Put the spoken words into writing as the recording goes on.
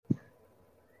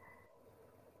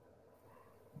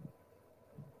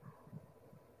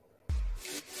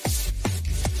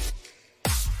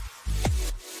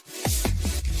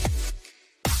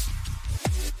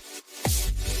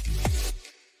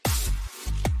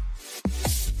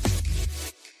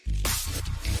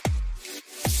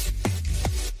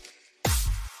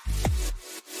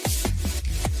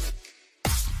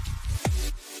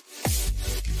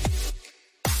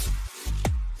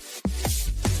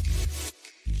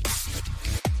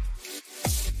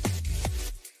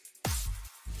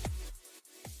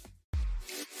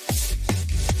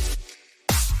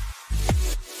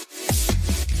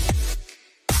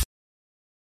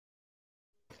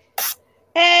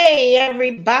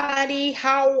everybody.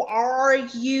 How are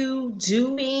you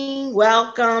doing?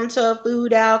 Welcome to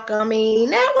Food Alchemy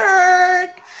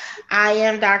Network. I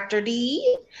am Dr.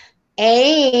 D,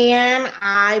 and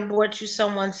I brought you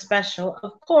someone special.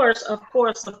 Of course, of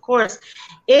course, of course.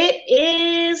 It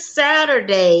is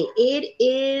Saturday. It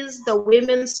is the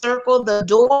Women's Circle, the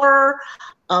door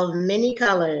of many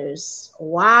colors.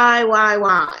 Why?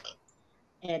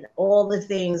 And all the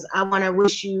things. I want to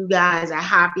wish you guys a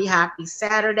happy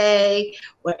Saturday,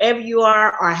 wherever you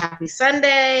are, or a happy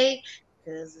Sunday,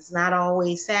 because it's not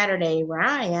always Saturday where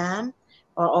I am,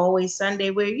 or always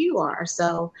Sunday where you are.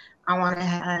 So I want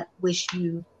to wish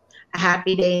you a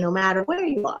happy day no matter where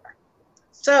you are.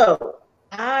 So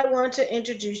I want to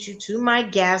introduce you to my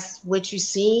guests, which you've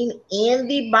seen in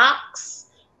the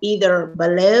box, either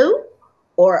below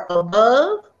or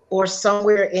above, or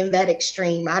somewhere in that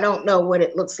extreme. I don't know what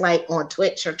it looks like on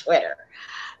Twitch or Twitter.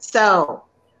 So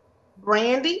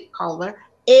Brandy Culver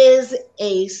is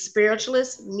a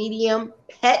spiritualist, medium,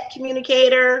 pet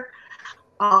communicator,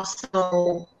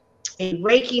 also a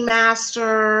Reiki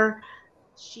master.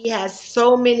 She has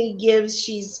so many gifts.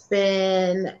 She's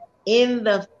been in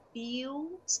the field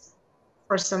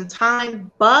for some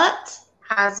time, but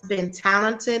has been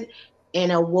talented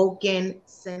and awoken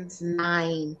since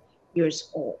 9 years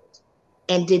old,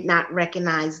 and did not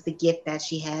recognize the gift that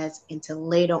she has until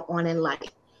later on in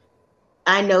life.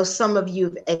 I know some of you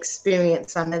have experienced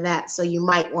some of that, so you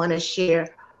might want to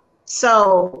share.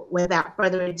 So without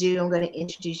further ado, I'm going to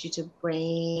introduce you to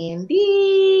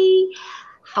Brandy.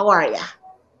 How are you?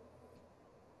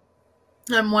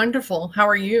 I'm wonderful. How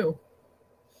are you?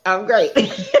 I'm great.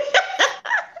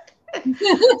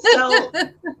 So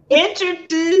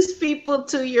introduce people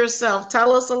to yourself.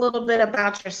 Tell us a little bit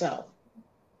about yourself.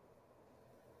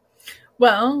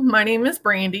 Well, my name is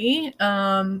Brandy.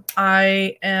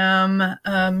 I am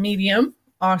a medium.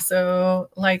 Also,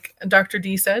 like Dr.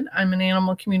 D said, I'm an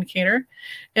animal communicator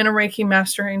and a Reiki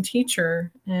master and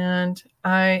teacher. And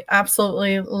I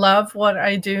absolutely love what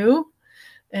I do.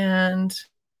 And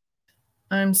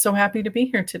I'm so happy to be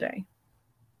here today.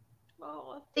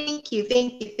 Oh, thank you.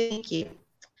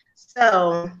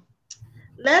 So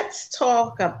let's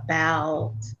talk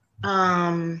about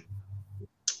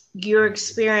your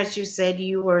experience. You said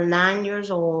you were 9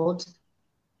 years old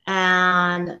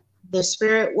and the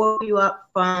spirit woke you up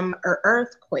from an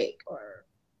earthquake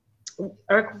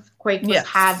was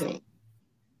having.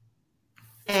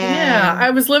 And yeah, I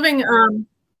was living.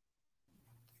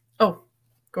 Oh,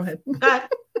 go ahead.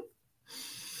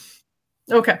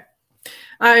 Okay.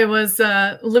 I was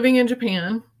living in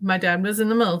Japan. My dad was in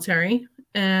the military.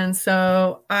 And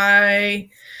so I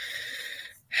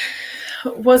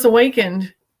was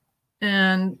awakened,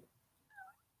 and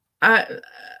I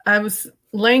was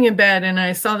laying in bed, and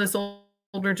I saw this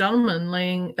older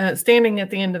gentleman standing at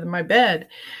the end of my bed.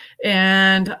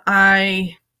 And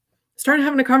I started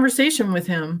having a conversation with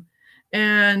him.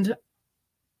 And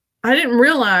I didn't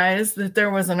realize that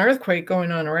there was an earthquake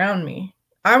going on around me.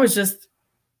 I was just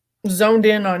zoned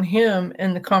in on him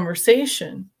and the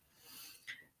conversation.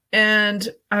 And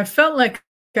I felt like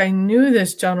I knew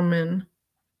this gentleman.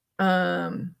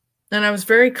 And I was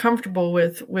very comfortable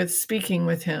with speaking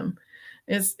with him.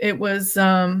 It was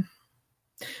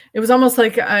almost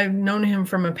like I've known him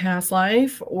from a past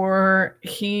life, or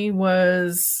he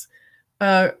was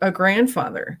a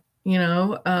grandfather,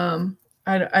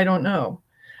 I don't know.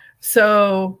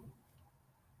 So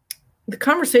the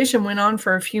conversation went on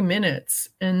for a few minutes,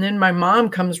 and then my mom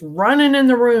comes running in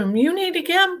the room. You need to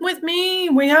get with me.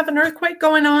 We have an earthquake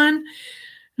going on.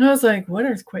 And I was like, what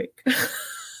earthquake?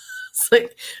 It's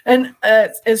like, and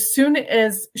as soon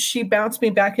as she bounced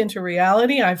me back into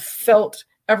reality, I felt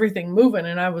everything moving,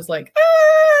 and I was like,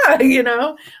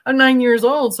 I'm 9 years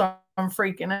old, so I'm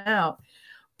freaking out.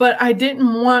 But I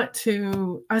didn't want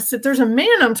to. I said, there's a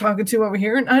man I'm talking to over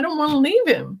here, and I don't want to leave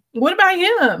him. What about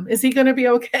him? Is he going to be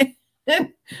okay?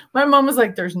 My mom was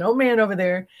like, there's no man over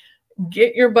there.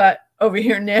 Get your butt over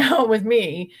here now with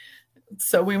me.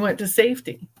 So we went to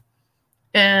safety.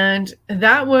 And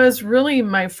that was really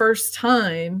my first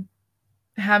time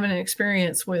having an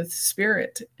experience with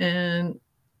spirit and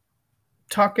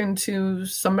talking to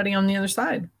somebody on the other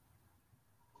side.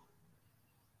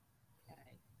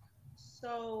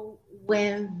 So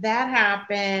when that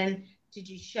happened, did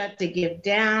you shut the gift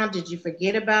down? Did you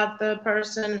forget about the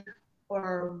person?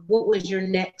 Or what was your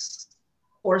next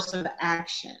course of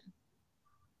action?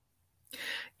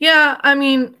 Yeah, I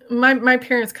mean, my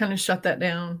parents kind of shut that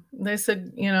down. They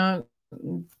said,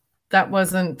 that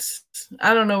wasn't,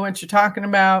 I don't know what you're talking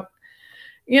about.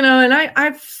 And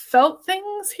I felt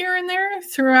things here and there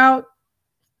throughout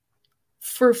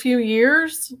for a few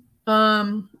years.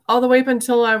 all the way up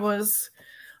until I was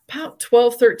about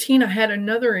 12, 13, I had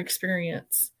another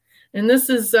experience. And this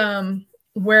is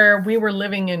where we were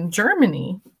living in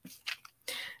Germany.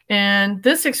 And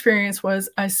this experience was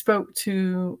I spoke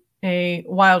to a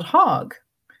wild hog.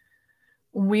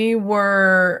 We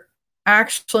were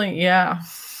actually, yeah,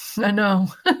 I know.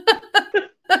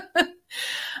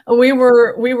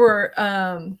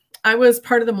 I was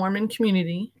part of the Mormon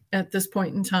community at this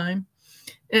point in time.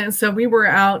 And so we were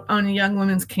out on a young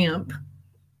women's camp,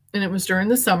 and it was during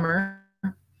the summer.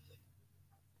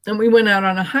 And we went out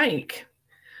on a hike,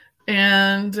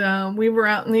 and we were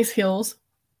out in these hills,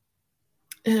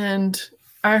 and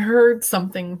I heard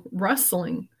something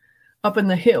rustling up in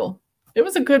the hill. It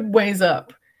was a good ways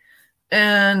up.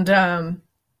 And I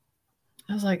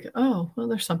was like, oh, well,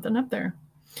 there's something up there.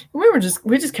 And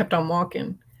we just kept on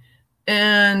walking.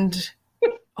 And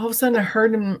all of a sudden I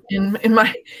heard him in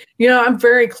my, I'm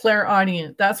very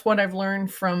clairaudient. That's what I've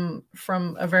learned from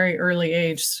a very early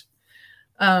age.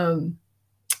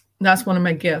 That's one of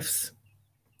my gifts.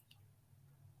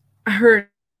 I heard,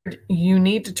 you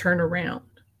need to turn around.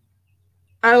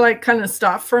 I kind of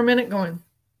stopped for a minute going,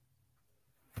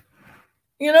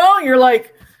 you're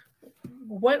like,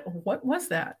 what was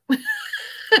that?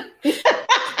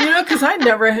 Because I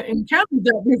never encountered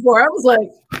that before. I was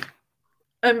like,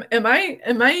 am I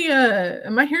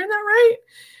hearing that right?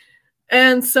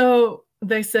 And so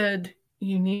they said,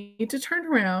 you need to turn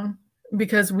around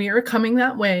because we are coming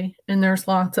that way and there's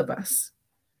lots of us.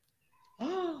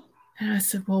 And I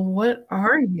said, well, what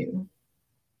are you?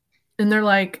 And they're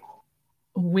like,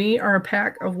 we are a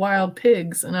pack of wild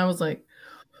pigs. And I was like,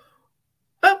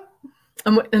 oh.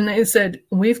 And they said,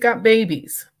 we've got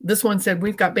babies. This one said,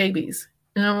 we've got babies.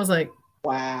 And I was like,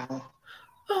 wow.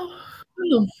 Oh,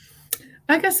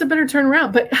 I guess I better turn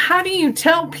around. But how do you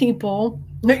tell people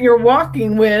that you're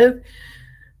walking with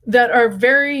that are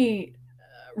very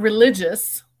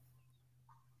religious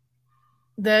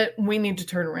that we need to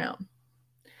turn around?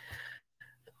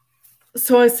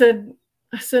 So I said,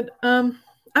 I'm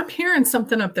hearing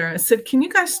something up there. I said, can you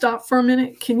guys stop for a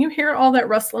minute? Can you hear all that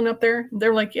rustling up there?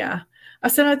 They're like, yeah. I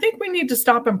said, I think we need to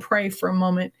stop and pray for a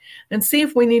moment and see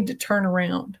if we need to turn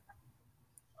around.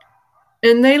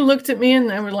 And they looked at me and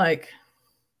they were like,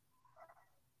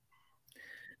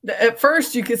 at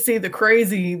first you could see the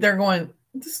crazy. They're going,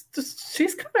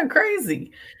 she's kind of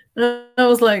crazy. And I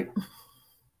was like,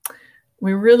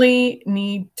 we really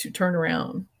need to turn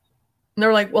around. And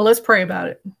they're like, well, let's pray about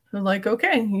it. I'm like,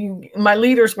 okay. My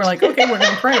leaders were like, okay, we're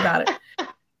going to pray about it.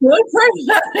 We'll pray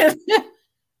about it.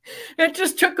 It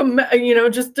just took them,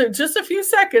 just a few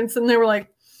seconds. And they were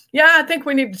like, yeah, I think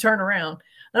we need to turn around.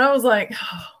 And I was like,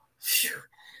 oh, phew.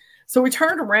 So we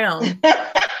turned around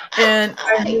and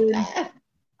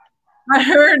I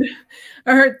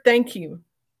heard, thank you.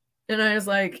 And I was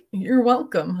like, you're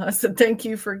welcome. I said, thank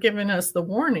you for giving us the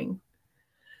warning.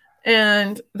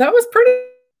 And that was pretty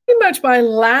much my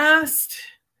last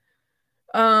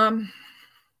time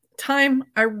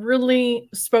I really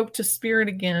spoke to spirit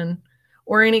again,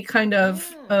 or any kind of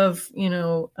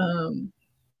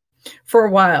for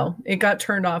a while. It got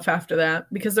turned off after that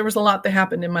because there was a lot that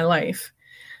happened in my life.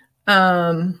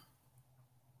 And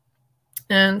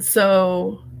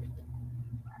so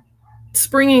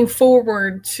springing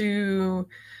forward to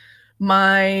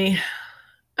my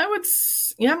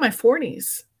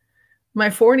 40s. My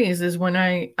 40s is when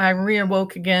I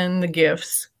reawoke again the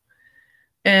gifts.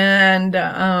 And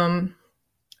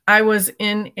I was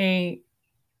in a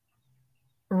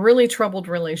really troubled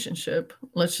relationship.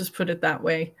 Let's just put it that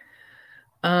way.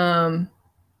 And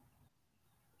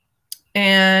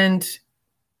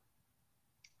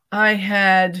I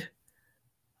had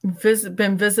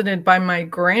been visited by my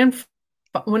grandfather.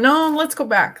 Well, no, let's go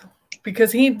back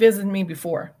because he visited me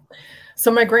before.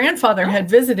 So my grandfather had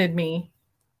visited me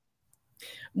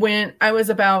when I was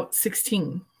about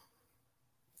 16.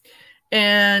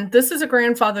 And this is a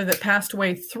grandfather that passed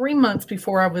away 3 months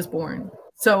before I was born.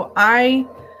 So I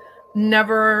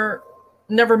never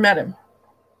met him.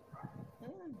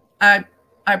 I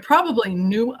probably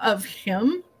knew of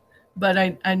him, but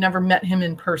I never met him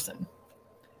in person.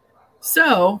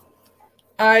 So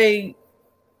I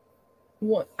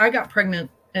got pregnant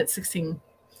at 16.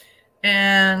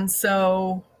 And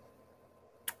so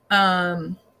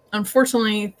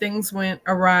unfortunately things went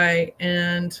awry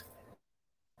and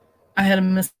I had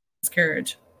a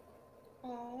miscarriage.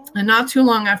 And not too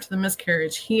long after the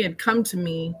miscarriage, he had come to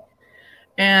me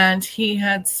and he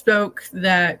had spoke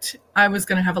that I was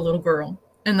going to have a little girl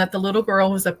and that the little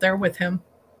girl was up there with him.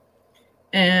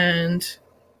 And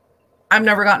I've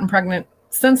never gotten pregnant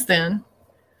since then.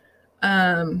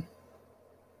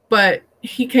 But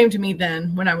he came to me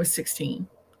then when I was 16.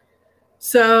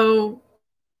 So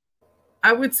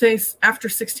I would say after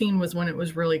 16 was when it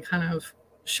was really kind of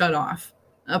shut off.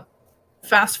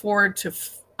 Fast forward to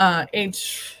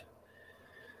age,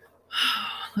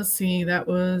 let's see, that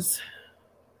was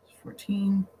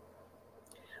 14.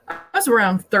 I was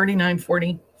around 39,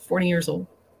 40 years old.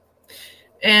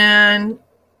 And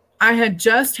I had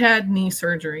just had knee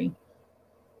surgery.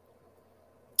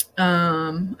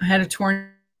 I had a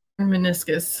torn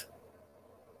meniscus.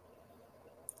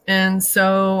 And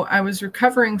so I was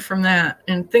recovering from that,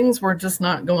 and things were just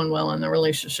not going well in the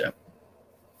relationship.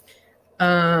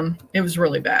 It was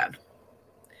really bad.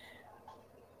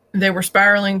 They were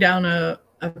spiraling down a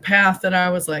path that I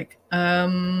was like, I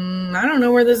don't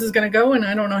know where this is going to go, and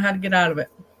I don't know how to get out of it.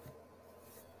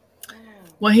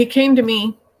 Well, he came to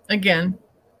me again,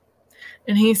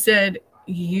 and he said,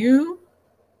 you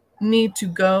need to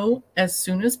go as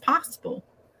soon as possible,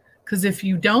 because if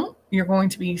you don't, you're going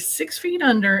to be 6 feet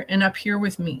under and up here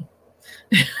with me.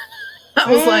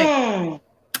 I was like,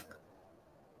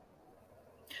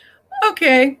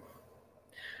 okay.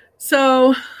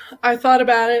 So I thought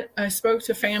about it. I spoke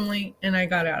to family, and I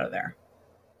got out of there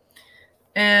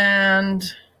and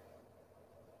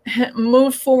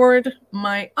moved forward.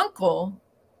 My uncle,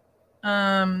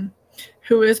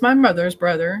 who is my mother's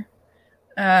brother,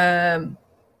 had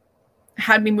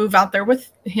me move out there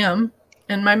with him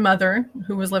and my mother,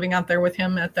 who was living out there with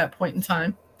him at that point in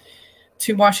time,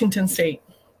 to Washington State.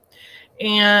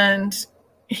 And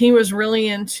he was really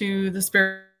into the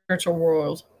spiritual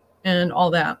world and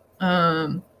all that.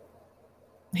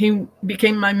 He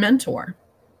became my mentor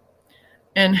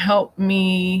and helped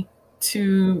me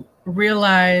to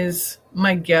realize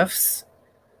my gifts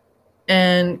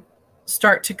and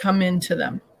start to come into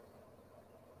them.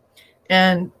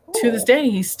 And to this day,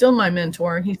 he's still my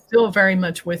mentor. He's still very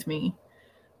much with me.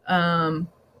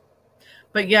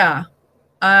 But yeah,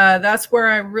 that's where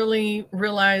I really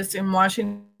realized in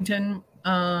Washington,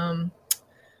 I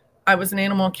was an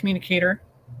animal communicator,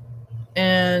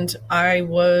 and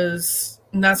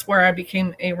that's where I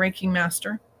became a Reiki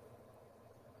master.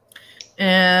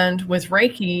 And with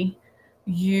Reiki,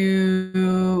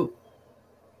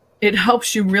 it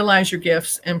helps you realize your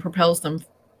gifts and propels them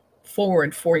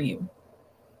forward for you.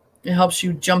 It helps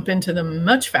you jump into them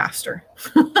much faster.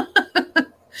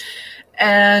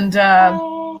 And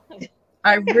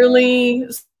I really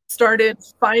started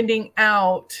finding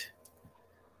out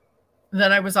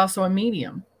that I was also a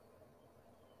medium.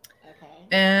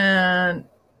 Okay.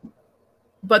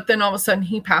 But then all of a sudden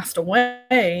he passed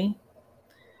away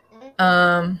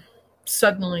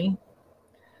suddenly.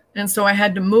 And so I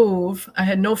had to move. I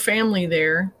had no family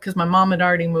there because my mom had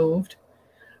already moved.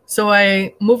 So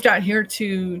I moved out here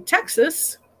to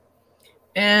Texas.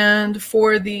 And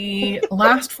for the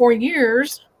last 4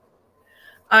 years,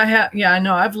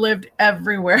 I've lived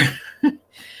everywhere.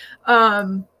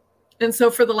 And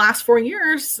so for the last 4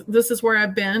 years, this is where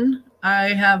I've been. I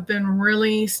have been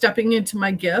really stepping into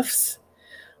my gifts,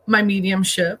 my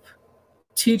mediumship,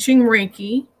 teaching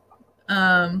Reiki.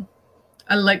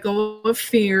 I let go of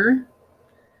fear.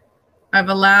 I've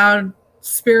allowed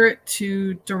spirit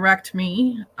to direct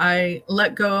me. I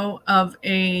let go of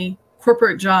a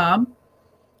corporate job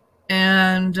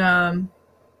and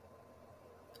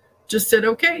just said,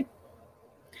 okay,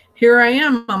 here I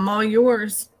am. I'm all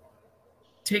yours.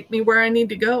 Take me where I need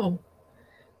to go.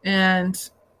 And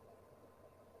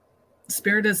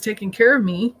spirit has taken care of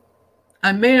me.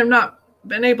 I may have not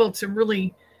been able to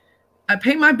really, I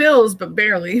pay my bills, but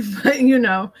barely,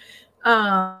 but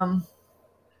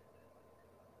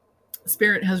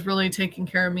spirit has really taken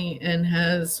care of me and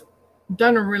has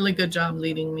done a really good job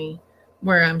leading me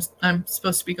where I'm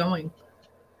supposed to be going.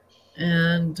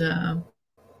 And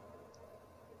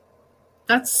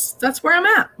that's where I'm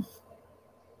at.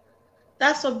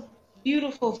 That's a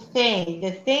beautiful thing.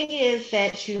 The thing is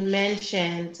that you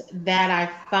mentioned that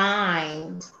I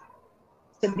find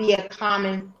to be a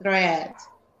common thread.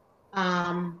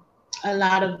 A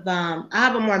lot of I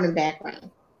have a Mormon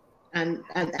background.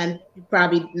 I'm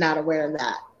probably not aware of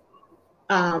that.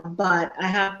 But I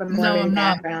have a Mormon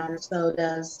background, so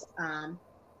does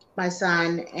my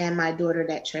son and my daughter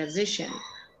that transition.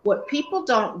 What people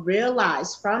don't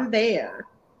realize from there,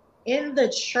 in the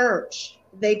church,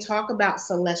 they talk about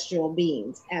celestial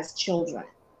beings as children.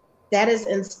 That is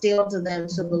instilled to them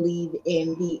to believe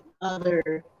in the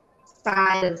other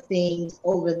side of things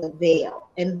over the veil,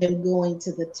 and them going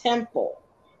to the temple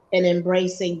and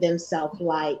embracing themselves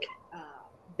like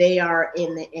they are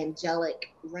in the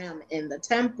angelic realm in the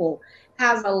temple,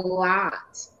 has a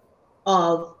lot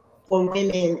of, for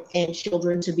women and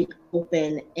children to be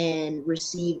open and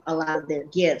receive a lot of their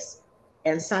gifts.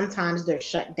 And sometimes they're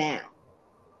shut down.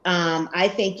 I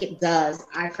think it does.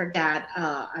 I forgot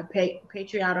I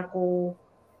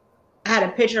had a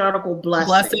patriarchal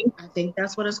blessing. I think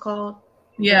that's what it's called.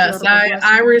 Yes,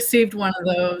 I received one of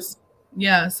those.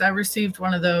 Yes, I received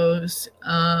one of those.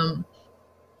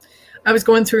 I was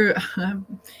going through,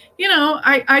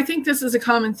 I think this is a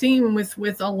common theme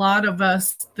with a lot of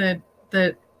us that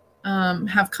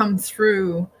have come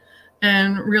through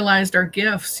and realized our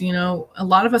gifts. A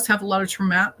lot of us have a lot of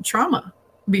trauma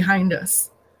behind us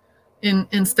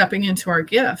in stepping into our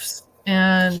gifts.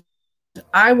 And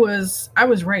I was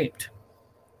raped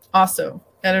also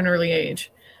at an early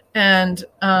age. And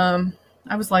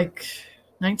I was like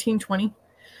 19, 20.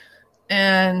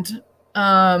 And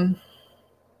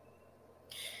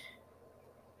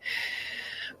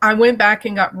I went back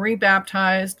and got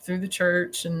rebaptized through the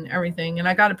church and everything. And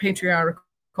I got a patriarchal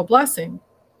blessing.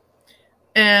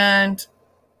 And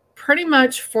pretty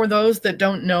much, for those that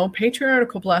don't know,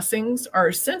 patriarchal blessings are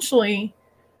essentially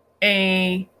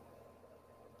a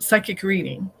psychic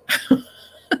reading.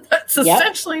 That's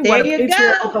essentially what a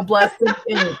patriarchal blessing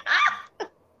is.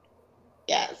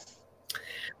 Yes.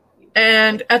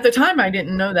 And at the time, I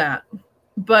didn't know that.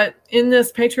 But in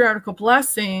this patriarchal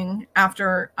blessing,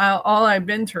 after all I've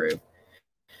been through,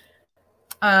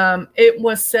 it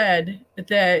was said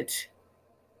that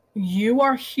you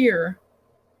are here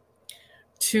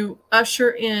to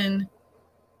usher in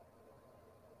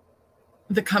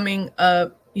the coming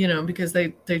of, because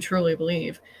they truly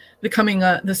believe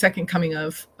the second coming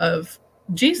of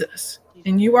Jesus.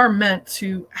 And you are meant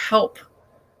to help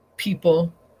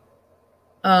people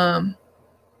on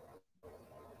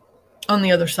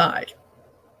the other side.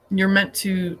 You're meant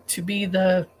to be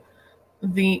the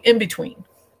in-between.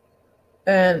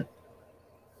 And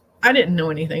I didn't know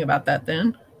anything about that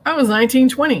then. I was 19,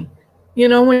 20.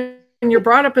 When you're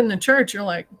brought up in the church, you're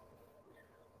like,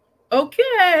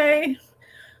 okay,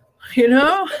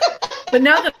 but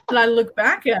now that I look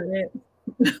back at it,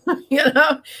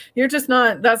 you're just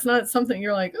not, that's not something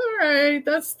you're like, all right,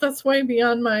 that's way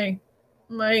beyond my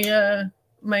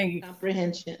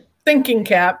comprehension thinking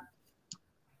cap.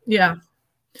 Yeah.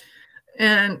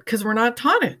 And because we're not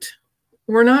taught it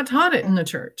in the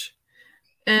church.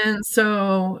 And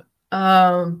so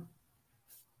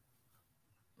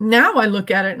now I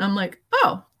look at it and I'm like,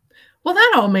 oh, well,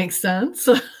 that all makes sense.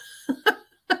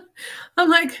 I'm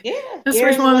like, that's the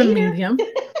reason why I'm a medium.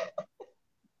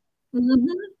 Mm-hmm.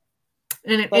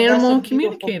 And an animal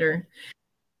communicator.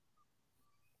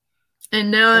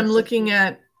 And now I'm looking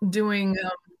at doing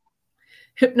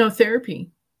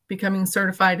hypnotherapy, becoming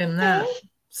certified in that.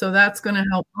 So that's going to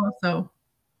help also.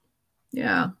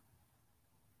 Yeah.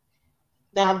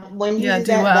 Now, when you do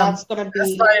that, that's going to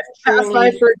be past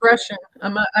life regression.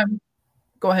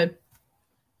 Go ahead.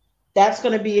 That's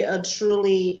going to be a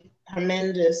truly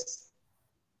tremendous,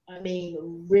 really,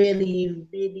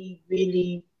 really,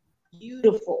 really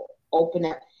beautiful open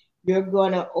up. You're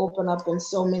going to open up in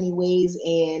so many ways.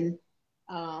 And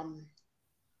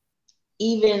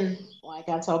even like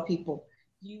I tell people,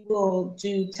 you will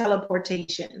do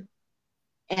teleportation.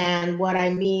 And what I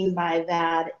mean by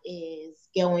that is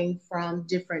going from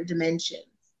different dimensions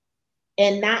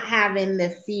and not having the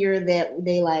fear that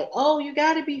they like, oh, you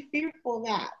got to be fearful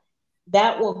of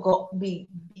that will be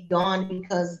gone,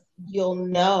 because you'll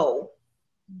know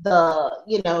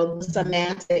the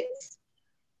semantics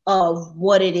of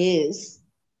what it is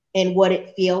and what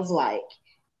it feels like.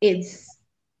 It's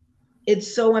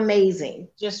so amazing.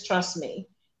 Just trust me.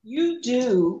 You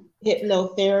do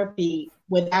hypnotherapy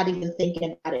without even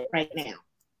thinking about it right now.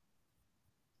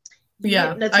 Yeah,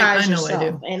 hypnotize I know yourself, I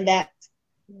do. and that's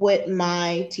what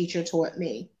my teacher taught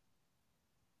me.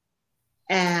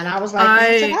 And I was like,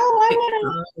 I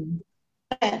want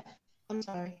to. I'm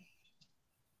sorry.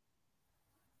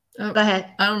 Go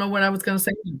ahead. I don't know what I was going to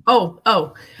say.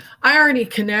 Oh, I already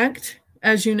connect.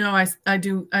 As you know,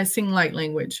 I sing light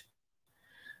language.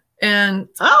 And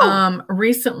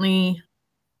recently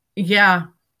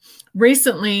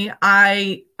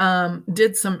I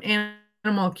did some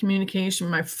animal communication,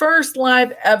 my first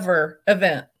live ever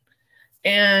event.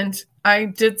 And I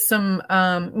did some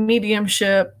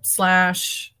mediumship /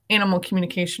 animal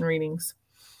communication readings.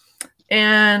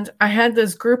 And I had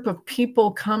this group of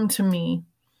people come to me,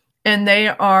 and they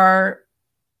are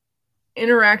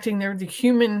interacting. They're the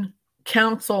human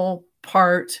council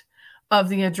part of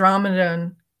the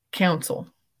Andromedan Council.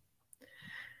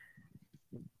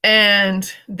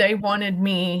 And they wanted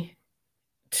me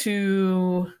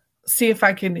to see if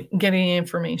I could get any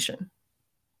information.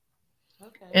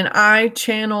 Okay. And I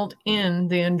channeled in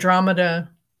the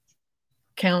Andromeda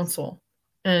counsel,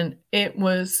 and it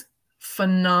was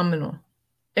phenomenal.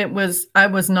 I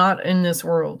was not in this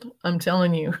world. I'm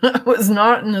telling you, I was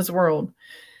not in this world.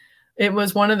 It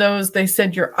was one of those, they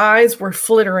said your eyes were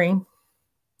flittering,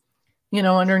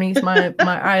 underneath my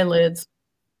eyelids.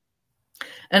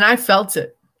 And I felt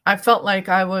it. I felt like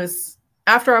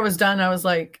after I was done, I was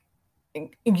like,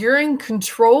 you're in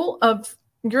control, but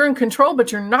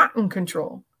you're not in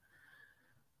control.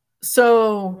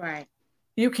 So right.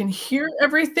 You can hear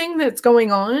everything that's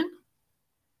going on,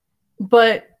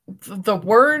 but the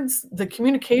words, the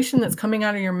communication that's coming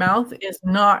out of your mouth is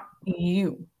not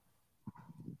you.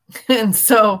 And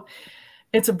so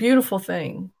it's a beautiful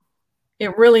thing.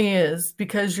 It really is,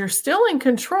 because you're still in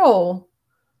control,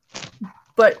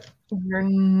 but you're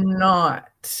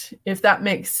not, if that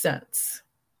makes sense.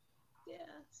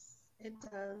 Yes, it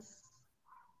does.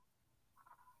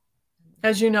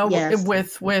 As you know, yes.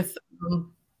 with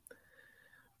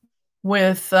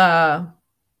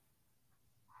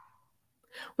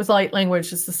light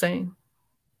language, it's the same.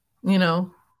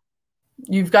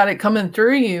 You've got it coming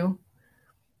through you,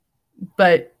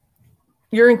 but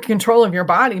you're in control of your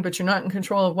body, but you're not in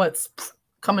control of what's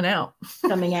coming out.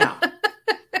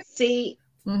 See,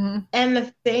 and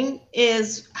the thing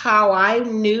is how I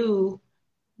knew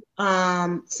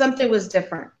something was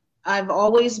different. I've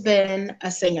always been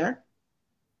a singer,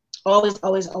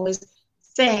 always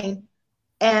sing.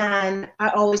 And I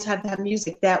always had to have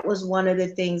music. That was one of the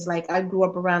things, like I grew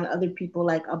up around other people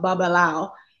like a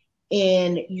Babalao.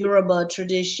 In Yoruba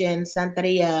tradition,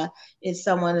 Santeria is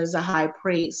someone as a high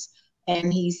priest.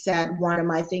 And he said, one of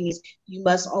my things is you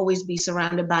must always be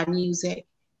surrounded by music.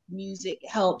 Music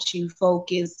helps you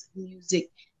focus.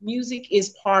 Music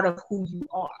is part of who you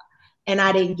are. And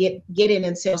I didn't get in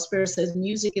until Spirit says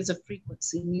music is a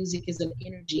frequency. Music is an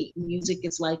energy. Music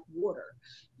is like water.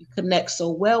 You connect so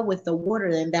well with the water,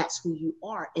 and that's who you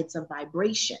are. It's a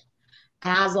vibration.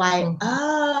 And I was like,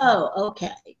 oh,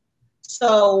 okay.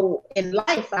 So in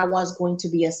life, I was going to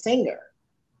be a singer.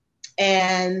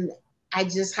 And I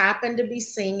just happened to be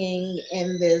singing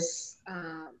in this,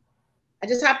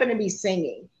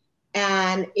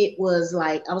 And it was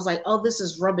like, I was like, oh, this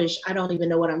is rubbish. I don't even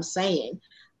know what I'm saying.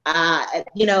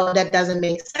 That doesn't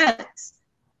make sense.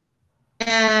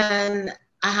 And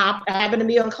I happened to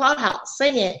be on Clubhouse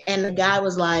singing, and the guy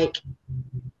was like,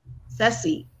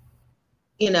 Ceci,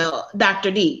 Dr.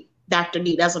 D, that's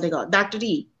what they call it. Dr.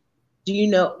 D, do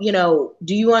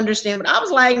you understand? But I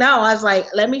was like, no. I was like,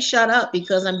 let me shut up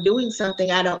because I'm doing something.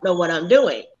 I don't know what I'm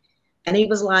doing. And he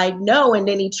was like, no. And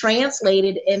then he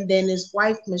translated, and then his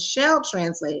wife, Michelle,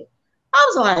 translated.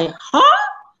 I was like,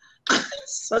 huh?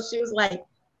 So she was like,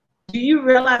 do you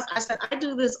realize? I said, I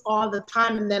do this all the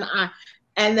time.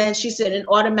 And then she said, and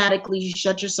automatically you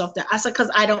shut yourself down. I said, because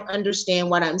I don't understand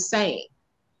what I'm saying.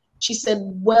 She said,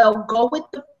 well, go with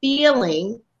the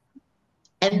feeling.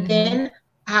 And then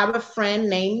I have a friend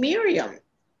named Miriam.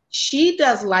 She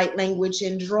does light language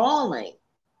and drawing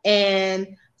and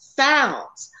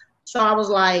sounds. So I was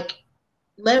like,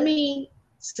 let me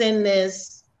send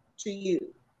this to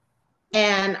you.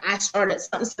 And I started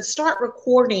start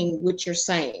recording what you're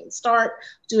saying. Start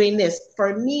doing this.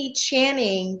 For me,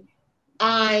 chanting,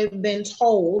 I've been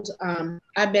told,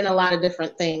 I've been a lot of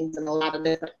different things and a lot of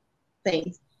different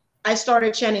things. I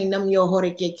started chanting Nam Myoho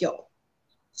Renge Kyo.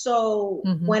 So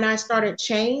when I started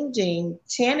chanting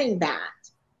that,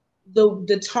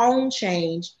 the tone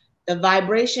changed, the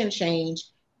vibration changed.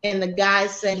 And the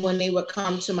guys said when they would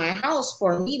come to my house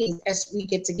for a meeting, as we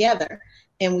get together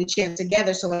and we chant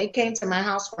together. So when they came to my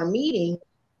house for a meeting,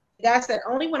 the guy said,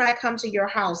 only when I come to your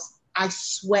house, I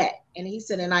sweat. And he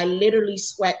said, and I literally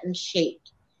sweat and shake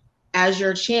as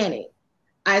you're chanting.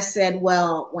 I said,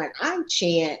 well, when I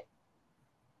chant,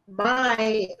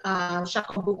 my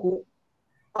Shakabuku,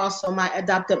 also my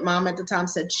adopted mom at the time,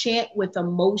 said, chant with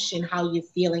emotion how you're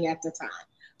feeling at the time.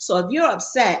 So if you're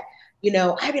upset,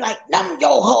 I'd be like, Nam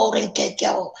Myoho Renge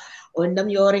Kyo, or Nam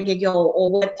Myoho Renge Kyo,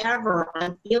 or whatever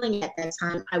I'm feeling at that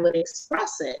time, I would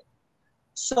express it.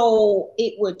 So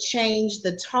it would change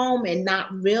the tone, and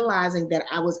not realizing that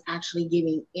I was actually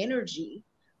giving energy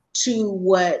to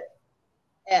what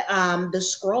the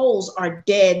scrolls are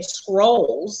dead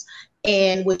scrolls.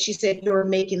 And what she said, you're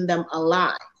making them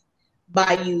alive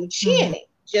by you chanting.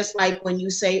 Just like when you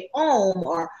say Om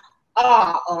or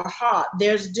Ah or Ha,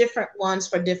 there's different ones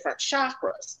for different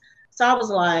chakras. So I was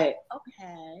like,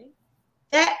 okay,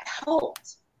 that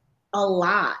helped a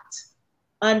lot.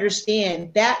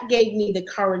 Understand, that gave me the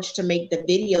courage to make the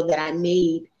video that I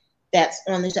made that's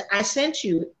on this. I sent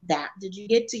you that. Did you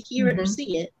get to hear it or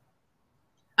see it?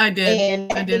 I did.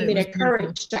 And that gave me the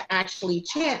courage to actually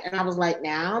chant. And I was like,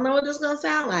 now I don't know what this is going to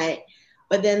sound like,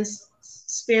 But then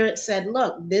Spirit said,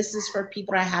 look, this is for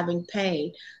people that are having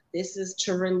pain. This is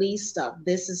to release stuff.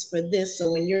 This is for this.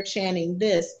 So when you're chanting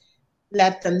this,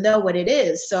 let them know what it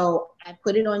is. So I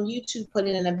put it on YouTube, put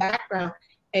it in the background,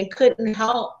 and couldn't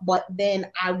help. But then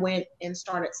I went and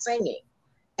started singing.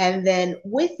 And then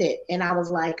with it, and I was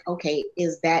like, okay,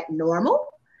 is that normal?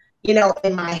 You know,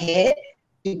 in my head,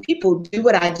 do people do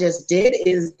what I just did?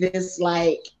 Is this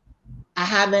like, I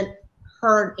haven't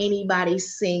heard anybody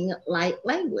sing light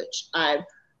language. I've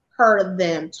heard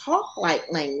them talk light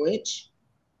language,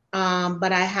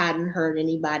 but I hadn't heard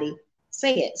anybody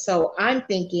sing it. So I'm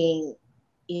thinking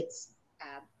it's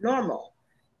abnormal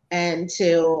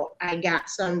until I got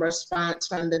some response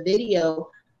from the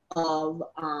video of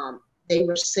they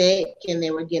were sick and they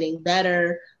were getting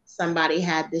better. Somebody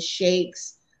had the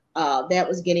shakes. That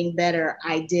was getting better.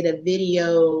 I did a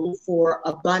video for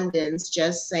abundance,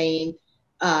 just saying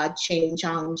ching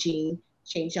chong ching,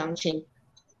 ching chong ching,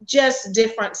 just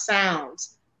different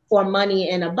sounds for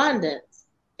money and abundance.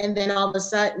 And then all of a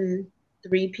sudden,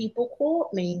 3 people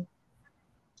called me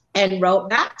and wrote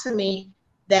back to me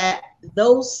that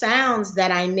those sounds that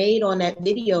I made on that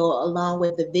video, along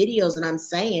with the videos that I'm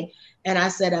saying, and I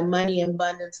said, a money and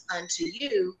abundance unto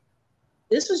you,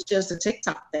 this was just a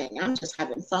TikTok thing. I'm just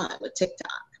having fun with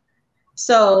TikTok.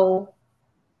 So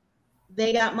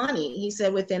they got money. He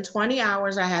said within 20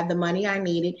 hours, I had the money I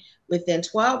needed. Within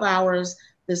 12 hours,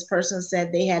 this person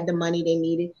said they had the money they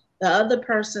needed. The other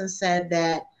person said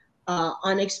that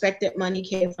unexpected money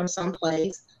came from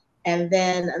someplace. And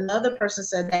then another person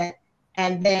said that.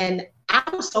 And then I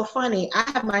was so funny. I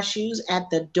have my shoes at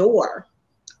the door.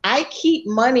 I keep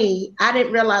money. I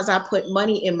didn't realize I put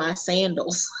money in my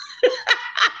sandals.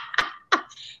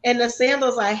 And the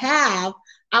sandals I have,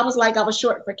 I was like, I was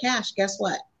short for cash. Guess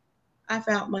what? I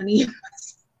found money in my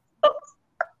sandals.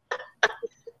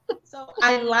 So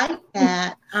I like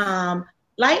that.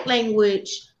 Light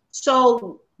language.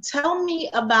 So tell me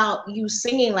about you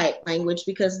singing light language,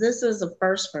 because this is a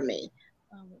first for me.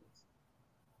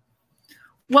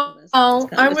 Well,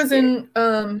 I was in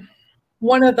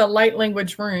one of the light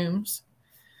language rooms,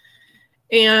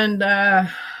 and I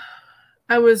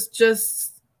was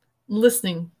just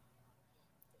listening,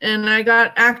 and I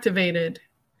got activated,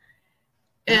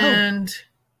 and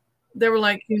they were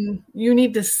like, you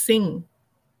need to sing.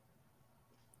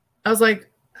 I was like,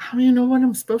 how do you know what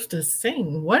I'm supposed to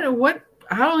sing? What?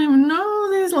 I don't even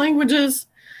know these languages.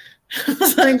 I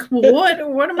was like, what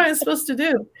am I supposed to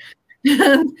do?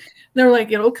 And they were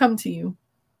like, it'll come to you.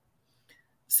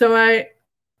 So I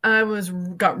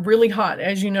got really hot.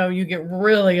 As you know, you get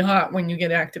really hot when you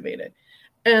get activated.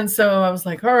 And so I was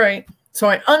like, all right. So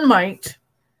I unmiked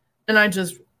and I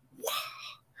just,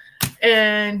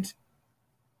 and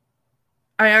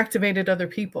I activated other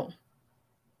people.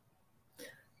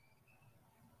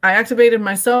 I activated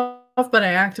myself, but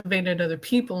I activated other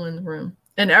people in the room.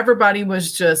 And everybody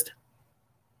was just,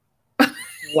 wow.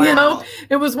 You know,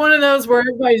 it was one of those where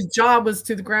everybody's jaw was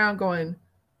to the ground going,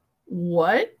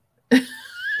 what?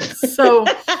 So,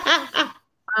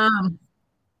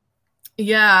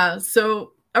 yeah.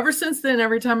 So ever since then,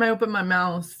 every time I open my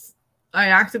mouth, I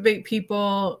activate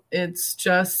people. It's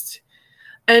just,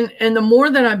 and the more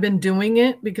that I've been doing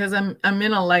it, because I'm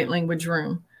in a light language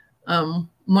room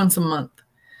once a month.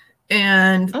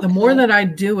 And the more that I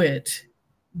do it,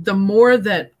 the more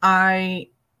that I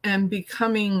am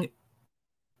becoming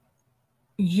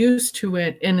used to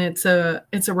it, and it's a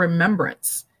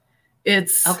remembrance.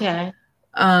 It's the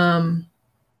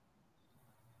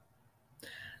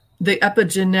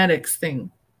epigenetics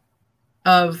thing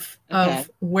of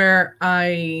where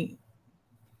I've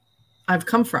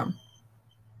come from.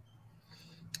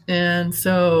 And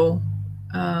so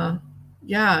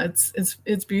yeah,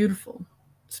 it's beautiful.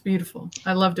 It's beautiful.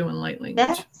 I love doing light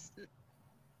language.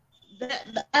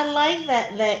 I like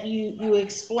that you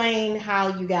explain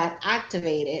how you got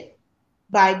activated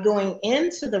by going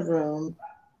into the room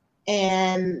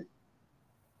and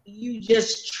you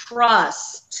just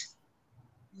trust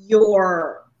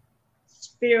your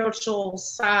spiritual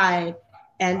side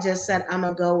and just said, I'm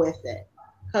gonna go with it.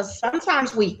 Because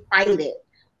sometimes we fight it.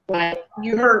 Like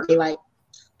you heard me, like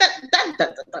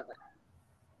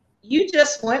you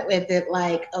just went with it,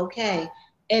 like, okay,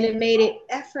 and it made it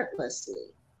effortlessly.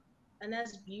 And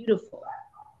that's beautiful.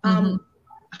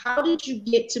 How did you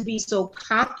get to be so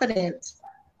confident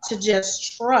to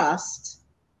just trust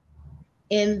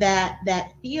in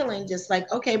that feeling, just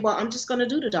like, okay, well, I'm just going to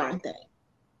do the darn thing,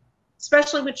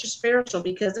 especially with your spiritual,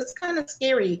 because it's kind of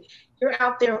scary. You're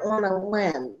out there on a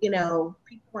limb, you know,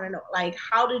 people want to know, like,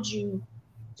 how did you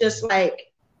just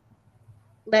like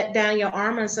let down your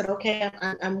armor and said, okay,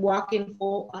 I'm walking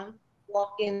full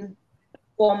walking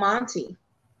for Monty?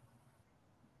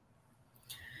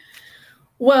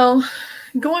 Well,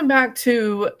 going back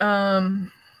to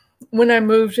when I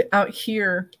moved out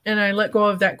here and I let go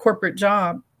of that corporate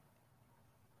job,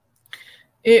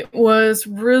 it was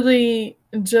really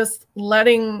just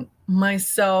letting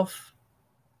myself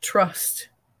trust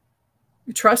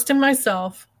in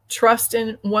myself, trust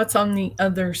in what's on the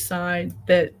other side,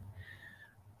 that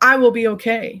I will be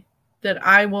okay, that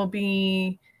I will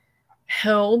be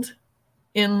held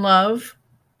in love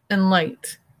and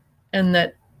light,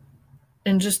 and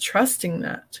just trusting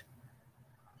that.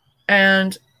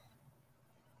 And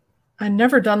I'd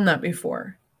never done that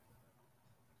before.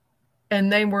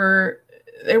 And they were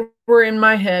in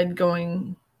my head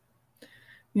going,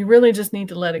 you really just need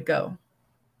to let it go.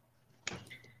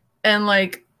 And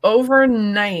like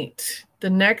overnight, the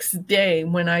next day,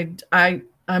 when I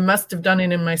must have done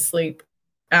it in my sleep,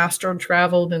 astral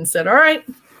traveled and said, all right,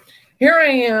 here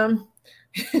I am.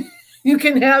 You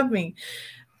can have me.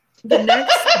 The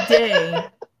next day,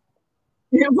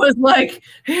 it was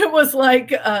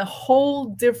like a whole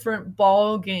different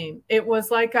ball game. It was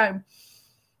like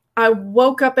I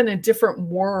woke up in a different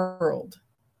world.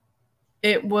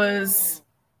 It was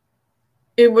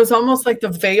almost like the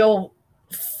veil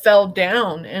fell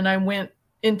down and I went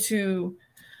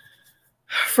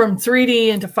from 3D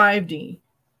into 5D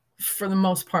for the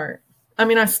most part. I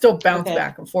mean, I still bounce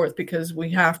back and forth because we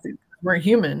have to. We're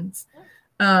humans.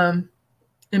 And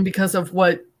because of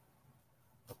what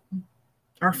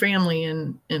our family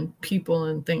and people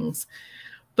and things.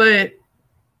 But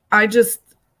I just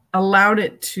allowed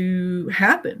it to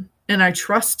happen and I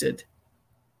trusted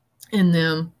in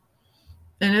them.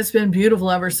 And it's been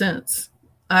beautiful ever since.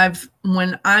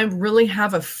 When I really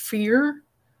have a fear,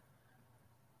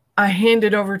 I hand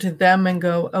it over to them and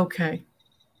go, okay,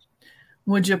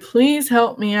 would you please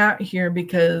help me out here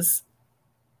because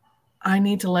I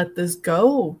need to let this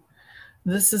go.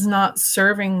 This is not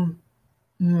serving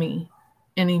me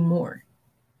anymore.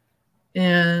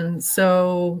 And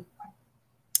so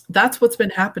that's what's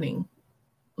been happening.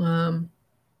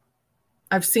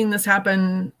 I've seen this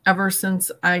happen ever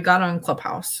since I got on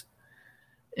Clubhouse.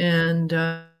 And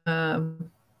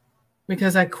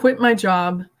because I quit my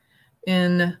job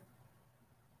in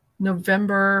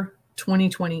November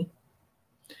 2020.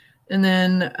 And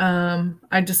then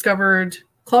I discovered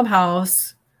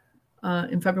Clubhouse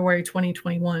in February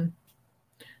 2021.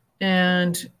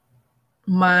 And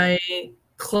my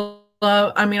club,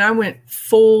 I went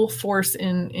full force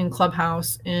in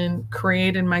Clubhouse and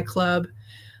created my club.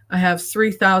 I have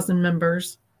 3,000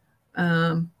 members.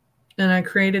 And I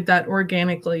created that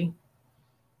organically.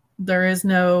 There is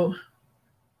no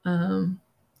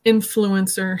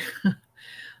influencer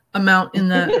amount in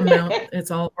that amount.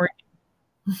 It's all organic.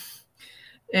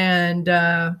 And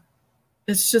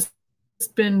it's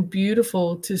been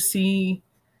beautiful to see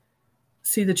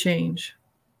the change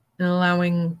and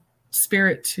allowing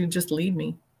spirit to just lead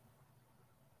me.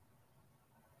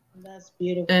 That's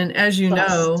beautiful. And as you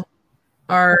know,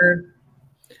 our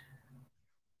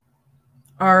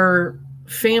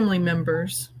family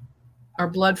members, our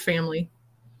blood family,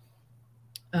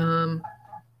 they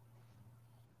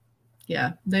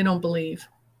don't believe.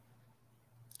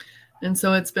 And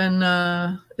so it's been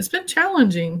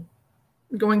challenging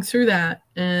going through that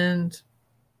and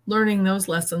learning those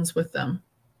lessons with them.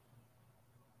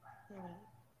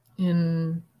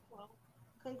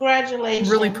 Congratulations.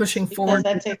 Really pushing forward.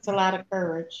 Because that takes a lot of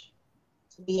courage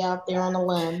to be out there on a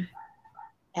limb,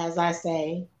 as I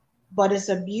say. But it's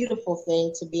a beautiful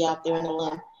thing to be out there on a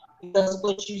limb. Because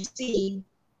what you see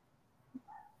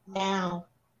now,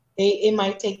 it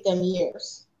might take them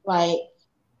years, like,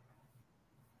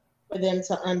 for them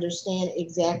to understand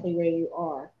exactly where you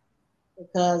are.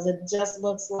 Because it just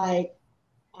looks like,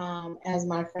 as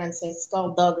my friend says,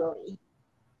 skullduggery.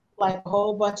 Like a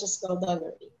whole bunch of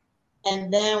skullduggery.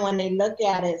 And then when they look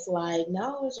at it, it's like,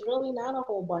 no, it's really not a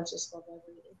whole bunch of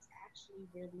skullduggery. It's actually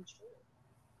really true.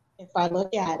 If I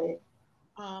look at it,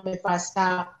 if I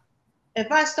stop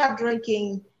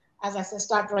drinking, as I said,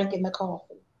 stop drinking the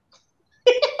coffee.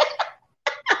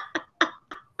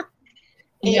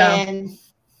 And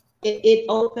it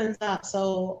opens up.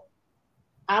 So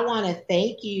I want to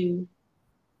thank you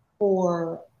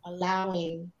for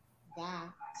allowing that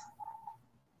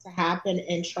to happen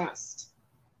and trust,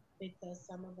 because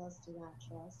some of us do not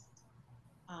trust,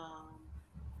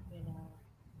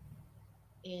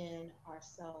 in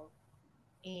ourselves,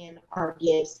 in our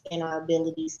gifts, in our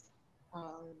abilities.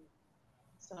 So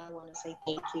I want to say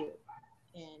thank you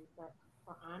and for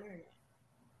honoring it,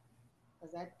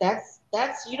 because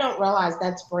that's you don't realize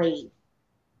that's brave.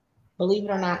 Believe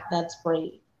it or not, that's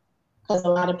brave. because a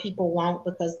lot of people won't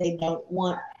because they don't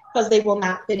want, because they will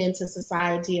not fit into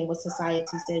society and what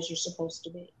society says you're supposed to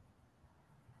be.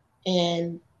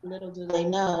 And little do they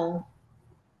know,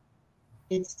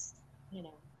 it's, you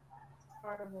know,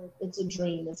 part of it's a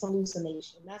dream, it's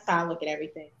hallucination. That's how I look at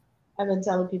everything. I've been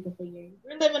telling people for years,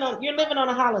 you're living on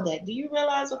a holodeck. Do you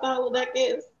realize what the holodeck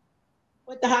is?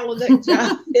 What the holodeck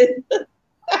job is?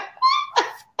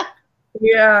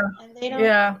 Yeah.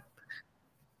 Yeah.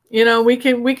 You know, we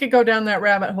could go down that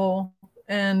rabbit hole,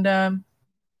 and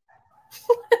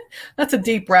that's a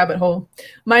deep rabbit hole.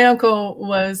 My uncle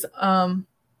was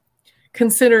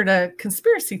considered a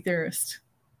conspiracy theorist,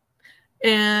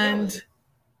 and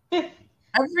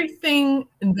everything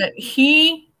that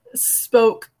he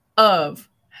spoke of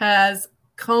has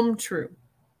come true.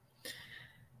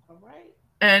 All right.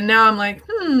 And now I'm like,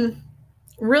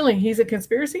 really? He's a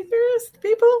conspiracy theorist,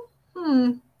 people?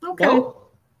 Okay. Nope.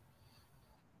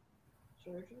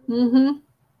 Mm-hmm.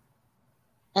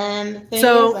 And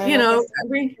so you know,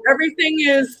 everything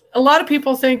is. A lot of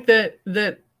people think that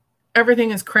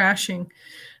everything is crashing,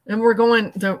 and we're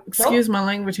going. Excuse my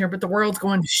language here, but the world's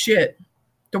going to shit.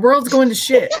 The world's going to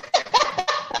shit.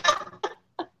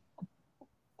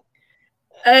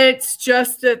 It's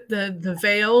just that the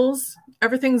veils,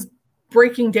 everything's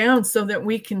breaking down so that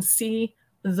we can see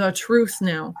the truth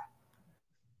now.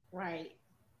 Right.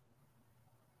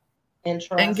 And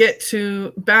get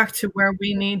back to where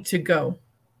we need to go.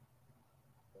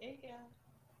 There you go.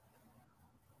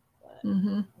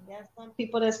 Mm-hmm. There's some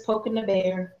people that's poking the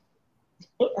bear.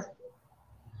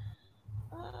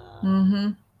 Mm-hmm.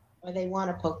 Or they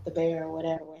want to poke the bear or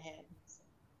whatever it happens.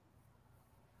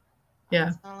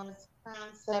 Yeah. It's a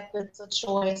concept, it's a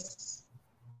choice.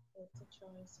 It's a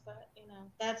choice. But you know,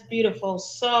 that's beautiful.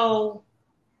 So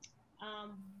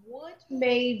what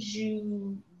made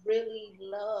you really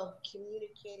love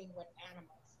communicating with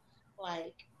animals?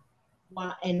 Like,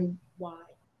 why and why?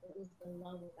 What was the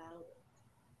love about it?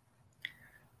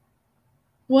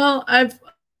 Well,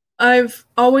 I've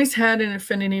always had an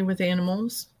affinity with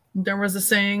animals. There was a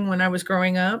saying when I was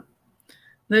growing up.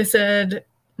 They said,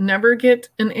 never get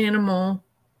an animal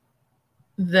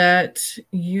that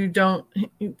you don't,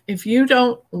 if you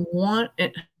don't want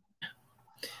it.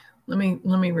 Let me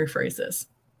rephrase this.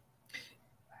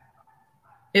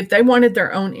 If they wanted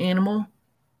their own animal,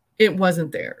 it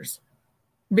wasn't theirs,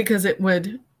 because it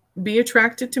would be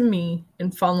attracted to me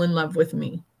and fall in love with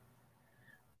me.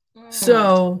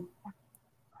 So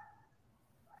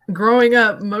growing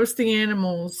up, most of the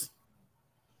animals,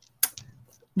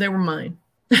 they were mine.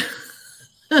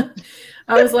 I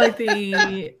was like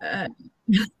the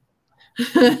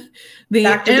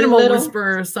animal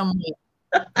whisperer somewhat.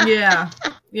 Yeah.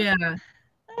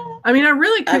 I mean, I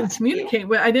really couldn't communicate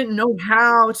with. I didn't know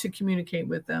how to communicate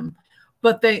with them,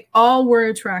 but they all were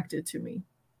attracted to me.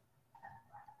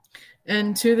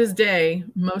 And to this day,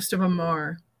 most of them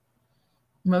are.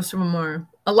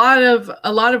 A lot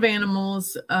of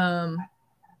animals.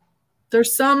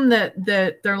 There's some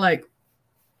that they're like,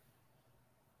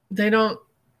 they're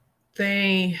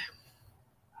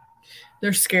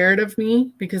scared of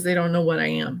me because they don't know what I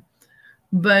am.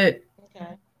 But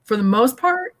for the most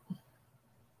part,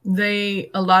 a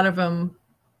lot of them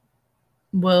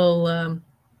will,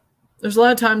 there's a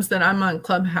lot of times that I'm on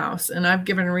Clubhouse and I've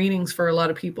given readings for a lot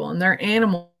of people, and their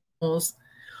animals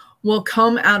will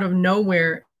come out of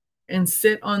nowhere and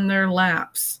sit on their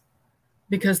laps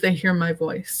because they hear my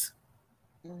voice.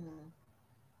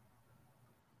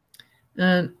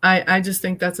 And I just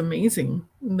think that's amazing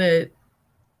that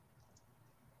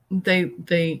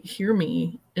they hear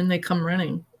me and they come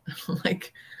running.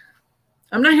 Like,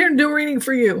 I'm not here to do a reading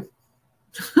for you.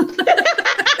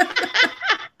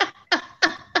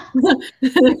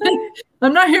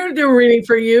 I'm not here to do a reading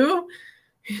for you.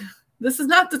 This is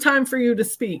not the time for you to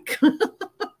speak.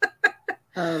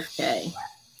 Okay.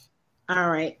 All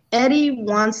right. Eddie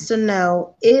wants to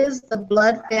know, is the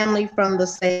blood family from the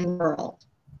same world?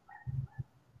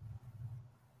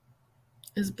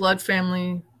 Is blood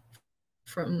family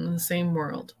from the same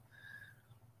world?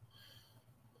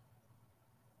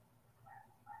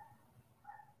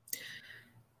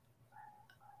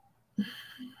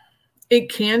 It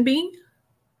can be.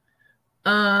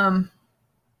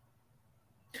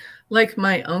 Like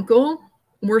my uncle,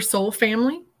 we're soul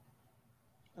family.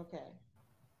 Okay.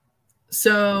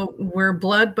 So we're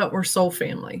blood, but we're soul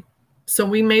family. So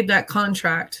we made that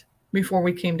contract before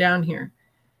we came down here.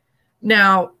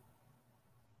 Now,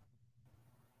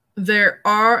 there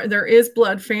is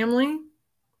blood family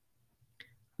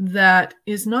that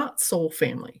is not soul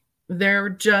family. They're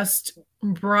just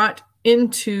brought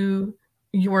into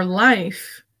your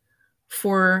life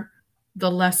for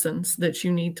the lessons that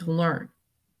you need to learn.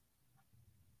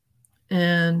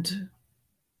 And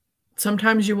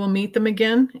sometimes you will meet them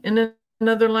again in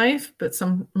another life, but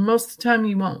most of the time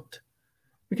you won't,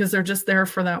 because they're just there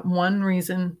for that one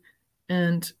reason,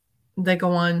 and they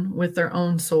go on with their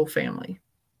own soul family.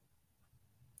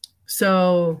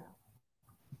 So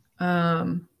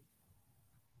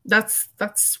that's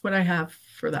what I have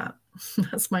for that.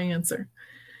 That's my answer.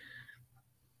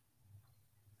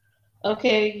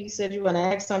 Okay, you said you want to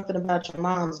ask something about your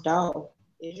mom's dog.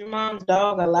 Is your mom's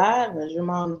dog alive, or is your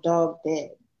mom's dog dead?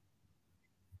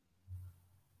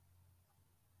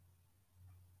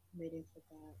 Waiting for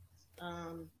that.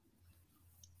 I'm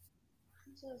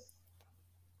just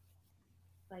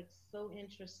like so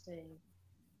interesting.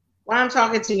 While I'm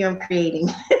talking to you, I'm creating.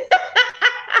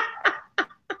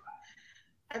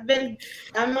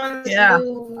 I'm on this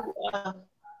new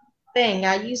thing.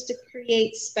 I used to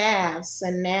create staffs,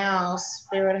 and now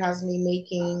Spirit has me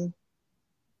making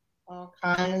all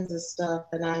kinds of stuff,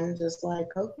 and I'm just like,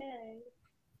 okay,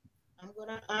 I'm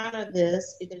gonna honor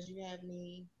this because you have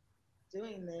me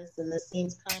doing this, and this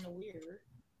seems kind of weird.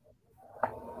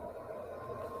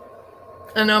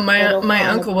 I know my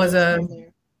uncle was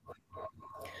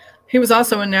he was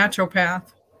also a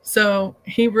naturopath, so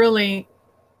he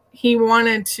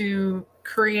wanted to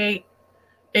create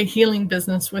a healing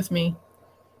business with me.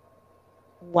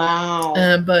 Wow.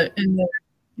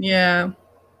 Yeah,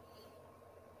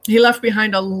 he left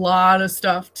behind a lot of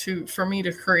stuff for me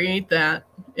to create that.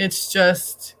 It's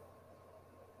just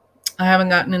I haven't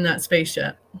gotten in that space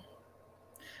yet,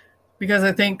 because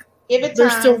I think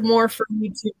there's still more for me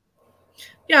to.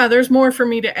 Yeah, there's more for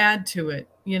me to add to it,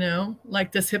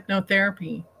 like this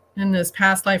hypnotherapy and this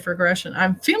past life regression.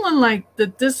 I'm feeling like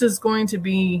that this is going to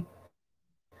be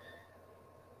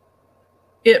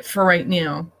it for right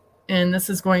now, and this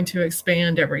is going to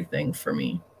expand everything for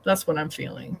me. That's what I'm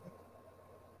feeling.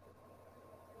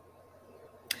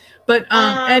 But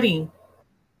Eddie,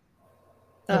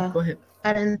 go ahead.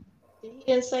 He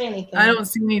didn't say anything. I don't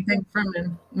see anything from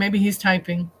him. Maybe he's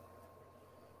typing.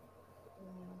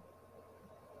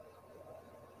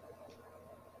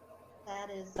 That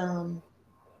is well,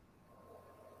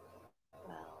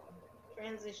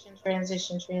 transition.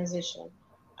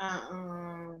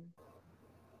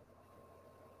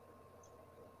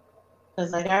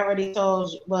 Because like I already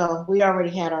told you, well, we already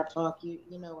had our talk. You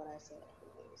know what I said.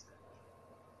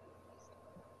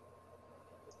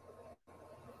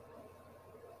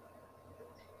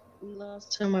 We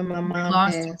lost him when my mom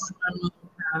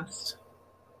passed.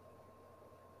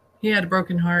 He had a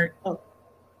broken heart. Oh.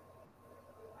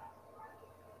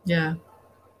 Yeah.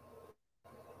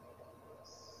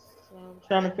 So I'm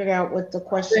trying to figure out what the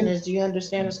question is. Do you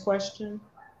understand this question?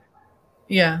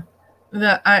 Yeah.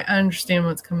 That I understand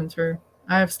what's coming through.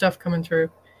 I have stuff coming through.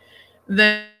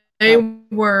 They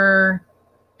were,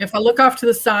 if I look off to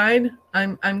the side,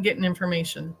 I'm getting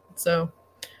information. So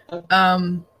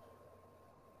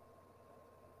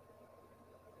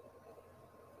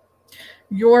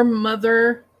your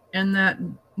mother and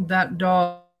that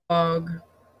dog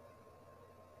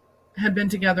had been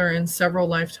together in several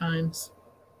lifetimes.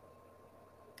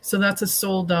 So that's a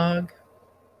soul dog.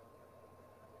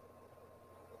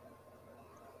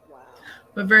 Wow.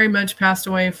 But very much passed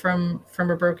away from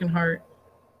a broken heart.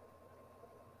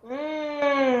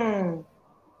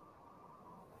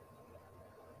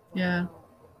 Yeah.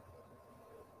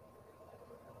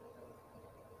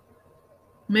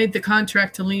 Made the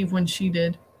contract to leave when she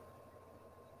did.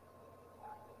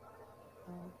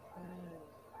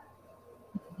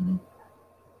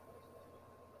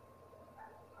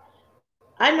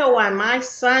 I know why my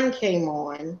son came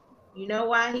on. You know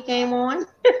why he came on?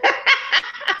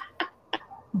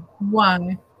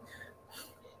 Why?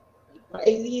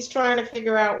 He's trying to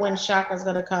figure out when Shaka's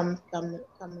gonna come to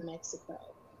Mexico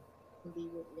and be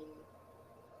with me.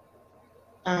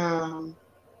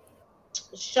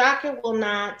 Shaka will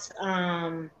not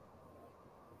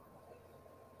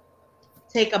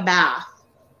take a bath,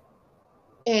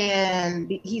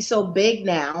 and he's so big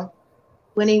now.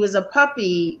 When he was a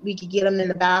puppy, we could get him in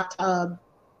the bathtub,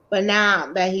 but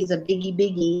now that he's a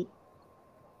biggie,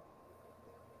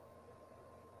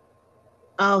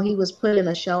 oh, he was put in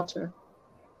a shelter.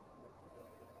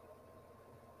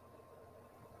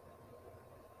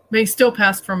 But he still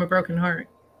passed from a broken heart.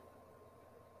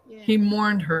 Yeah. He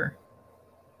mourned her.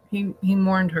 He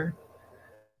mourned her.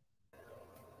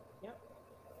 Yep.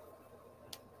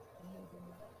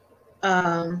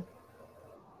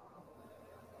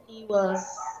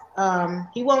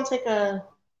 He won't take a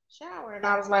shower, and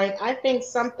I was like, I think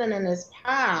something in his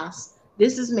past.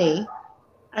 This is me.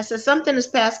 I said something is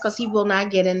past because he will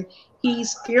not get in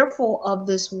he's fearful of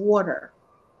this water.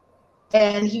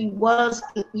 And he was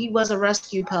a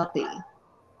rescue puppy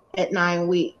at 9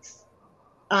 weeks.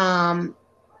 Now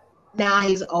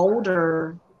he's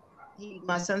older.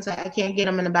 My son said, I can't get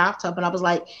him in the bathtub. And I was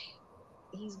like,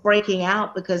 he's breaking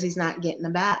out because he's not getting a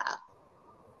bath.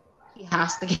 He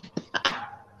has to get a bath.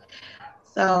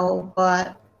 So,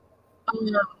 but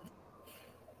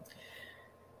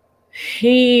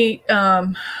he,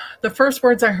 the first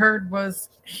words I heard was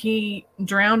he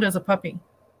drowned as a puppy.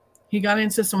 He got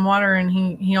into some water and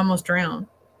he almost drowned.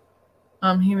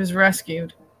 He was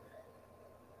rescued.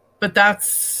 But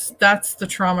that's the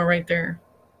trauma right there.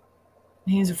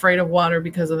 He's afraid of water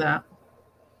because of that.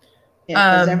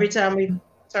 Yeah, because every time we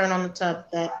turn on the tub,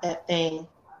 that thing.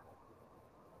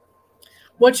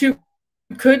 What you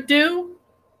could do,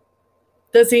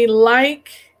 does he like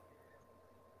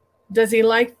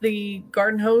the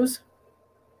garden hose?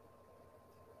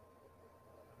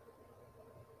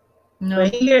 No.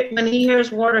 When he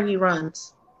hears water, he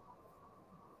runs.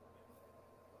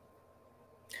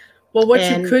 Well, what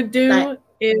you could do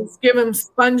is give him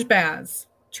sponge baths.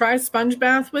 Try sponge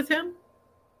bath with him.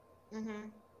 Mm-hmm.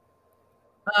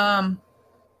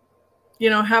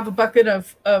 Have a bucket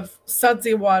of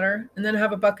sudsy water and then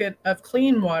have a bucket of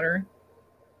clean water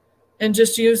and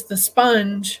just use the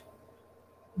sponge,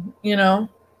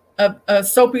 a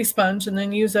soapy sponge, and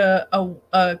then use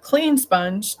a clean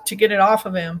sponge to get it off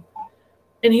of him.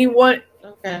 And he won't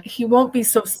be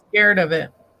so scared of it.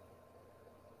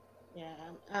 Yeah.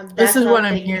 This is what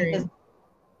I'm hearing.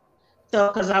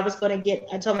 Because I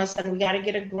told my son, we got to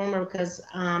get a groomer because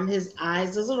his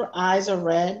little eyes are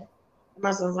red.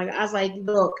 My son's like, I was like,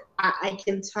 look, I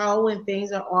can tell when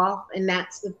things are off. And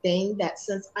that's the thing, that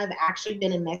since I've actually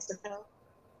been in Mexico,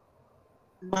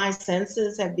 my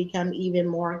senses have become even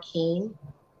more keen.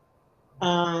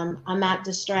 I'm not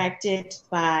distracted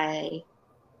by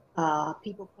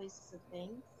people, places, and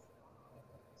things.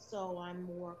 So I'm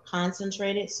more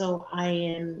concentrated. So I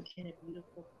am in a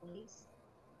beautiful place.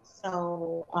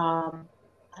 So I'm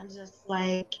just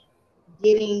like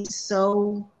getting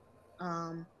so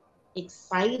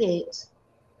excited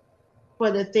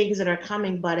for the things that are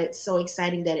coming, but it's so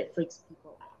exciting that it freaks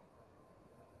people out.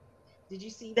 Did you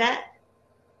see that?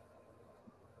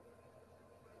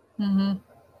 Mm-hmm.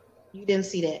 You didn't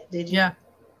see that, did you? Yeah.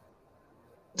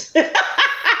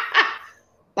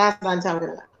 That's what I'm talking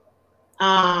about.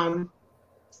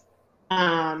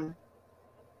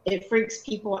 It freaks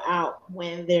people out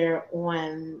when they're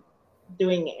doing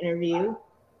an interview,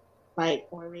 like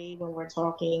when we're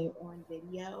talking on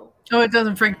video. Oh, it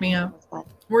doesn't freak me out.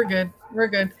 We're good.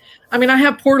 I mean, I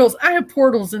have portals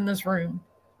in this room.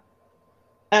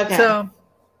 Okay. So,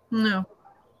 no.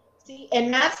 See,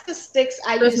 and that's the sticks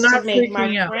I used to make.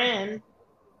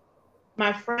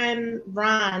 My friend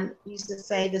Ron used to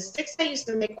say the sticks I used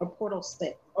to make are portal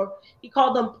sticks, or he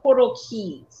called them portal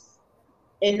keys.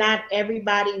 And not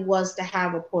everybody was to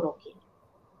have a portal key.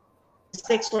 The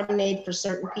sticks were made for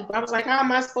certain people. I was like, how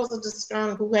am I supposed to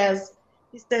discern who has?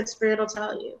 He said, Spirit will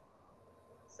tell you.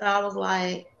 So I was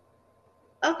like,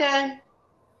 okay.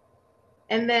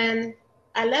 And then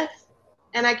I left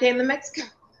and I came to Mexico.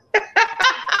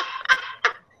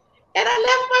 And I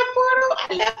left my portal.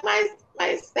 I left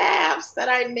my staffs that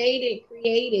I made and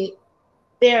created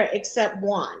there except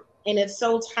one. And it's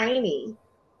so tiny.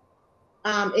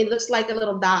 It looks like a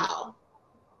little doll.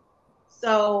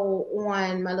 So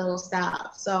on my little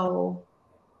staff. So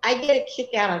I get a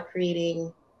kick out of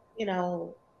creating,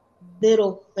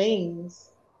 little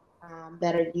things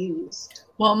that are used.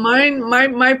 Well,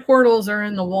 my portals are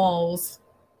in the walls.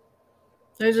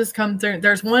 They just come through.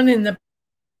 There's one in the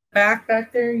back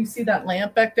there. You see that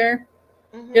lamp back there?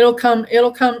 Mm-hmm.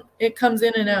 It comes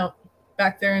in and out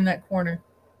back there in that corner.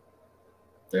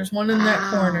 There's one in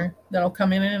that corner that'll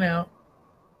come in and out.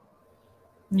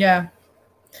 Yeah.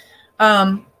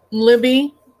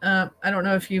 Libby, I don't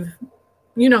know if you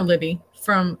know Libby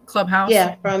from Clubhouse.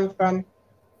 Yeah, from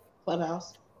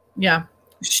Clubhouse. Yeah.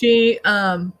 She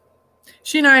and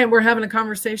I were having a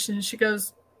conversation, and she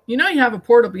goes, you have a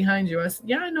portal behind you. I said,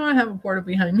 yeah, I know I have a portal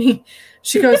behind me.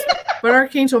 She goes, but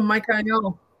Archangel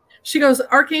Michael. She goes,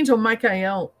 Archangel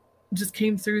Michael just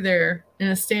came through there and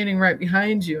is standing right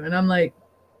behind you. And I'm like,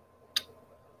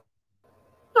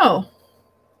 oh,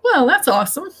 well, that's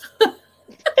awesome. I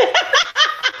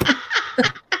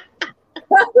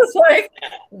was like,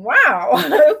 wow,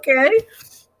 okay.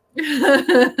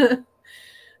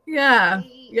 Yeah,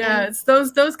 it's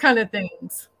those kind of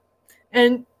things.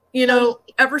 And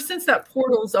ever since that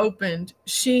portal's opened,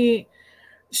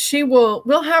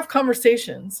 we'll have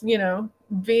conversations,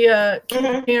 via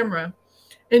camera,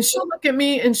 and she'll look at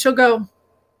me and she'll go,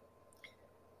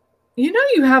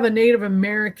 you have a Native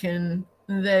American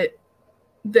that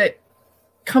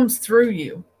comes through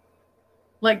you.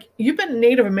 Like, you've been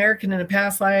Native American in a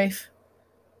past life,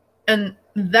 and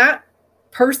that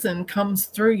person comes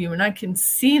through you, and I can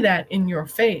see that in your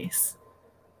face.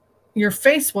 Your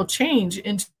face will change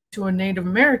into a Native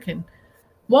American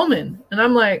woman. And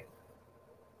I'm like,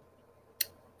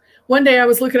 one day I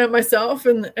was looking at myself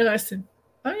and I said,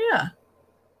 oh yeah,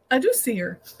 I do see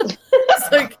her.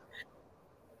 It's like,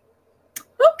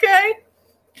 okay.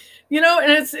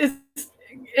 And it's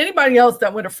anybody else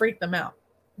that would have freaked them out.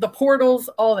 The portals,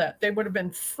 all that, they would have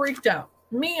been freaked out.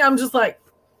 Me, I'm just like,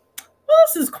 well,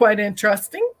 this is quite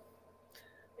interesting.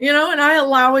 And I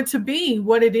allow it to be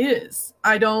what it is.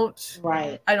 I don't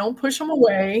push them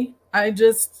away. I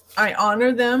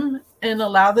honor them and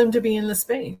allow them to be in the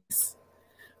space.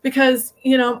 Because,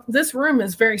 this room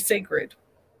is very sacred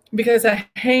because I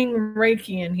hang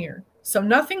Reiki in here. So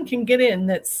nothing can get in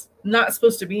that's not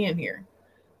supposed to be in here.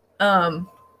 And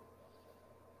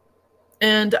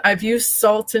I've used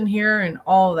salt in here and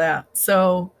all that.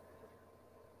 So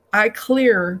I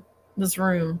clear this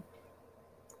room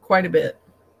quite a bit.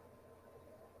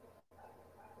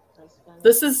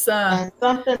 This is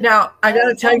something. Now I got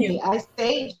to tell you, I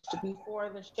saged before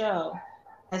the show.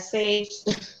 I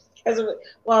saged because,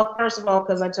 well, first of all,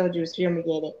 because I told you it was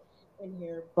fumigated in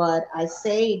here, but I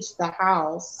saged the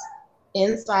house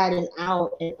inside and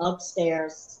out and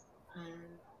upstairs, and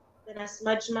then I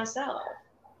smudged myself,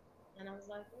 and I was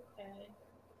like, okay,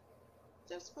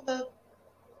 just for the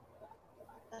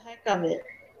heck of it,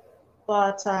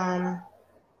 but yeah.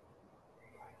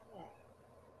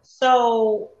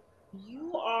 So.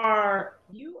 You are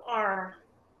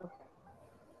okay.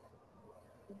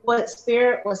 What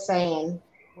Spirit was saying,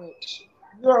 which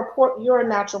you're a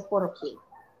natural portal key.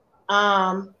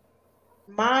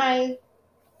 My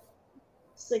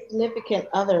significant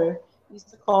other used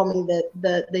to call me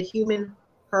the human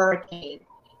hurricane.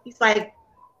 He's like,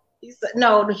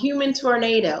 no, the human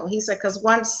tornado. He said, because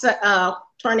once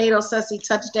tornado says he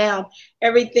touched down,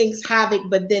 everything's havoc,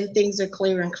 but then things are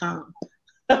clear and calm.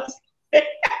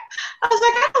 I was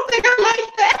like, I don't think I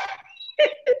like that.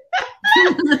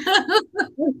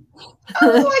 I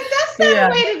was like, that's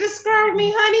not a way to describe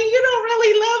me, honey. You don't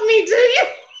really love me, do you?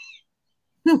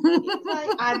 He's like,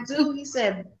 I do.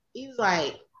 He was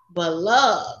like, but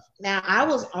love. Now, I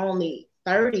was only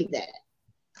 30 then.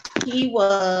 He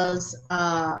was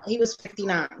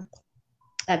 59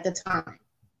 at the time.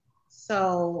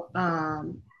 So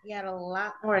he had a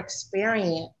lot more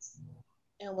experience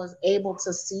and was able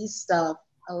to see stuff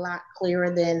a lot clearer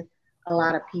than a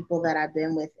lot of people that I've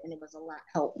been with, and it was a lot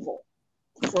helpful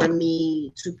for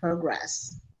me to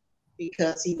progress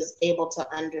because he was able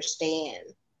to understand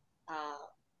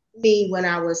me when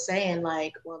I was saying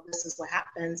like, well, this is what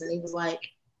happens, and he was like,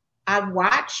 I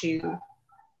watch you.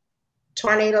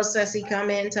 Tornado says he come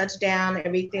in, touch down,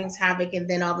 everything's havoc, and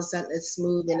then all of a sudden it's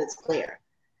smooth and it's clear,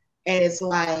 and it's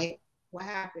like, what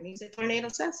happened? He said, tornado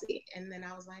says he, and then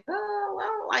I was like, oh, I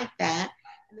don't like that.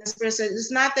 And the Spirit said,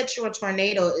 it's not that you're a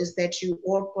tornado, it's that you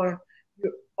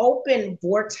open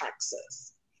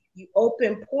vortexes. You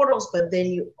open portals, but then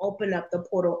you open up the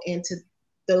portal into,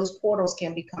 those portals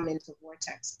can become into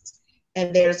vortexes.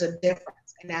 And there's a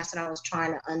difference. And that's what I was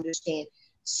trying to understand.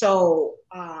 So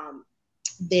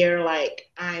they're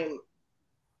like, I'm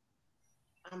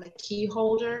a key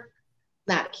holder,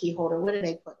 not a key holder. What do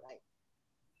they put? Like,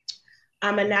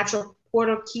 I'm a natural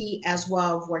portal key as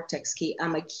well, vortex key.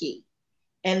 I'm a key.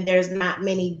 And there's not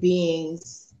many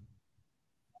beings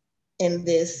in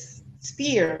this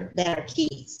sphere that are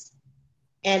keys.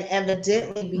 And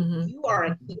evidently, you are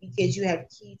a key because you have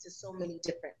key to so many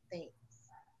different things.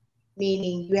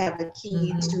 Meaning you have a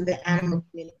key to the animal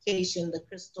communication, the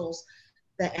crystals,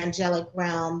 the angelic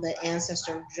realm, the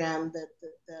ancestor gem,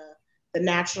 the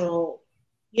natural,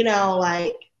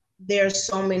 like there's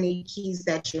so many keys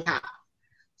that you have.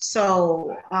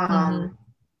 So,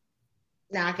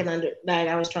 now I can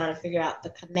I was trying to figure out the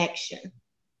connection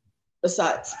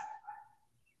besides.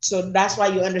 So that's why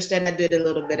you understand I did a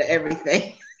little bit of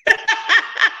everything.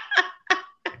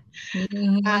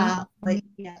 But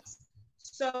yes.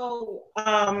 So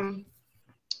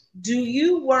do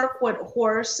you work with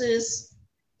horses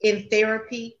in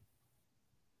therapy?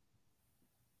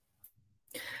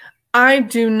 I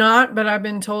do not, but I've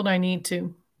been told I need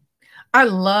to. I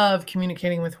love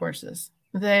communicating with horses.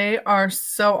 They are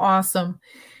so awesome.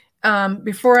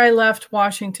 Before I left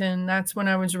Washington, that's when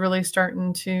I was really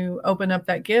starting to open up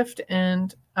that gift.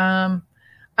 And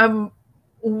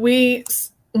we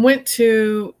went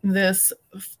to this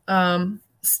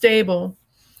stable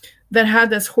that had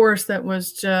this horse that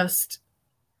was just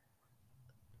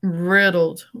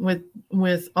riddled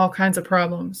with all kinds of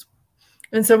problems.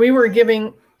 And so we were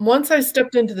giving, once I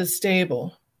stepped into the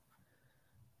stable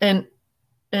and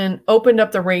opened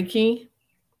up the Reiki,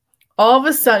 all of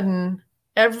a sudden,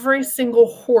 every single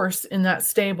horse in that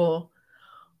stable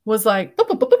was like,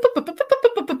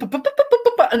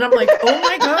 and I'm like, oh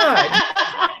my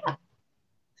God.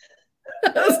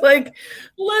 I was like,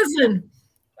 listen,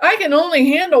 I can only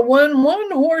handle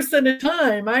one horse at a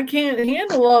time. I can't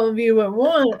handle all of you at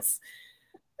once.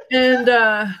 And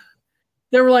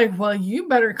they were like, well, you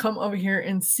better come over here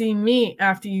and see me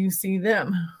after you see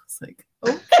them. I was like,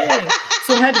 okay.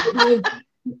 So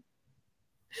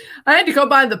I had to go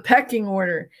by the pecking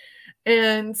order.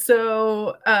 And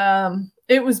so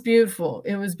it was beautiful.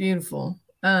 It was beautiful.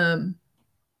 I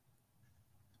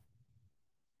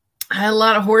had a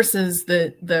lot of horses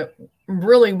that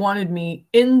really wanted me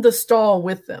in the stall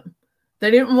with them.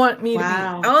 They didn't want me to be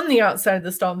on the outside of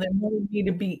the stall. They wanted me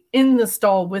to be in the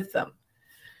stall with them.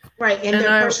 Right. And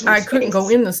I couldn't go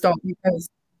in the stall because,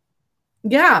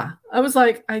 I was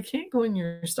like, I can't go in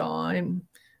your stall. I'm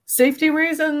safety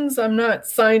reasons. I'm not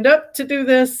signed up to do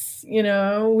this. You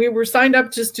know, we were signed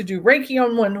up just to do Reiki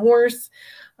on one horse.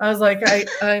 I was like,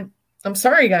 I'm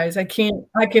sorry, guys. I can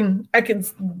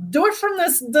do it from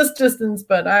this distance,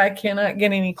 but I cannot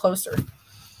get any closer.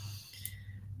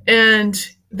 And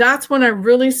that's when I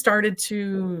really started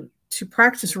to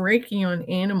practice Reiki on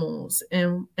animals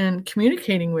and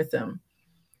communicating with them.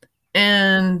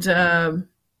 And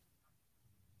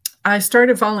I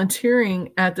started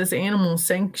volunteering at this animal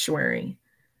sanctuary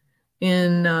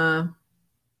in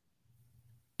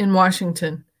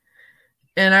Washington.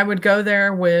 And I would go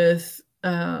there with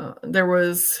there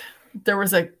was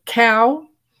a cow,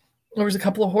 there was a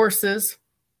couple of horses,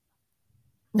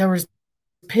 there was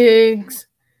pigs,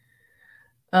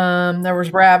 there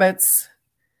was rabbits,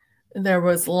 there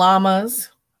was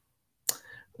llamas,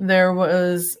 or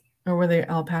were they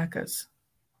alpacas?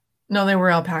 No, they were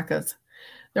alpacas.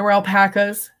 There were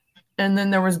alpacas, and then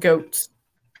there was goats.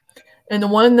 And the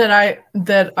one that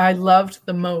I loved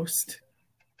the most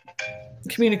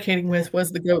communicating with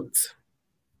was the goats.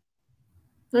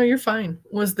 No, you're fine.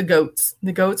 Was the goats.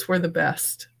 The goats were the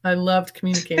best. I loved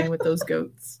communicating with those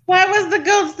goats. Why was the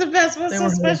goats the best? What's so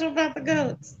special about the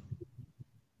goats?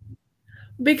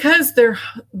 Because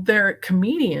they're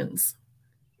comedians.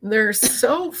 They're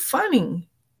so funny.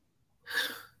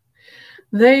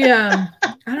 They I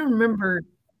don't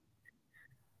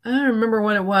remember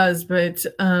what it was, but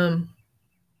I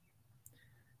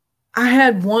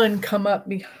had one come up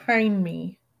behind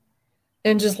me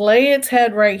and just lay its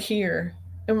head right here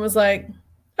and was like,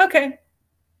 okay,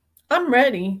 I'm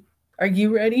ready. Are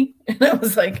you ready? And I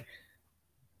was like,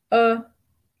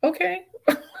 okay.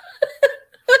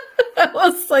 I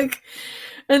was like,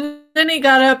 and then he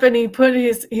got up and he put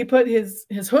his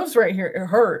hooves right here. It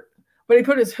hurt, but he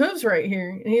put his hooves right here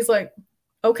and he's like,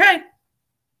 okay,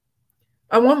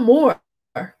 I want more.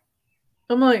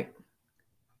 I'm like,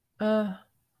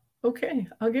 okay,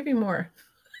 I'll give you more.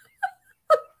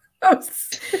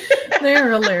 They are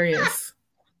hilarious.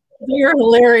 They are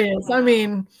hilarious. I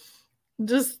mean,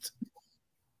 just,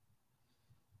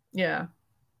 yeah.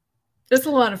 It's a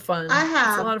lot of fun. It's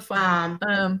a lot of fun.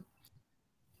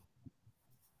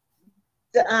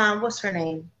 What's her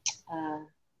name?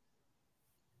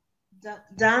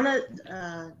 Donna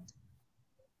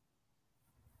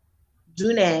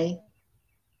Dune.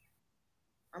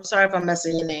 I'm sorry if I'm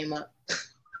messing your name up.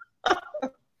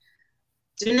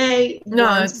 Dune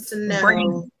wants to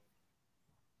know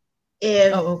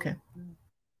if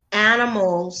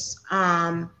animals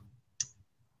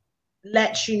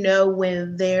let you know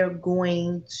when they're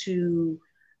going to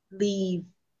leave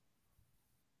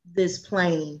this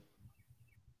plane.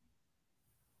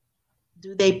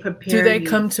 Do they prepare? Do they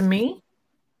come to me?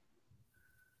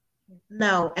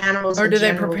 No, animals. Or do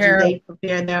they prepare? Do they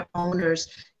prepare their owners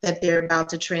that they're about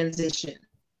to transition?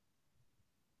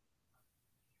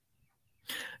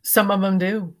 Some of them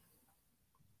do.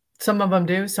 Some of them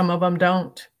do. Some of them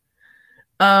don't.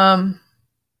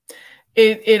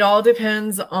 It all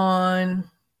depends on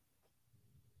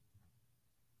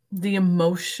the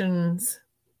emotions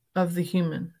of the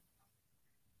human.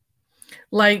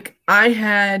 Like I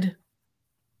had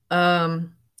a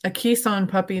Keeson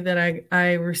puppy that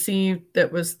I received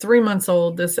that was 3 months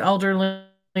old. This elderly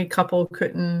couple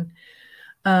couldn't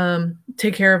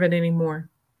take care of it anymore.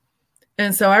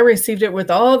 And so I received it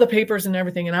with all the papers and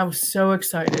everything. And I was so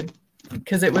excited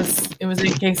because it was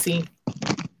AKC.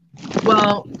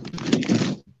 Well,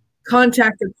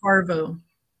 contacted Parvo.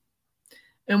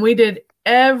 And we did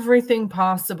everything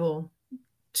possible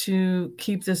to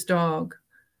keep this dog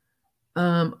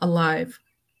alive.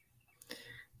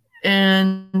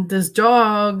 And this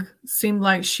dog seemed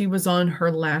like she was on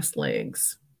her last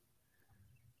legs.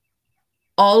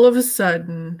 All of a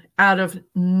sudden, out of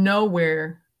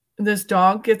nowhere, this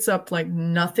dog gets up like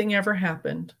nothing ever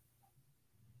happened,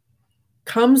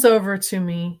 comes over to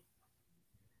me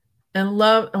and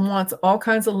wants all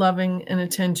kinds of loving and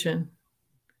attention,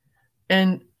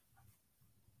 and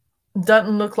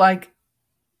doesn't look like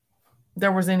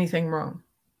there was anything wrong.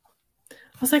 I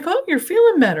was like, oh, you're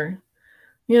feeling better.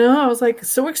 I was like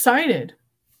so excited.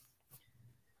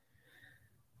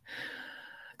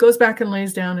 Goes back and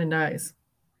lays down and dies.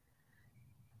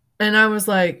 And I was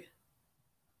like,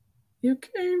 you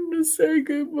came to say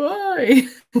goodbye,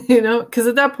 because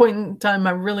at that point in time,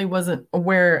 I really wasn't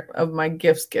aware of my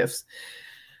gifts.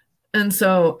 And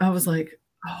so I was like,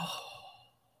 oh,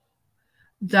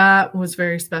 that was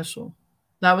very special.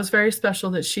 That was very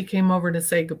special that she came over to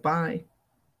say goodbye.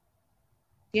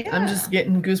 Yeah. I'm just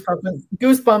getting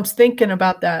goosebumps thinking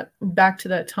about that, back to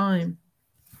that time.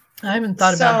 I haven't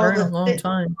thought about her in a long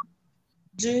time.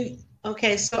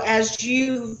 Okay, so as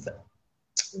you've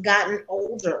gotten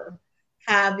older,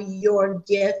 have your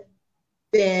gift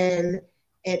been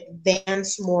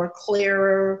advanced, more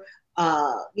clearer,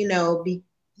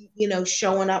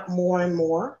 showing up more and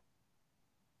more?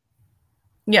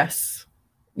 Yes.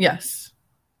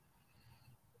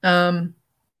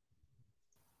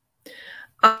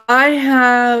 I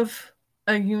have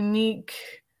a unique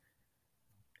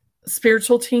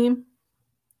spiritual team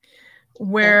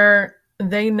where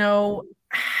they know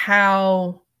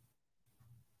how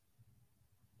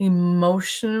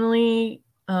emotional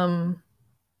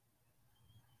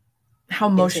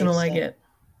I get.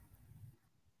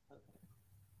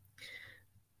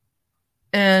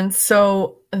 And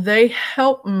so they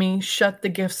help me shut the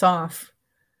gifts off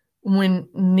when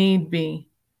need be.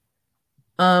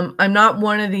 I'm not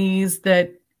one of these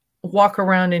that walk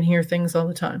around and hear things all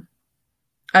the time.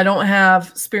 I don't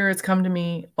have spirits come to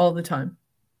me all the time.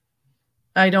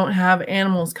 I don't have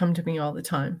animals come to me all the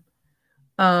time.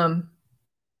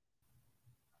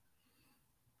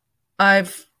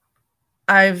 I've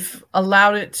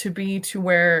allowed it to be to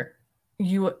where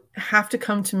you have to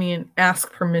come to me and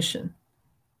ask permission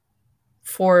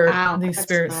for these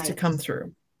spirits to come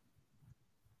through.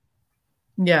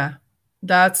 Yeah,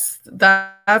 that's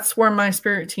where my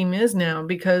spirit team is now,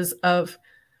 because of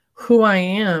who I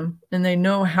am, and they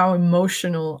know how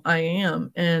emotional I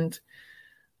am. And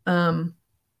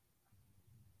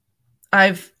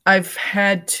I've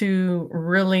had to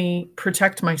really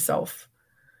protect myself.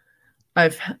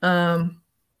 At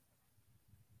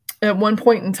one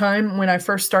point in time when I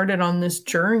first started on this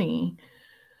journey,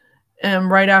 and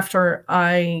right after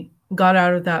I got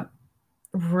out of that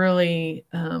really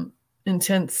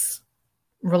intense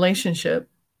relationship,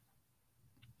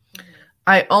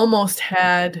 I almost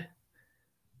had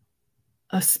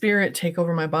a spirit take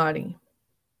over my body.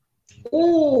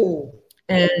 Ooh.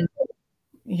 And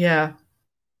yeah.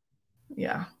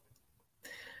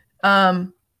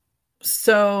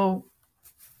 So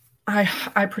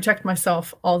I protect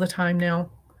myself all the time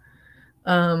now.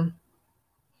 And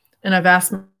I've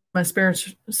asked my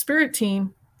spirit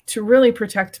team to really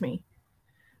protect me.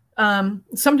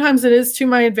 Sometimes it is to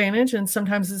my advantage, and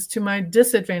sometimes it's to my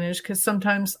disadvantage, because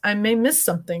sometimes I may miss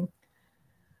something.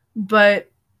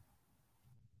 But,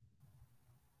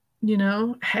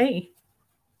 hey,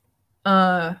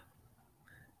 at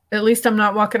least I'm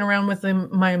not walking around with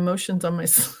my emotions on my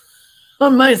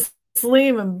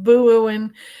sleeve and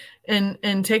boo-hooing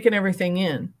and taking everything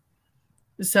in.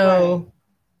 So right.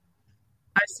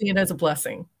 I see it as a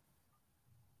blessing.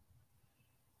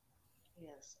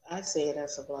 Yes, I see it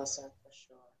as a blessing for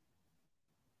sure,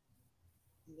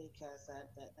 because that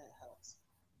helps.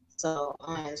 So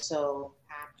I am so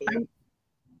happy.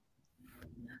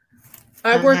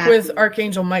 I work with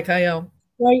Archangel Michael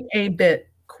quite a bit.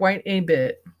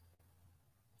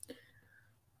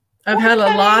 I've had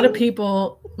a lot of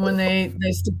people, when they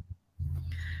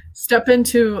step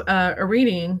into a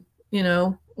reading,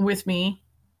 with me,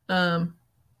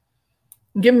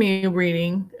 give me a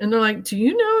reading, and they're like, do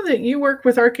you know that you work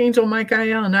with Archangel Michael?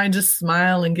 And I just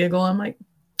smile and giggle. I'm like,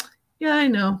 yeah, I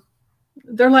know.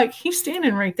 They're like, he's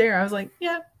standing right there. I was like,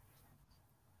 yeah.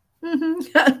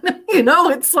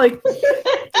 Mm-hmm. It's like, yeah,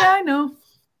 I know.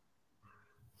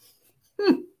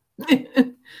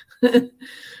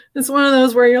 It's one of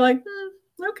those where you're like,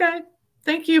 okay,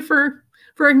 thank you for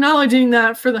acknowledging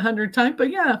that for the 100th time.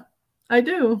 But yeah, I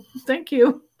do. Thank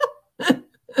you.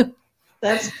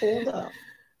 That's cool though,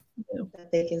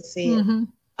 that they can see it.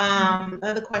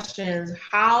 Other questions.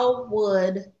 How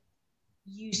would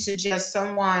you suggest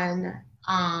someone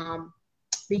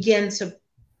begin to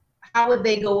how would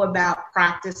they go about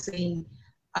practicing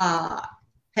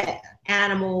pet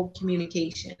animal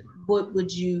communication? What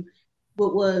would you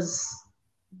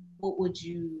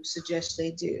suggest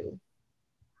they do?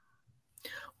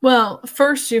 Well,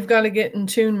 first you've got to get in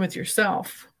tune with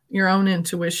yourself, your own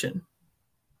intuition.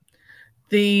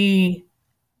 The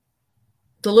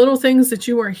little things that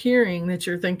you are hearing that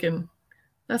you're thinking,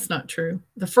 that's not true.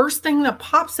 The first thing that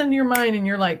pops into your mind and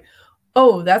you're like,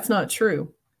 oh, that's not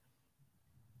true.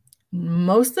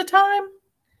 Most of the time,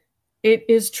 it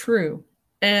is true.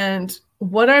 And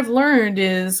what I've learned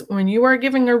is when you are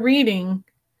giving a reading,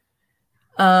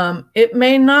 it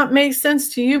may not make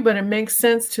sense to you, but it makes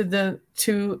sense to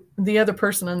the other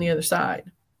person on the other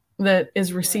side that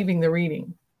is receiving the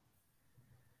reading.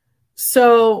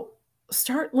 So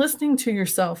start listening to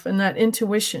yourself and that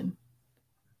intuition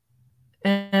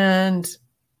and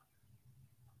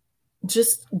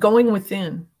just going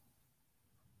within,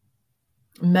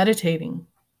 meditating,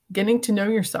 getting to know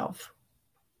yourself.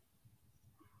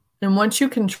 And once you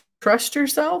can trust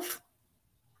yourself,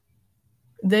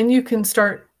 then you can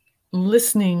start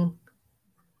listening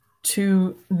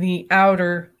to the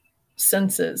outer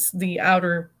senses, the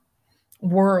outer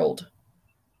world,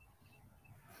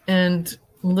 and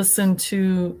listen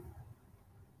to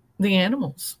the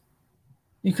animals.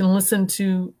 You can listen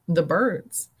to the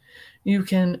birds. You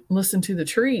can listen to the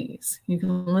trees. You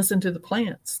can listen to the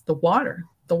plants, the water.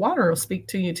 The water will speak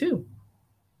to you too.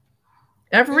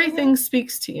 Everything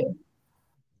speaks to you.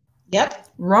 Yep.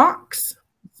 Rocks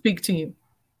speak to you.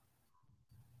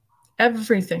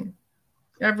 Everything.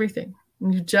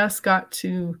 You just got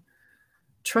to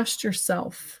trust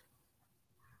yourself.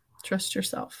 Trust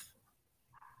yourself.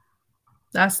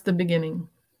 That's the beginning.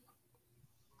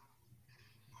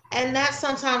 And that's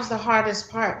sometimes the hardest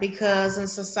part, because in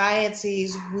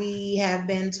societies we have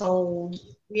been told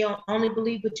we only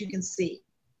believe what you can see.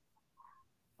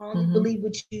 Only believe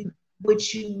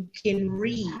what you can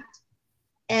read.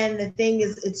 And the thing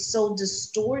is, it's so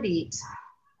distorted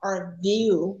our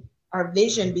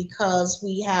vision, because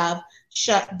we have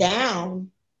shut down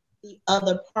the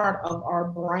other part of our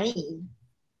brain,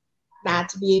 not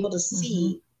to be able to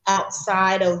see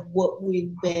outside of what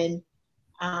we've been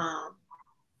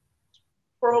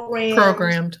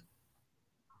programmed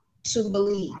to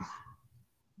believe.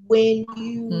 When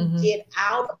you get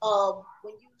out of,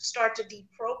 when you start to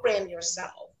deprogram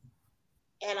yourself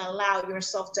and allow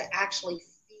yourself to actually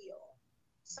feel,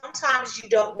 sometimes you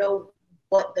don't know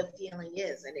what the feeling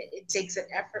is, and it takes an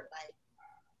effort. Like,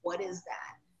 what is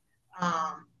that?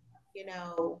 You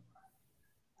know,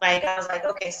 like I was like,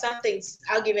 okay,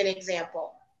 I'll give you an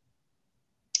example.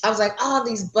 I was like, oh,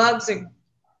 these bugs are,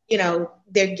 you know,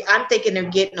 I'm thinking they're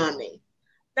getting on me.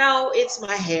 No, it's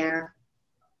my hair,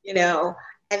 you know.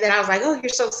 And then I was like, oh, you're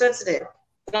so sensitive.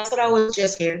 And I thought I was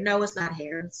just hair. No, it's not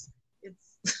hair. It's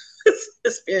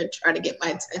the spirit trying to get my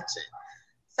attention.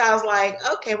 So I was like,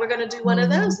 okay, we're going to do one of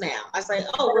those now. I was like,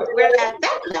 oh, we're at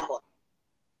that level.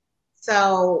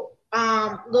 So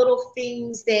little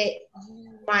things that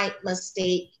you might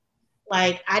mistake.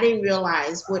 Like, I didn't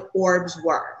realize what orbs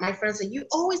were. My friend said, you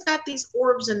always got these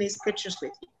orbs in these pictures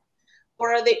with you.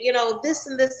 Or are they, you know, this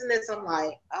and this and this. I'm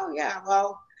like, oh, yeah,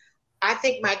 well, I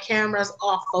think my camera's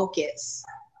off focus.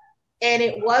 And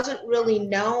it wasn't really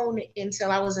known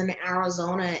until I was in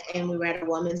Arizona and we were at a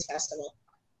women's festival,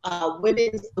 the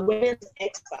Women's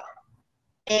Expo.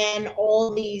 And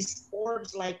all these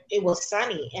orbs, like, it was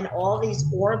sunny, and all these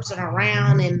orbs are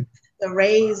around and the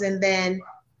rays, and I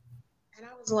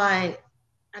was like,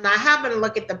 and I happened to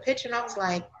look at the picture and I was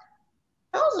like,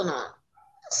 those are not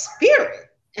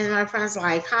spirit. And my friend's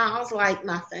like, huh? I was like,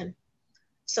 nothing.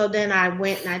 So then I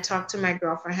went and I talked to my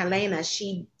girlfriend, Helena.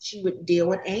 She would deal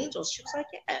with angels. She was like,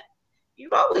 yeah,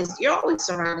 you're always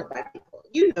surrounded by people.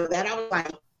 You know that. I was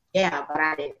like, yeah, but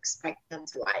I didn't expect them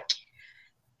to like,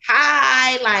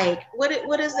 hi, like,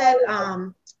 what is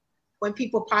that? When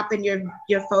people pop in your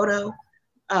photo,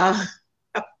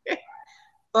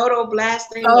 photo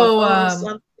blasting,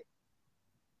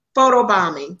 photo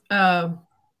bombing.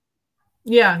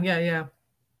 Yeah.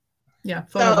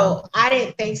 So I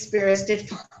didn't think spirits did.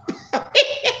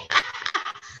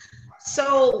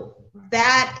 So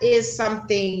that is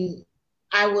something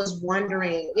I was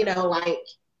wondering, you know, like,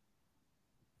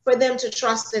 for them to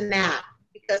trust in that,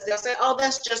 because they'll say, oh,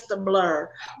 that's just a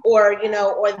blur, or, you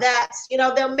know, or that's, you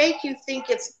know, they'll make you think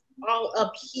it's all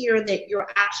up here, that you're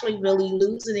actually really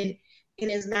losing it,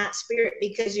 and it's not spirit.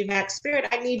 Because you've had spirit,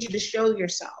 I need you to show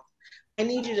yourself. I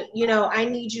need you to, you know, I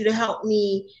need you to help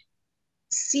me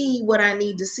see what I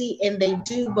need to see. And they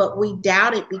do, but we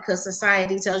doubt it because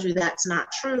society tells you that's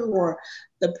not true, or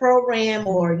the program,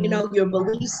 or, you know, your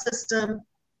belief system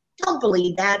don't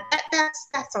believe that.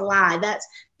 That's a lie.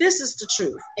 This is the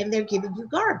truth. And they're giving you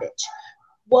garbage.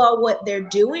 Well, what they're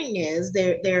doing is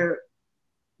they're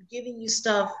giving you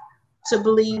stuff to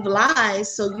believe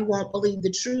lies so you won't believe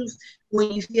the truth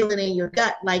when you feel it in your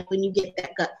gut, like when you get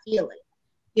that gut feeling.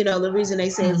 You know, the reason they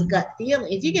say it's a gut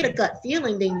feeling. If you get a gut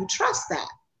feeling, then you trust that.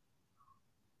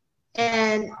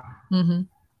 And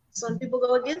some people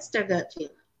go against their gut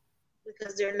feeling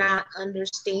because they're not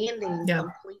understanding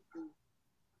completely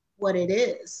what it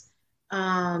is.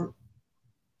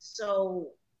 So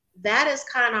that is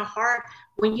kind of hard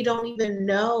when you don't even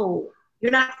know,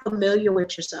 you're not familiar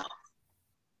with yourself.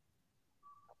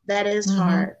 That is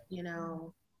hard, you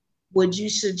know. Would you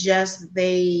suggest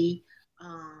they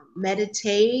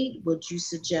meditate? Would you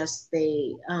suggest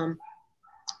they,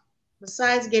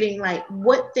 besides getting, like,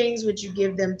 what things would you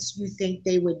give them you think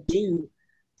they would do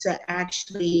to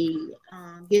actually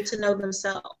get to know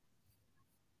themselves?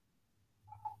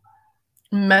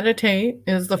 Meditate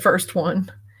is the first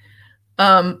one.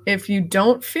 If you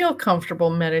don't feel comfortable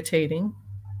meditating,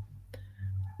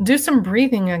 do some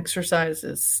breathing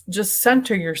exercises. Just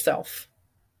center yourself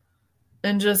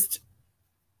and just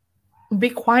be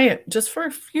quiet just for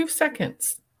a few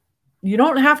seconds. You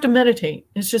don't have to meditate.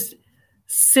 It's just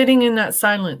sitting in that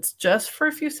silence just for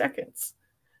a few seconds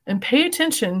and pay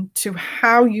attention to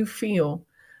how you feel.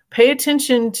 Pay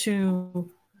attention to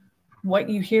what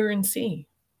you hear and see.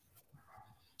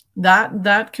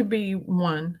 That could be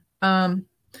one.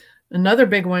 Another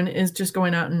big one is just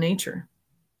going out in nature.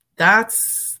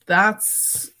 That's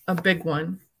a big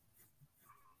one.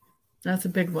 That's a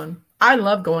big one. I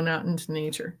love going out into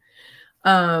nature.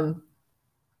 You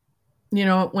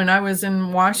know, when I was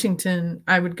in Washington,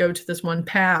 I would go to this one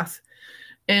path.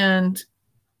 And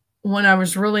when I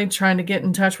was really trying to get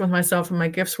in touch with myself and my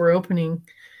gifts were opening,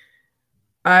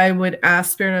 I would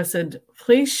ask Spirit, I said,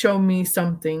 please show me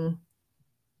something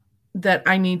that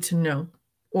I need to know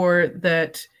or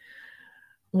that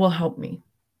will help me.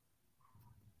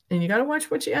 And you got to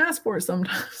watch what you ask for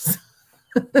sometimes.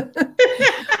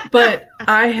 But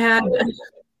I had,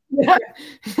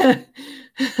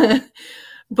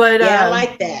 but yeah, I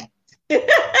like that.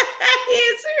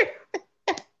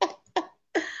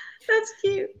 That's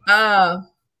cute.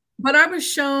 But I was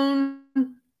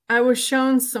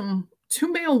shown some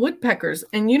 2 male woodpeckers,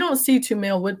 and you don't see 2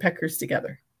 male woodpeckers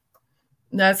together.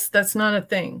 That's not a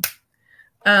thing.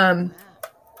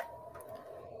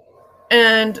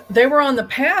 And they were on the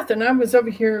path, and I was over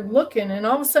here looking, and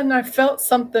all of a sudden I felt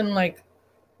something like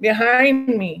behind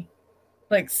me,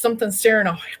 like something staring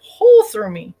a hole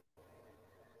through me.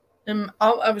 And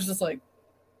I was just like,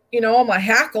 you know, all my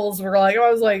hackles were like, I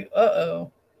was like,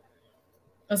 uh-oh.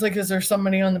 I was like, is there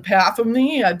somebody on the path of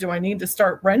me? Do I need to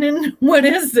start running? What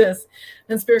is this?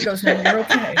 And Spirit goes, no, you're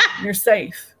okay. You're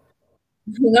safe.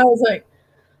 And I was like,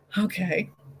 okay.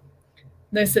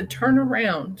 They said, turn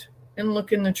around and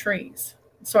look in the trees.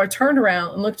 So I turned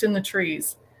around and looked in the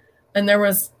trees, and there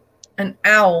was an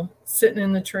owl sitting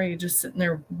in the tree, just sitting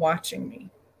there watching me.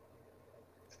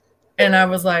 And I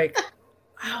was like,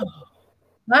 oh,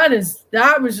 that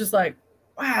was just like,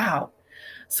 wow.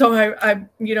 So I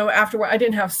you know, afterward, I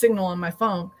didn't have signal on my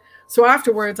phone. So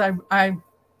afterwards, I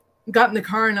got in the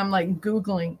car and I'm like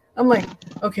Googling. I'm like,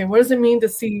 okay, what does it mean to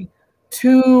see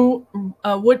 2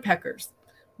 woodpeckers?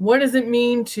 What does it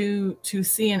mean to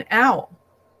see an owl?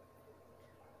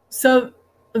 So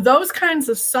those kinds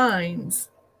of signs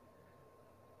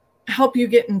help you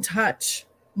get in touch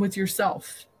with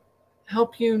yourself,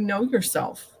 help you know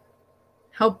yourself,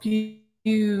 help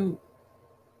you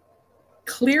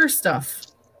clear stuff.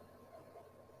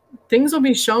 Things will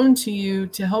be shown to you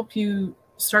to help you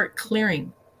start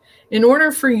clearing. In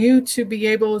order for you to be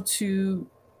able to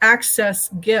access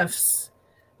gifts,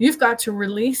 you've got to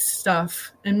release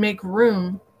stuff and make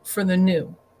room for the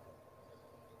new.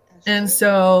 And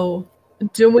so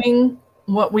doing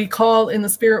what we call in the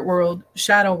spirit world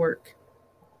shadow work,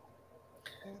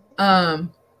 and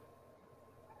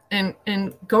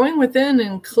going within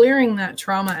and clearing that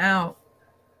trauma out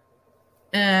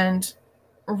and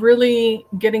really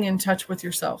getting in touch with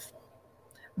yourself.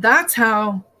 That's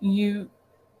how you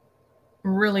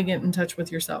really get in touch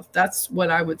with yourself. That's what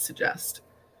I would suggest,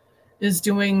 is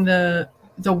doing the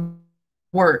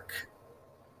work,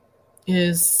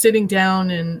 is sitting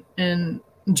down and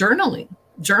journaling.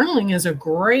 Journaling is a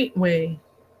great way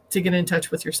to get in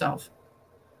touch with yourself.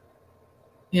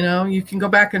 You know, you can go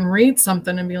back and read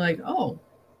something and be like, oh,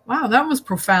 wow, that was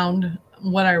profound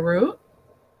what I wrote.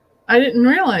 I didn't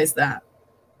realize that.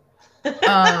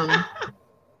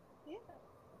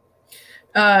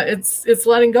 It's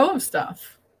letting go of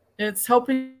stuff. It's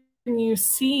helping you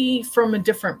see from a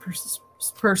different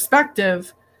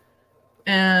perspective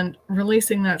and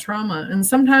releasing that trauma. And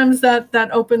sometimes that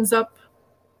opens up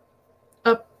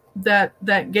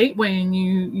that gateway, and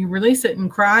you release it and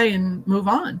cry and move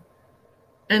on,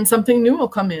 and something new will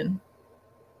come in.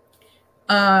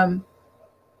 I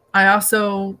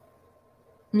also,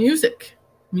 music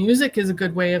is a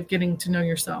good way of getting to know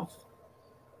yourself,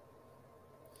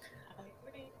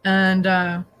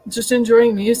 and just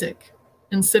enjoying music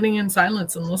and sitting in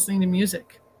silence and listening to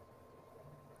music.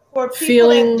 For people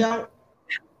that don't,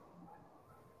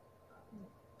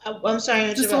 I'm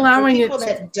sorry, just allowing for people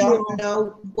that don't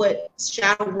know what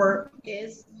shadow work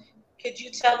is, could you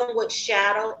tell them what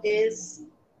shadow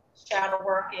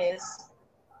work is?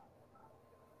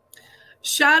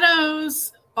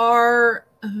 Shadows are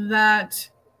that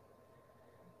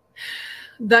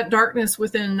darkness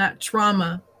within, that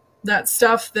trauma, that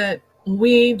stuff that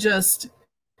we just,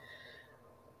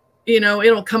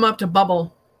 it'll come up to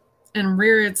bubble and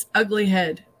rear its ugly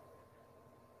head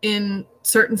in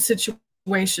certain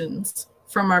situations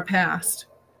from our past.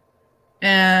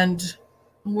 And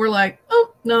we're like,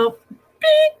 oh, no,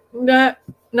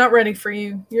 not ready for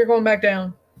you. You're going back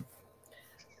down.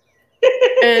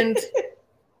 And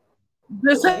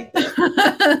this,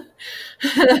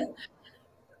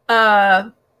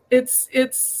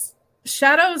 it's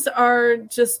shadows are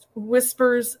just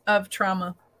whispers of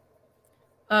trauma,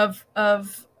 of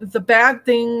the bad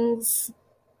things,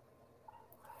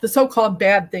 the so-called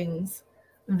bad things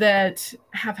that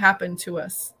have happened to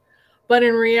us. But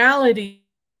in reality,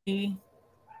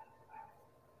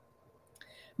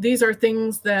 these are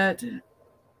things that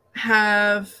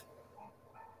have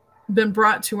been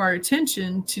brought to our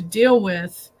attention to deal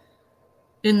with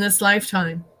in this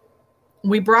lifetime.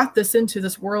 We brought this into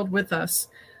this world with us,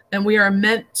 and we are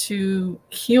meant to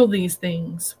heal these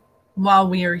things while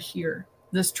we are here,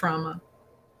 this trauma.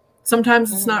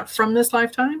 Sometimes it's not from this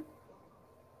lifetime,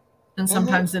 and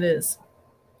sometimes it is.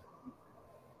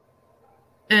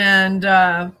 And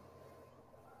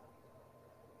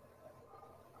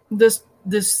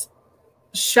this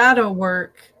shadow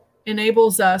work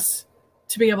enables us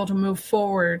to be able to move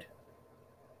forward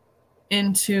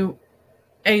into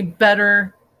a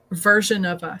better version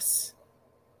of us.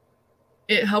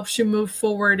 It helps you move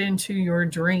forward into your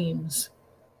dreams,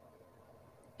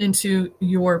 into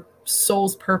your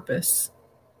soul's purpose.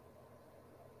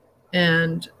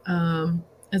 And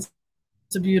it's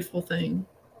a beautiful thing.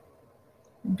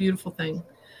 Beautiful thing.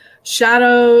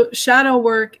 Shadow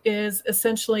work is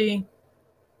essentially,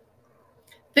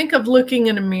 think of looking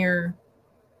in a mirror,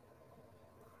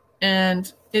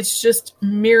 and it's just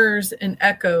mirrors and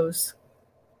echoes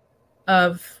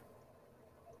of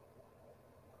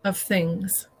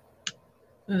things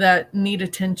that need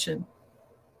attention.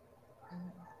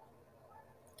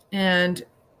 And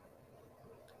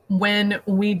when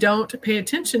we don't pay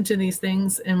attention to these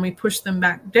things and we push them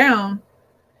back down,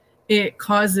 it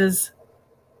causes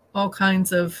all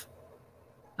kinds of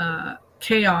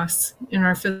chaos in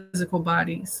our physical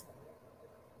bodies.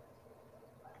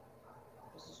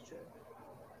 This is true.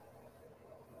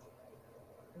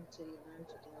 Until you learn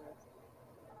to deal with it.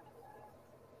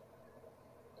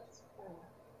 That's cool.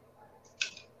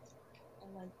 I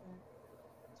like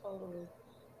that. Totally.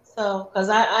 So, because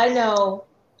I know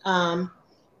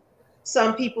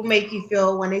some people make you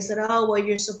feel when they said, oh, well,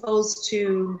 you're supposed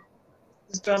to,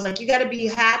 this girl's like, you got to be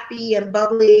happy and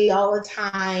bubbly all the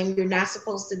time. You're not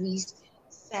supposed to be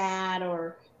sad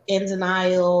or in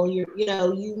denial.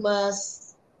 You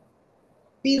must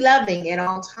be loving at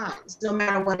all times, no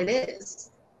matter what it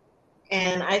is.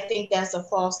 And I think that's a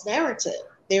false narrative.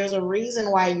 There's a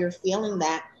reason why you're feeling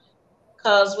that,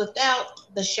 because without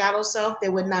the shadow self,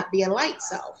 there would not be a light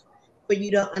self. But you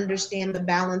don't understand the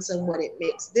balance of what it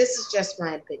makes. This is just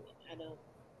my opinion. I don't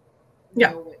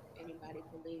know what anybody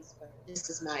believes, but this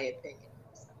is my opinion.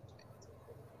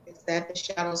 It's that the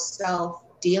shadow self,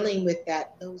 dealing with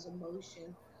those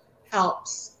emotions,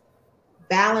 helps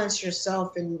balance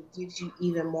yourself and gives you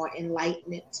even more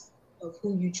enlightenment of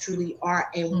who you truly are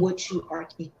and what you are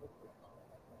capable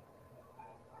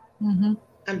of. Mm-hmm.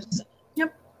 I'm just saying.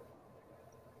 Yep.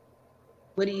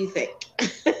 What do you think?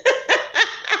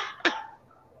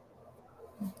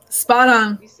 Spot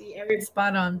on. You see everybody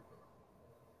spot on.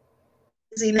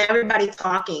 See everybody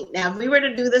talking. Now, if we were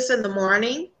to do this in the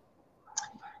morning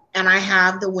and I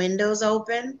have the windows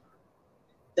open,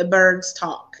 the birds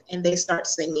talk and they start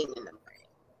singing in the morning.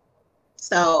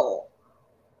 So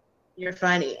you're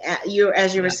funny.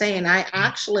 As you were saying, I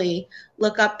actually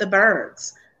look up the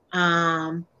birds.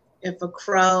 If a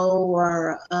crow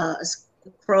or a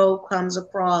crow comes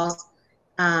across,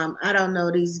 I don't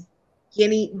know, these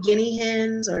guinea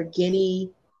hens or guinea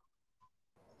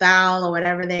fowl or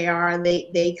whatever they are,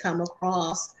 they come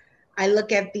across. I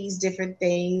look at these different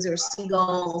things or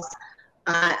seagulls.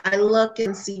 I look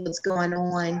and see what's going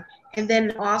on. And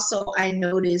then also I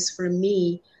notice for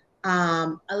me,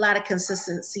 a lot of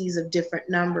consistencies of different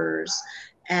numbers.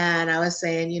 And I was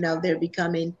saying, they're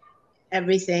becoming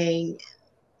everything,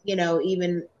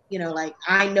 even, like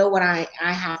I know what I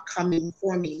have coming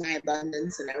for me, my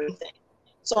abundance and everything.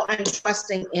 So I'm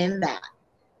trusting in that,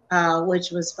 which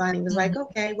was funny. It was like,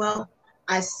 okay, well,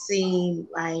 I see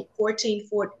like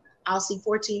 1440. I'll see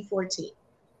 1414.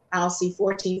 I'll see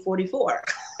 1444.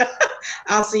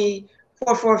 I'll see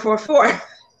 4444.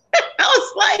 I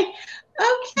was like,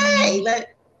 okay.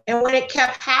 And when it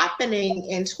kept happening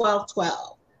in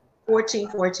 1212,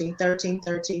 1414,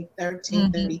 1313,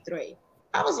 1333,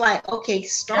 I was like, okay,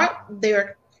 start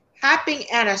there happening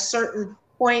at a certain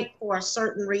point for a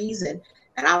certain reason.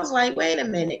 And I was like, wait a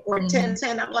minute, or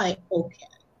 1010. I'm like, okay,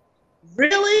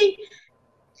 really?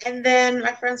 And then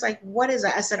my friend's like, what is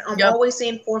that? I said, I'm always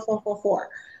seeing 4444,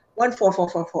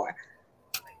 14444,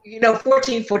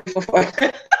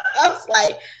 1444. I was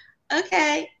like,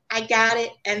 okay, I got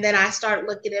it. And then I started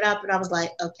looking it up and I was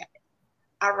like, okay,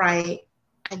 all right,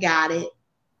 I got it.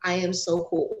 I am so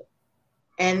cool.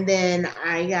 And then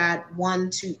I got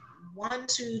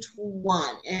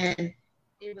 1221. And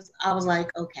I was like,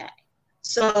 okay.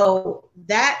 So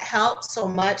that helped so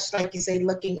much, like you say,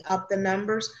 looking up the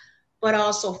numbers, but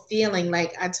also feeling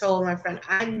like I told my friend,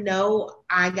 I know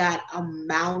I got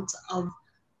amount of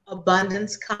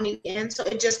abundance coming in. So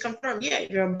it just confirmed, yeah,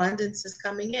 your abundance is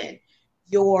coming in.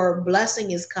 Your blessing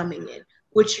is coming in,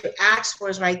 which you asked for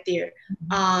is right there.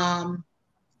 I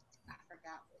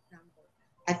forgot what number.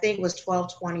 I think it was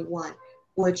 1221,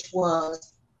 which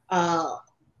was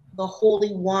the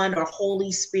Holy One or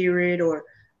Holy Spirit or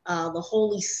the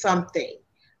Holy something.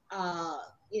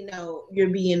 You're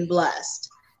being blessed.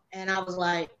 And I was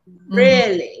like,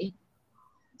 really?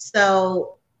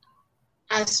 So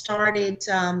I started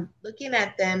looking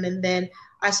at them, and then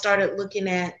I started looking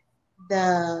at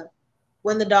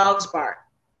when the dogs bark.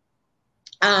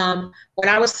 When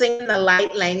I was singing the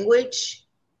light language,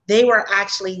 they were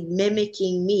actually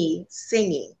mimicking me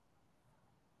singing.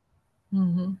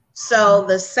 So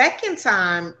the second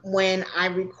time when I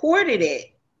recorded it,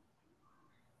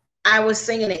 I was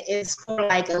singing it. It's for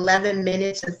like 11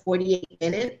 minutes and 48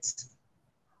 minutes.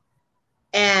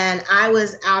 And I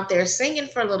was out there singing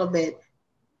for a little bit.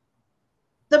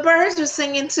 The birds were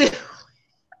singing too.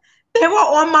 They were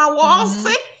on my wall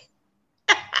singing.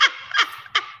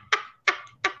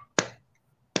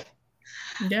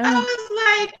 Yeah. I was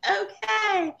like,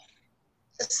 okay.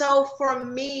 So for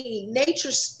me,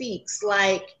 nature speaks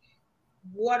like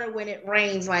water when it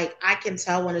rains. Like I can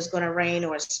tell when it's going to rain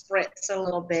or it spritz a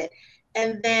little bit.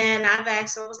 And then I've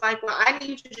asked, I was like, well, I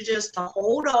need you to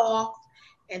hold off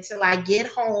until I get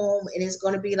home, and it's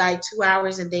going to be like 2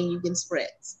 hours, and then you can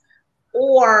spritz.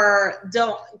 Or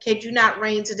could you not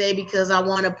rain today because I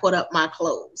want to put up my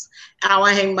clothes? I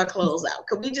want to hang my clothes out.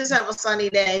 Could we just have a sunny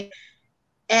day?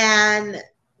 And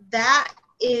that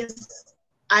is,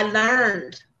 I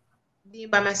learned being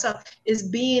by myself, is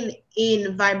being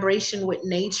in vibration with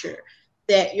nature,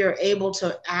 that you're able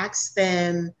to ask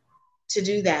them to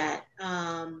do that.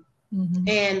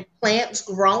 And plants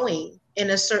growing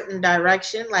in a certain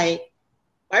direction. Like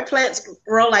my plants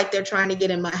grow like they're trying to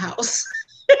get in my house.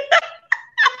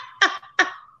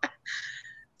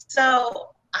 So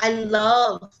I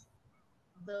love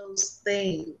those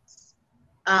things.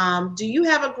 Do you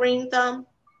have a green thumb?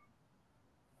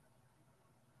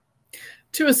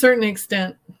 To a certain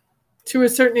extent.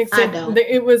 I don't.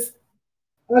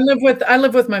 I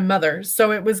live with my mother,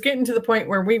 so it was getting to the point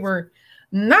where we were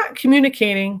not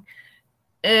communicating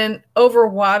and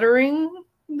overwatering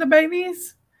the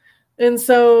babies. And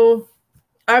so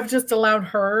I've just allowed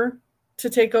her to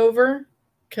take over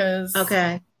because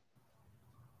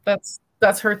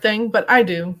that's her thing. But I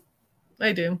do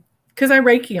because I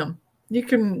Reiki them. You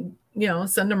can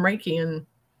send them Reiki and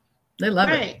they love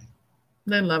it.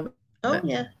 They love it. Oh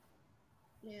yeah.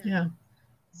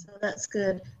 So that's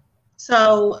good.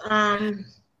 So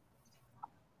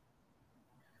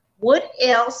what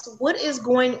else? What is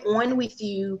going on with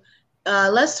you?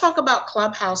 Let's talk about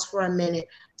Clubhouse for a minute.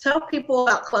 Tell people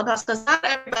about Clubhouse, because not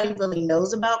everybody really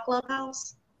knows about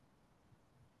Clubhouse.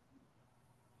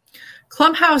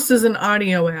 Clubhouse is an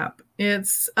audio app.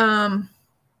 It's how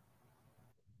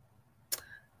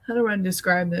do I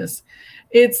describe this?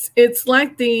 It's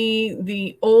like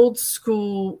the old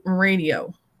school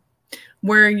radio,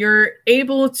 where you're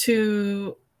able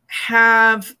to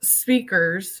have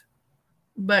speakers,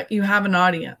 but you have an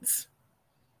audience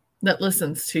that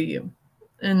listens to you.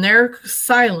 and they're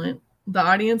silent. The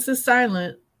audience is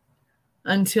silent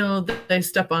until they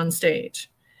step on stage.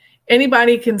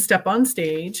 Anybody can step on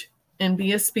stage and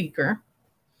be a speaker,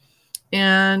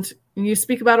 and you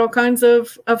speak about all kinds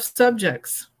of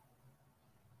subjects.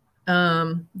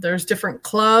 There's different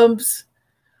clubs.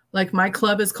 Like my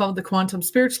club is called the Quantum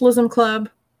Spiritualism Club.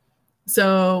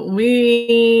 So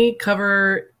we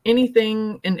cover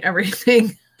anything and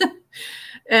everything.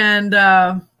 And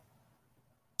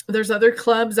there's other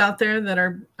clubs out there that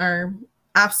are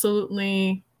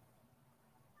absolutely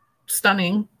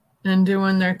stunning and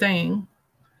doing their thing.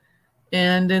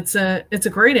 And it's a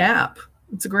great app.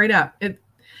 It's a great app.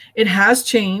 It has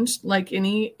changed like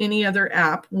any other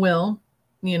app will.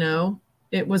 You know,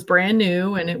 it was brand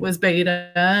new and it was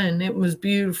beta and it was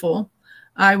beautiful.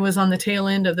 I was on the tail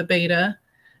end of the beta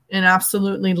and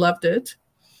absolutely loved it.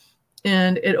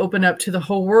 And it opened up to the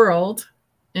whole world,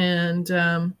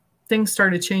 and things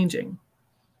started changing.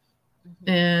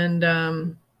 And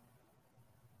a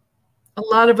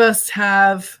lot of us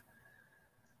have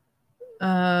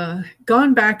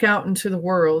gone back out into the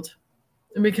world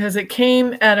because it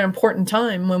came at an important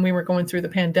time when we were going through the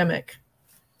pandemic.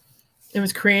 It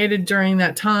was created during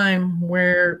that time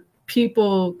where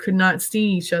people could not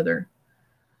see each other.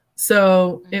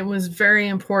 So it was very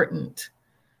important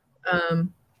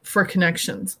for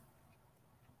connections.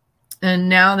 And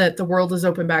now that the world is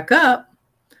open back up,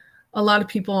 a lot of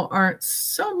people aren't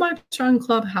so much on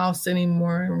Clubhouse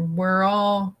anymore. We're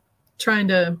all trying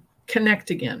to connect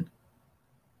again.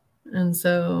 And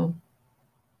so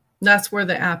that's where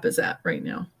the app is at right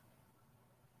now.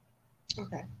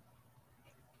 Okay.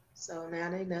 So now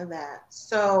they know that.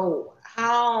 So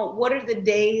what are the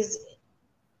days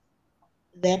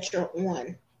that you're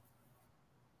on?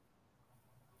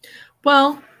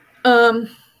 Well,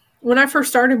 when I first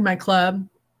started my club,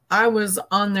 I was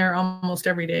on there almost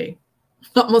every day.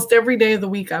 Almost every day of the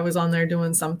week, I was on there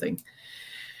doing something.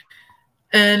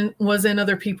 And was in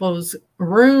other people's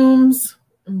rooms,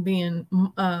 being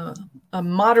a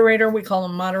moderator. We call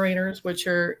them moderators, which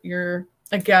are you're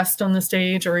a guest on the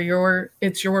stage, or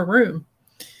it's your room.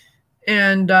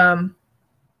 And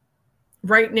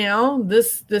right now,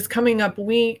 this coming up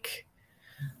week,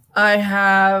 I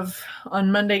have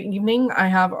on Monday evening, I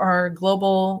have our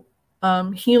global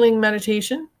healing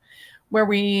meditation where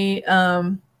we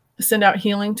send out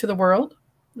healing to the world.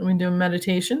 And we do a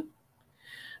meditation.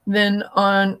 Then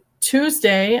on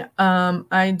Tuesday,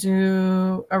 I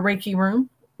do a Reiki room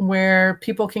where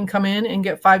people can come in and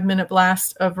get 5-minute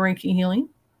blasts of Reiki healing.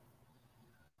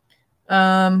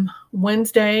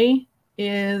 Wednesday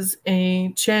is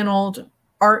a channeled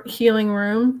art healing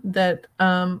room that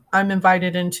I'm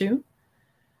invited into.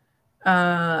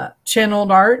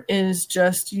 Channeled art is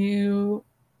just you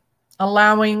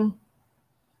allowing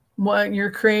what your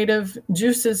creative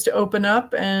juices to open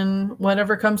up, and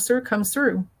whatever comes through, comes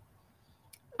through.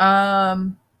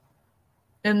 And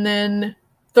then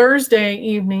Thursday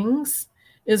evenings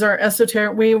is our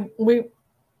esoteric. We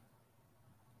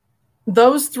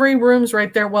those 3 rooms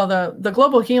right there. Well, the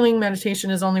global healing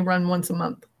meditation is only run once a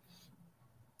month.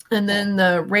 And then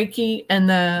the Reiki and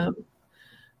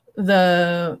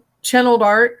the channeled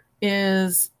art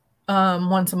is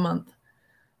once a month.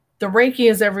 The Reiki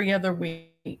is every other week.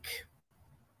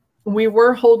 We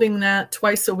were holding that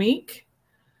twice a week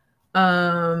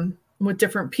with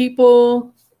different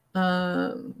people.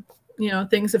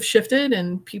 Things have shifted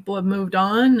and people have moved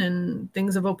on and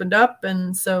things have opened up.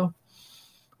 And so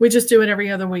we just do it every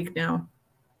other week now.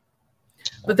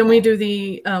 But then we do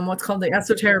the what's called the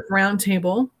Esoteric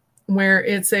Roundtable, where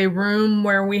it's a room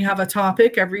where we have a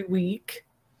topic every week.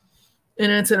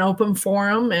 And it's an open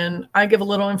forum, and I give a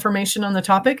little information on the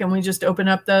topic, and we just open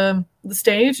up the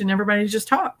stage, and everybody just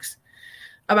talks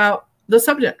about the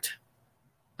subject.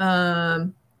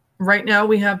 Right now,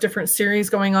 we have different series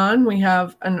going on. We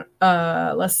have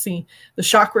the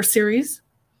chakra series.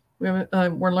 We're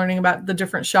learning about the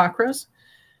different chakras.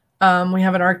 We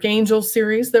have an archangel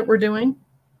series that we're doing.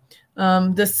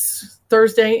 This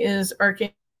Thursday is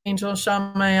Archangel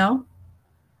Shamael.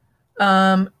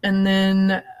 And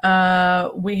then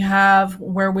we have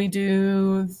where we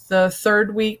do the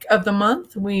 3rd week of the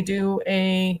month, we do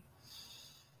a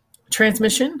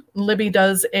transmission. Libby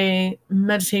does a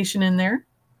meditation in there.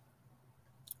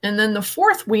 And then the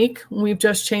 4th week, we've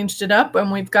just changed it up,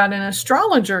 and we've got an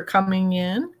astrologer coming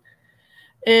in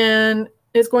and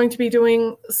is going to be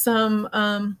doing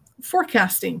some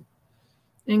forecasting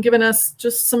and giving us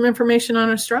just some information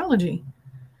on astrology.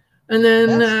 And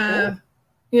then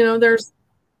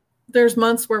there's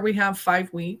months where we have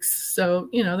 5 weeks. So,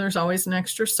 there's always an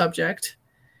extra subject.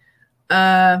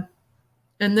 And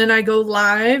And then I go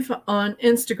live on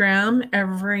Instagram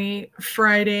every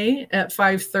Friday at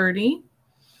 5:30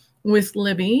 with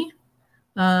Libby.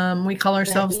 We call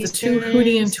ourselves the Two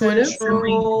Hootie Intuitives.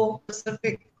 Central,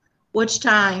 Pacific. Which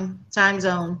time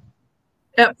zone?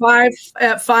 At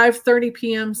 5:30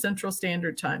 p.m. Central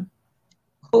Standard Time.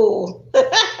 Cool.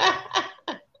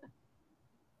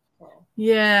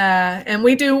 Yeah, and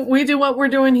we do what we're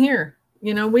doing here.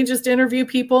 We just interview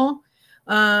people.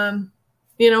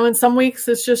 And some weeks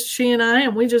it's just she and I,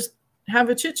 and we just have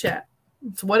a chit chat.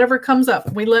 It's whatever comes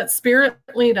up. We let spirit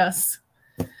lead us.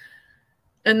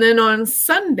 And then on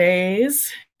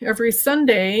Sundays, every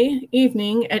Sunday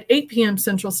evening at 8 p.m.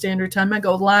 Central Standard Time, I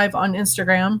go live on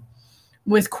Instagram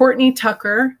with Courtney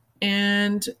Tucker,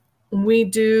 and we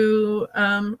do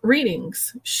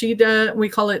readings. We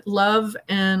call it love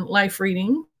and life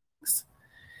readings.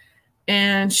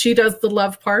 And she does the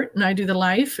love part, and I do the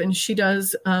life, and she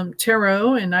does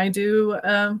tarot, and I do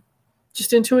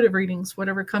just intuitive readings,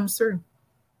 whatever comes through.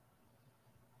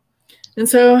 And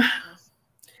so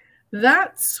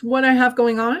that's what I have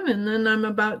going on. And then I'm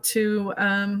about to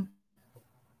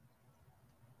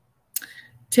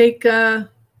take the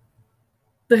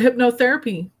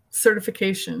hypnotherapy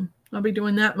certification. I'll be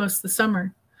doing that most of the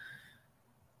summer.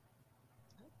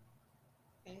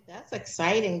 Okay, that's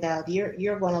exciting, though.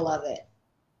 You're going to love it.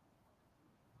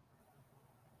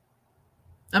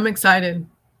 I'm excited.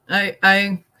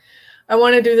 I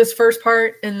want to do this first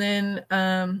part, and then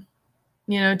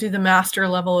do the master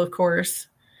level, of course.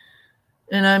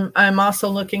 And I'm also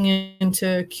looking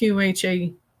into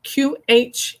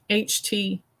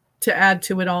QHHT to add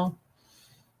to it all.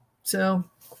 So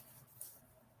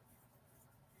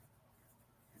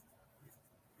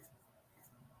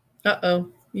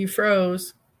you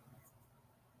froze.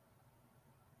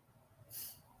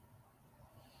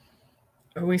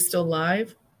 Are we still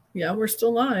live? Yeah, we're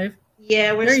still live.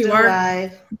 Yeah, we're still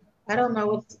live. I don't know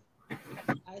what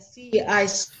I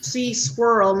see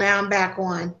squirrel. Now I'm back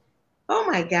on. Oh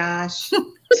my gosh. You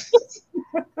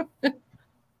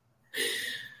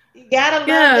gotta love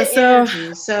the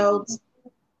energy. So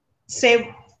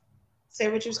say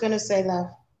what you was gonna say, love.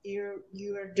 You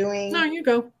are doing. No, you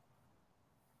go.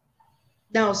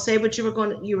 No, say what you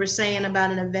were saying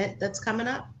about an event that's coming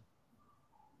up.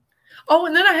 Oh,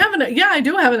 and then I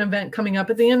do have an event coming up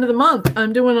at the end of the month.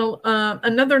 I'm doing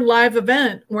another live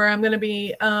event where I'm going to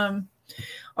be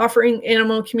offering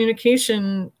animal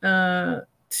communication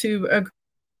to a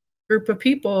group of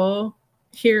people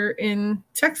here in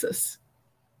Texas,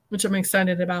 which I'm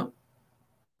excited about.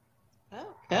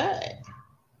 Oh, good.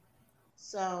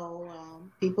 So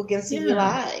people can see you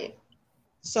live.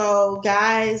 So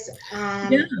guys, on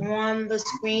the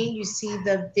screen, you see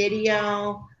the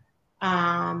video.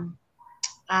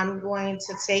 I'm going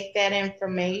to take that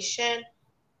information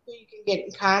so you can get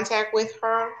in contact with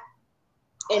her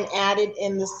and add it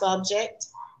in the subject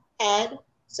head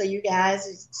so you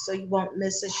won't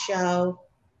miss a show,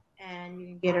 and you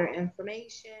can get her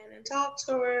information and talk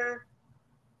to her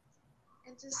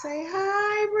and just say,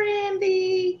 hi,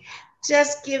 Brandy.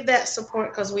 Just give that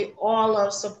support, because we all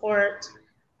love support,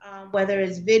 whether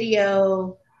it's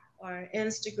video or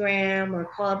Instagram or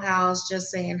Clubhouse,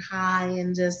 just saying hi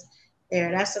and just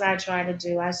there. That's what I try to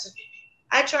do.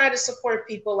 I try to support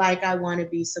people like I want to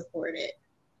be supported.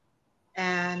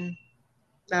 And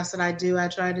that's what I do. I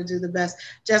try to do the best.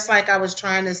 Just like I was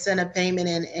trying to send a payment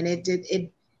in, and it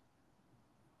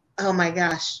oh my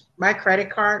gosh, my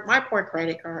poor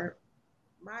credit card.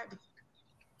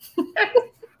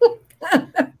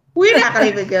 We're not gonna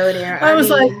even go there. I was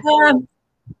like,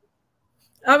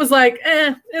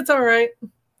 it's all right.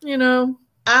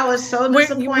 I was so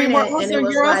disappointed.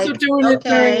 You're also doing it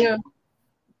during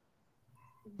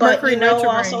but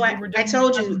also I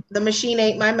told you the machine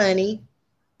ate my money.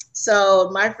 So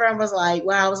my friend was like,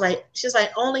 wow, she's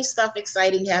like, only stuff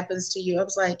exciting happens to you. I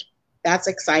was like, that's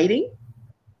exciting?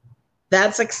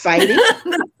 That's exciting?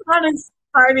 That's not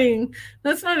exciting.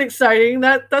 That's not exciting.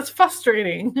 That's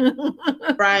frustrating.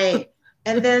 Right.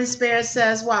 And then Spirit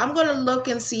says, well, I'm going to look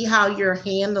and see how you're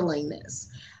handling this.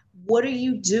 What are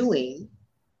you doing?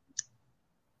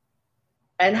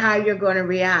 And how you're going to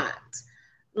react.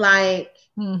 Like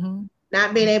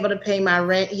not being able to pay my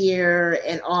rent here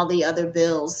and all the other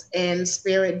bills. And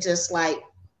Spirit just like,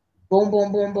 boom,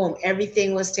 boom, boom, boom.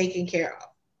 Everything was taken care of.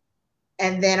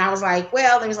 And then I was like,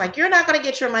 well, they was like, you're not going to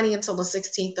get your money until the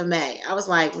 16th of May. I was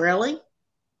like, really?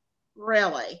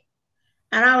 Really?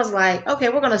 And I was like, okay,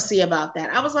 we're going to see about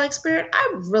that. I was like, Spirit,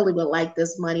 I really would like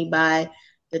this money by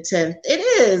the 10th. It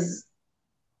is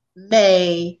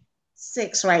May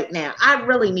 6th right now. I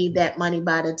really need that money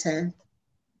by the 10th.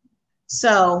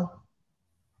 So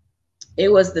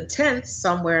It was the 10th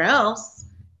somewhere else.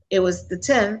 It was the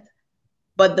 10th,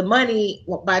 but the money,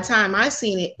 by the time I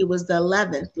seen it, it was the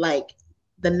 11th, like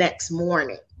the next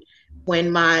morning when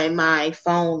my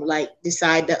phone like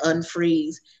decided to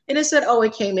unfreeze. And it said, oh,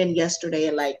 it came in yesterday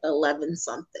at like 11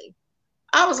 something.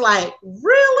 I was like,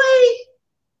 really?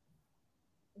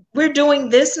 We're doing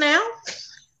this now?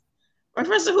 My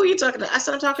friend said, who are you talking to? I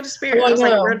said, I'm talking to Spirit. I was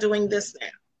like, we're doing this now.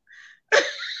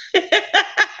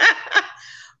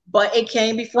 But it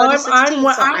came before the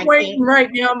 16th. I'm waiting right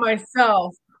now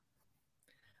myself.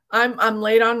 I'm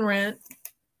late on rent.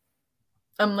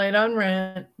 I'm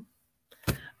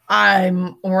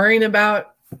worrying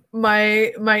about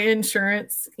my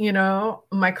insurance,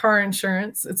 my car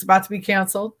insurance. It's about to be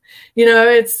canceled.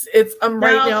 I'm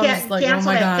right now just like, oh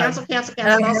my God. Cancel.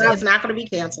 It's not going to be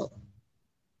canceled.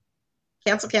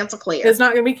 Cancel, clear. It's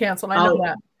not going to be canceled.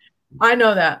 I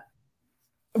know that.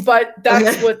 But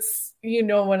that's what's,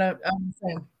 what I'm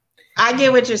saying. I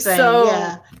get what you're saying. So,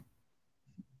 yeah.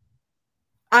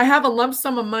 I have a lump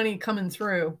sum of money coming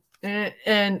through, and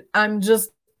I'm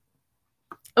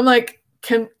like,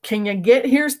 can you get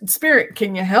here, Spirit?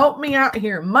 Can you help me out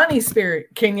here? Money, Spirit,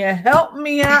 can you help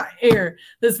me out here?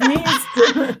 This needs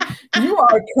to, you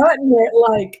are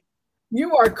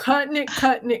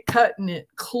cutting it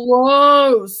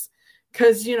close.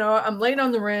 Cause I'm late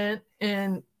on the rent,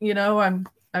 and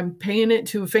I'm paying it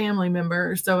to a family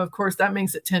member. So of course that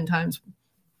makes it 10 times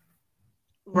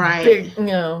right.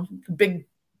 Big.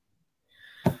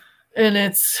 And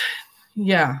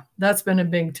that's been a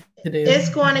big to do. It's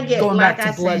going to get, going back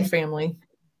to blood family.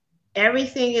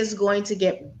 Everything is going to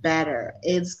get better.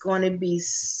 It's going to be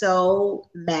so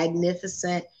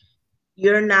magnificent.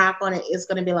 It's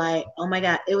going to be like, oh my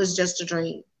God, it was just a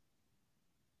dream.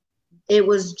 It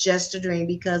was just a dream,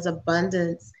 because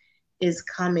abundance is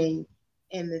coming,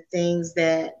 and the things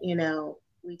that,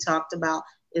 we talked about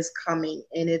is coming,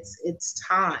 and it's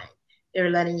time. They're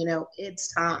letting you know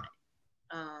it's time.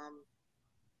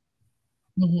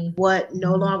 What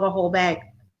no longer hold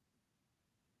back.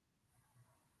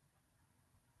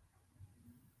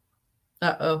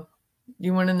 Uh-oh.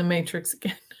 You went in the Matrix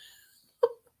again.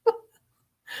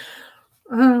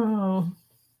 Oh.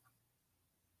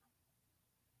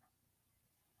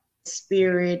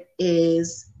 Spirit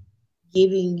is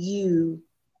giving you,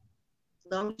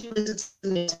 as long as you listen to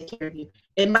me, take care of you.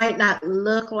 It might not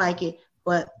look like it,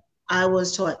 but I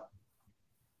was taught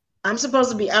I was supposed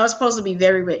to be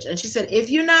very rich. And she said, if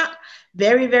you're not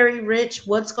very, very rich,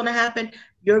 what's going to happen?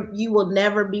 You will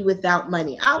never be without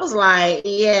money. I was like,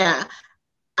 yeah,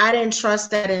 I didn't trust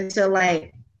that until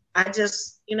I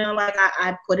just,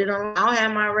 I put it on. I'll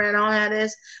have my rent. I'll have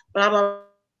this, blah, blah, blah.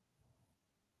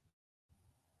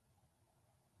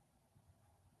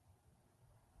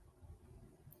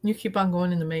 You keep on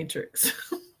going in the Matrix.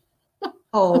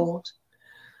 Hold.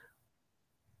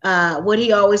 What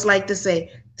he always liked to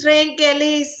say,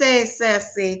 tranquilice,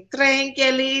 Ceci,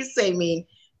 tranquilice, mean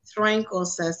tranquil,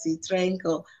 Ceci,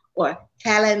 tranquil, or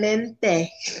calamente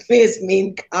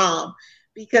mean calm.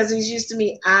 Because he's used to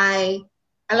me, I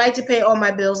like to pay all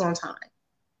my bills on time.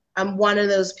 I'm one of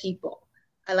those people.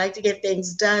 I like to get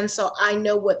things done, so I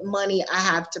know what money I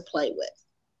have to play with.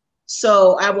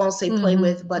 So I won't say play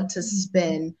with, but to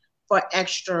spend for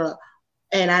extra,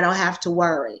 and I don't have to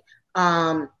worry.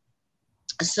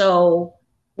 So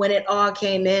when it all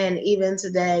came in, even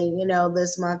today,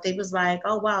 this month, it was like,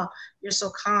 oh, wow, you're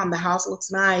so calm. The house looks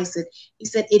nice. And he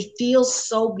said, it feels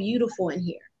so beautiful in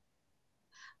here.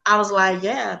 I was like,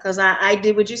 yeah, because I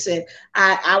did what you said.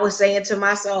 I was saying to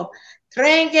myself,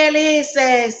 tranquilice,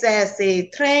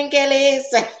 Ceci,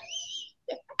 tranquilice.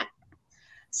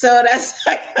 So that's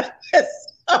like,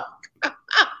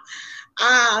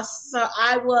 so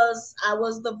I was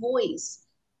the voice.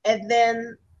 And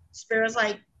then Spirit's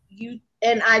like,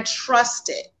 and I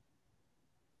trusted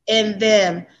in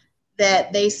them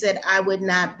that they said I would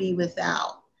not be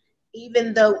without,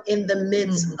 even though in the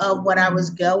midst of what I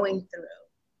was going through,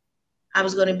 I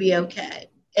was going to be okay.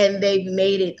 And they've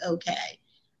made it okay.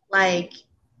 Like,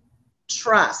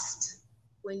 trust.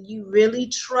 When you really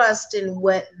trust in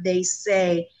what they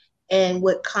say and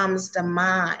what comes to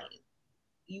mind,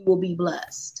 you will be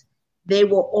blessed. They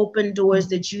will open doors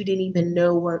that you didn't even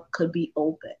know could be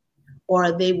open.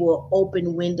 Or they will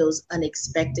open windows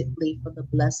unexpectedly for the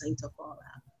blessing to fall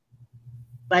out.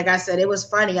 Like I said, it was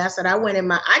funny. I said,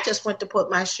 I just went to put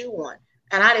my shoe on,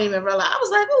 and I didn't even realize. I was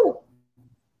like, ooh,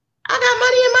 I got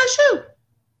money in my shoe.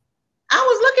 I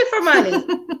was looking for money.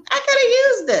 I could have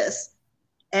used this.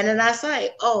 And then I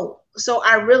say, oh, so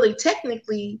I really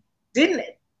technically did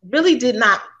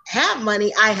not have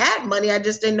money. I had money. I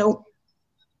just didn't know.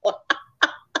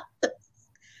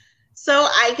 So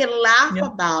I can laugh Yeah.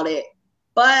 about it,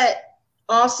 but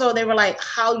also they were like,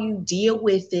 how you deal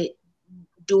with it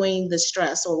doing the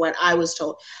stress, or what I was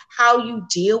told, how you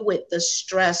deal with the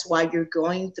stress while you're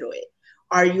going through it.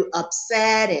 Are you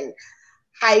upset and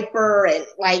hyper and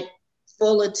like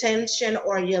full attention,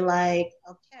 or you're like,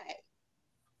 okay,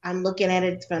 I'm looking at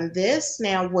it from this.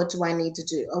 Now, what do I need to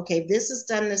do? Okay, this is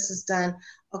done. This is done.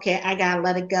 Okay, I got to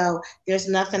let it go. There's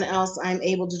nothing else I'm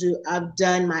able to do. I've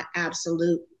done my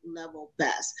absolute level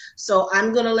best. So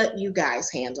I'm going to let you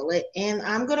guys handle it. And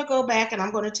I'm going to go back and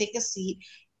I'm going to take a seat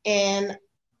and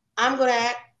I'm going to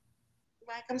act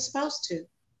like I'm supposed to.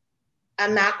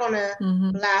 I'm not going to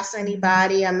blast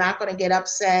anybody. I'm not going to get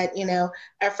upset.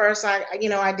 At first I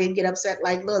did get upset.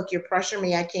 Like, look, you're pressuring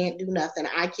me. I can't do nothing.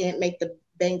 I can't make the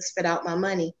bank spit out my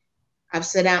money. I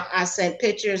sent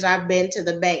pictures. I've been to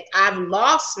the bank. I've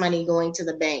lost money going to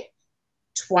the bank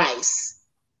twice,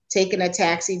 taking a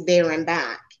taxi there and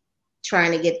back,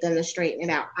 trying to get them to straighten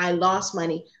it out. I lost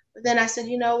money. But then I said,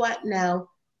 you know what? No,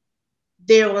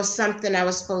 there was something I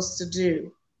was supposed to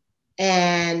do.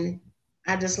 And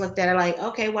I just looked at it like,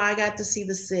 okay, well, I got to see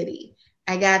the city.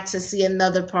 I got to see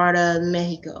another part of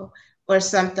Mexico or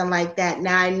something like that.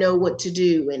 Now I know what to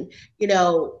do. And,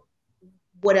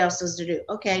 what else is to do?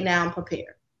 Okay, now I'm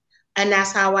prepared. And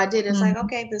that's how I did. It's like,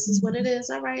 okay, this is what it is.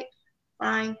 All right,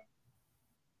 fine.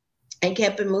 And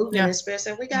kept it moving. Yeah. And Spirit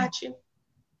said, we got you.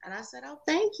 And I said, oh,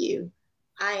 thank you.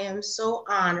 I am so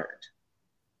honored.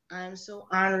 I am so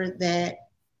honored that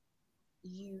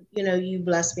you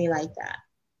blessed me like that.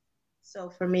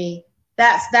 So for me,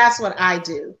 that's what I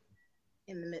do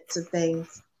in the midst of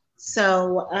things.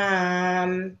 So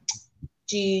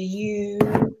do you,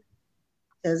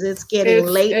 because it's getting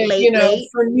late.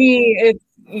 For me, it's,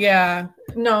 yeah,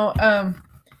 no,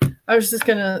 I was just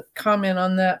going to comment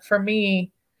on that. For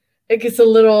me, it gets a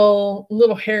little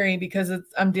hairy because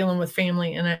I'm dealing with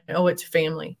family and I owe it to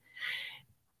family.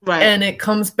 Right. And it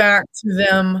comes back to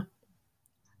them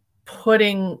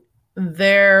putting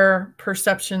their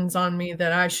perceptions on me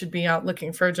that I should be out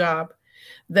looking for a job,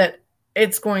 that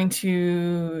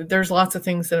there's lots of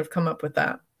things that have come up with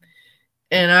that.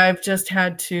 And I've just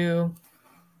had to,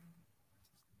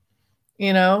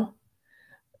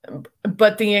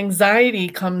 but the anxiety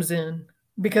comes in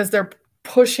because they're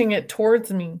pushing it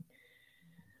towards me.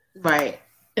 Right.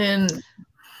 And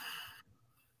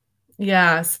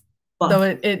yes, so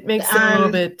it makes it a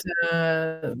little bit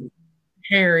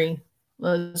hairy.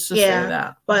 Let's just say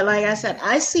that. But like I said,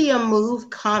 I see a move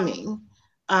coming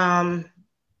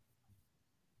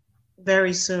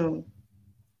very soon.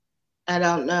 I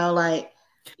don't know,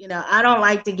 I don't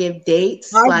like to give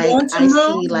dates. I want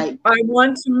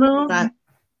to move.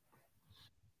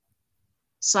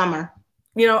 Summer.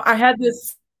 I had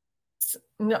this.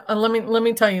 Let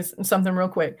me tell you something real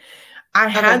quick. I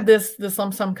had this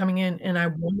lump sum coming in, and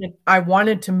I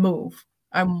wanted to move.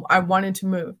 I wanted to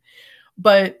move,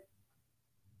 but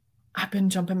I've been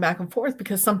jumping back and forth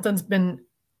because something's been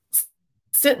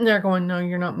sitting there going, no,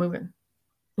 you're not moving.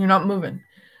 You're not moving.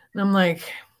 And I'm like,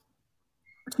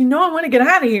 I want to get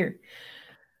out of here.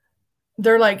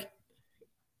 They're like,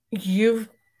 you're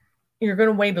going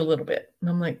to wait a little bit. And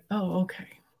I'm like, oh, okay.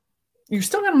 You're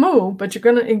still going to move, but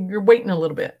you're waiting a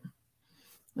little bit.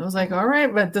 I was like, all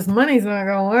right, but this money's not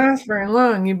going to last very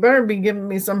long. You better be giving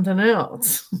me something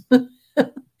else.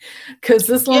 Because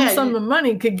this lump sum of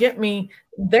money could get me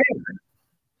there,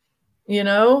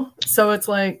 So it's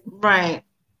like. Right.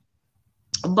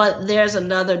 But there's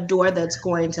another door that's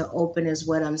going to open is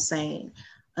what I'm saying.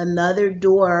 Another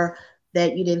door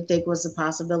that you didn't think was a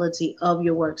possibility of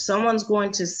your work. Someone's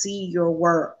going to see your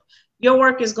work. Your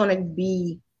work is going to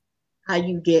be how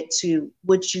you get to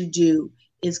what you do.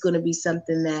 Is going to be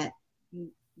something that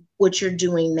what you're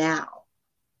doing now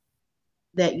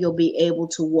that you'll be able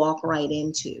to walk right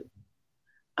into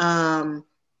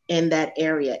in that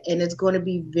area. And it's going to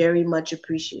be very much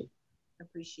appreciated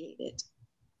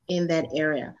in that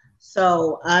area.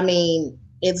 So,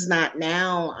 it's not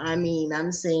now.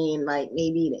 I'm saying like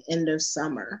maybe the end of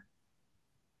summer.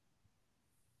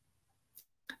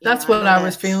 That's what I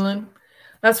was feeling.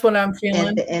 That's what I'm feeling.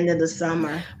 At the end of the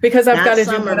summer. Because I've got to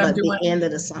do what I'm doing. The end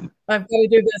of the summer. I've got to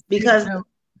do this. Because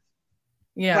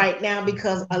right now,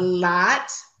 because a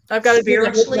lot. I've got to do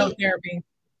the therapy.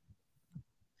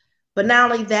 But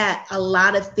not only that, a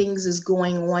lot of things is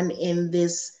going on in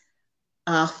this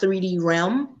 3D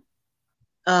realm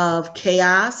of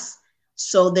chaos.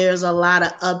 So there's a lot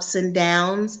of ups and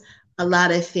downs, a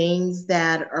lot of things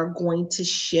that are going to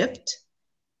shift,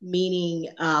 meaning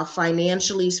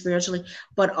financially, spiritually,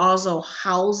 but also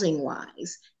housing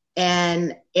wise.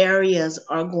 And areas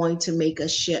are going to make a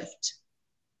shift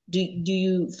Do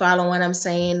you follow what I'm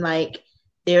saying? Like,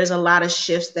 there's a lot of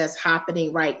shifts that's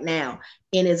happening right now,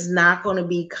 and it's not going to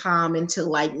be calm until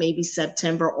like maybe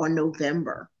September or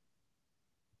November.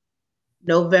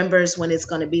 November is when it's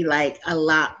going to be like a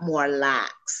lot more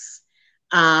lax.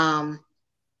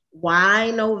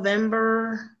 Why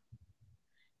November?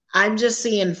 I'm just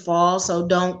seeing fall, so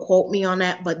don't quote me on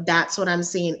that, but that's what I'm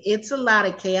seeing. It's a lot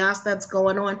of chaos that's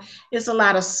going on. It's a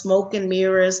lot of smoke and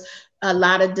mirrors, a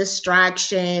lot of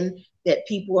distraction that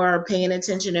people are paying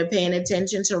attention. They're paying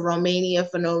attention to Romania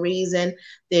for no reason.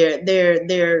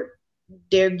 They're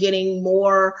getting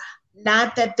more.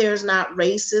 Not that there's not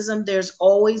racism. There's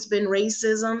always been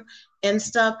racism and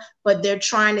stuff, but they're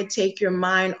trying to take your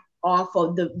mind off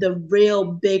of the real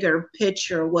bigger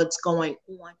picture, what's going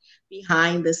on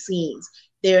behind the scenes.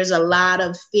 There's a lot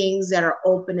of things that are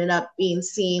opening up, being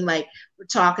seen. Like, we're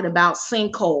talking about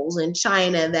sinkholes in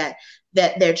China that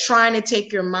they're trying to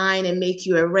take your mind and make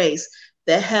you erase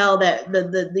the hell that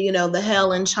the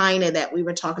hell in China that we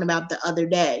were talking about the other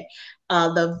day.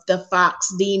 The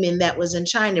fox demon that was in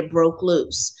China broke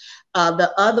loose.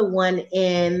 The other one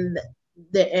in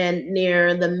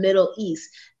near the Middle East,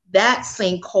 that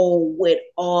sinkhole with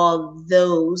all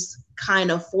those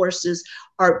kind of forces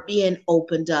are being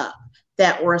opened up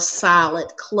that were solid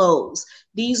closed.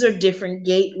 These are different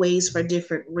gateways for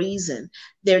different reasons.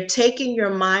 They're taking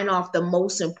your mind off the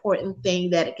most important thing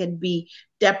that it can be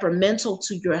detrimental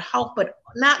to your health, but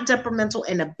not detrimental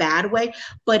in a bad way,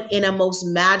 but in a most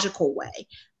magical way.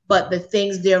 But the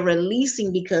things they're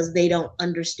releasing because they don't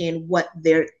understand what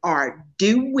they are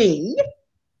doing,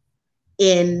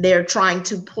 and they're trying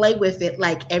to play with it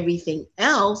like everything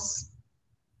else,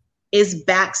 is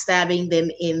backstabbing them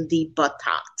in the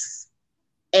buttocks.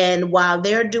 And while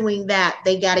they're doing that,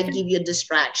 they got to give you a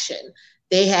distraction.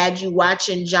 They had you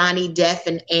watching Johnny Depp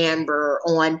and Amber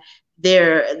on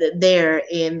there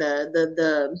in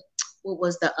the what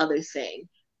was the other thing?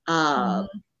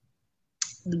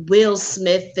 Will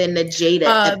Smith and the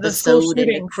Jada episode and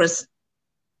the Chris.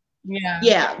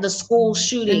 Yeah, the school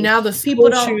shooting. And now the people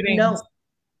don't know.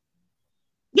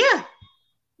 Yeah.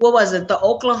 What was it? The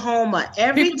Oklahoma.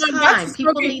 Every time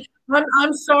people need.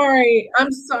 I'm sorry.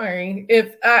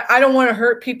 If I don't want to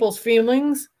hurt people's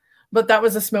feelings, but that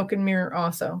was a smoke and mirror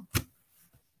also.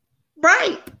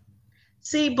 Right.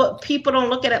 See, but people don't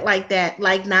look at it like that.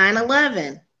 Like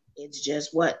 9/11. It's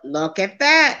just what? Look at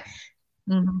that.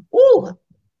 Mm-hmm. Ooh,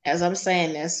 as I'm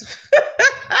saying this.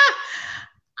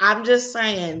 I'm just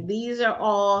saying, these are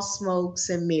all smokes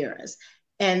and mirrors.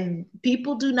 And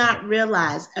people do not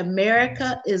realize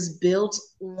America is built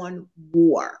on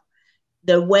war.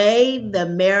 The way the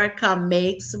America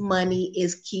makes money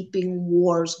is keeping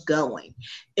wars going.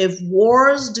 If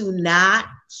wars do not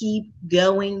keep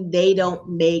going, they don't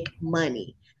make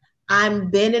money.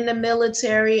 I've been in the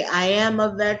military. I am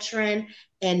a veteran.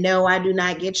 And no, I do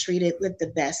not get treated with the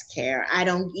best care.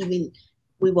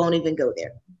 We won't even go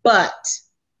there. But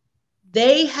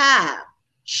they have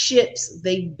ships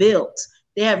they built.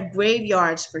 They have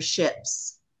graveyards for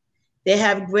ships. They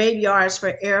have graveyards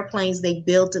for airplanes they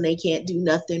built and they can't do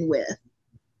nothing with.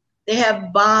 They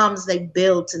have bombs they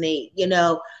built and they,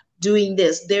 doing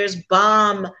this. There's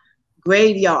bomb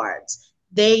graveyards.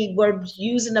 They were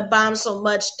using the bomb so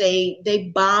much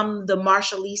they bombed the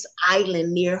Marshallese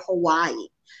Island near Hawaii,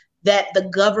 that the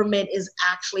government is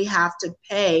actually have to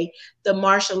pay the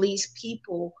Marshallese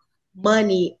people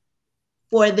money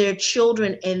for their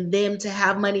children and them to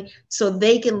have money so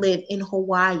they can live in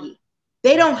Hawaii.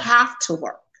 They don't have to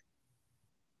work.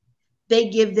 They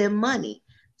give them money.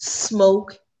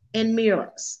 Smoke and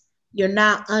mirrors. You're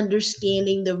not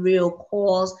understanding the real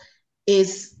cause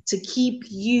is to keep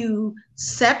you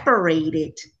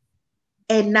separated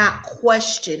and not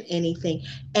question anything,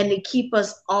 and to keep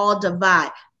us all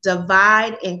divided.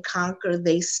 Divide and conquer,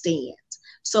 they stand.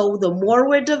 So the more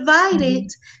we're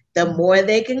divided, the more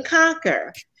they can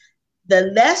conquer.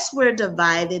 The less we're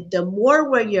divided, the more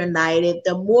we're united,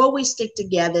 the more we stick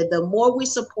together, the more we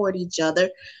support each other.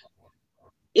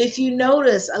 If you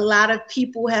notice, a lot of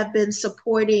people have been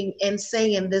supporting and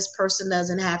saying this person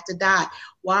doesn't have to die.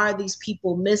 Why are these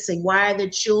people missing? Why are the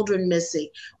children missing?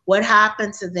 What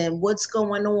happened to them? What's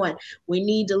going on? We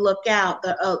need to look out,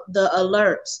 the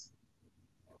alerts.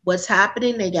 What's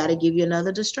happening? They got to give you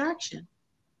another distraction.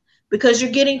 Because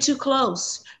you're getting too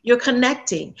close. You're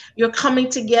connecting. You're coming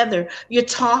together. You're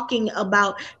talking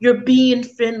about, you're being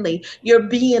friendly. You're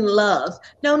being loved.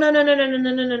 No.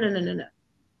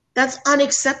 That's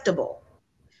unacceptable.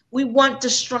 We want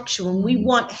destruction. We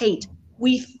want hate.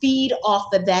 We feed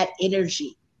off of that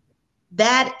energy.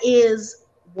 That is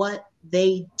what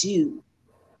they do.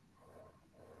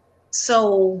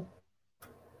 So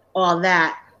all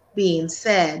that being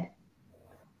said,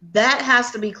 that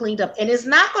has to be cleaned up. And it's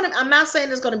not going to, I'm not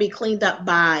saying it's going to be cleaned up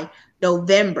by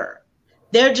November.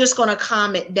 They're just going to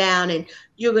calm it down, and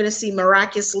you're going to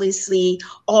miraculously see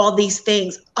all these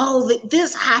things. Oh,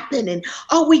 this happened, and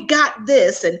oh, we got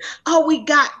this, and oh, we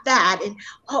got that. And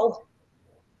oh,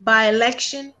 by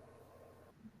election,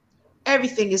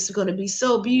 everything is going to be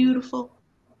so beautiful.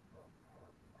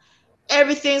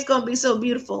 Everything's going to be so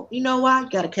beautiful. You know why? You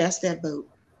got to cast that vote.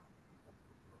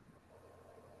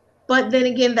 But then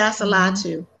again, that's a lie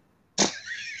too.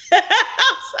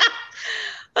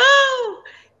 Oh,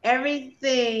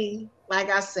 everything, like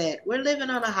I said, we're living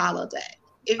on a holiday.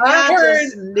 If I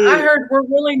heard we're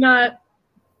really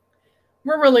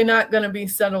not going to be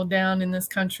settled down in this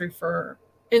country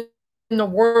in the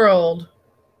world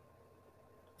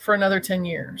for another 10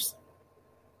 years.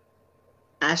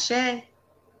 Ashe.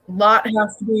 A lot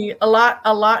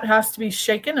has to be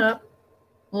shaken up.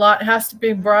 A lot has to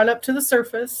be brought up to the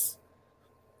surface,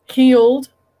 healed.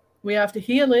 We have to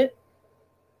heal it.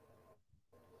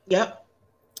 Yep.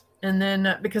 And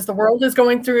then because the world is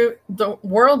going through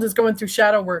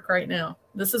shadow work right now.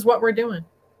 This is what we're doing.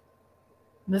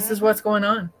 This is what's going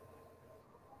on.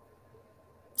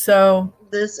 So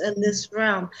this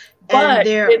realm. But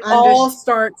it all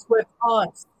starts with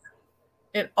us.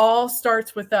 It all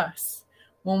starts with us.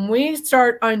 When we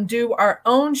start undo our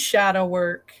own shadow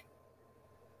work,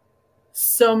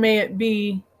 so may it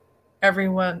be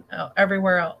everywhere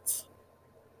else.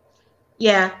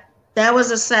 Yeah, that was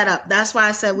a setup. That's why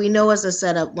I said we know it's a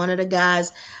setup. One of the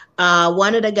guys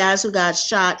who got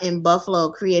shot in Buffalo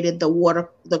created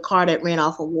the car that ran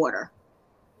off of water.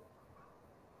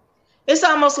 It's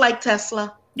almost like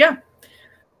Tesla. Yeah.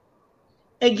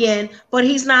 Again, but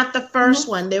he's not the first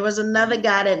one. There was another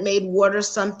guy that made water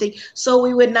something, so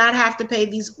we would not have to pay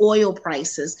these oil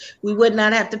prices. We would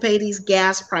not have to pay these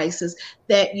gas prices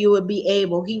that you would be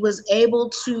able. He was able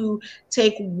to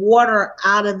take water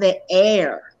out of the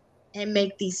air and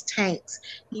make these tanks.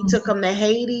 He took them to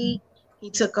Haiti. He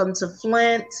took them to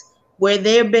Flint, where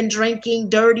they've been drinking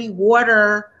dirty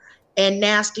water and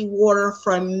nasty water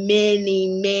for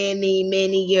many, many,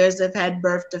 many years. They've had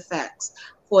birth defects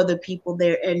for the people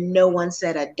there, and no one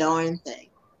said a darn thing.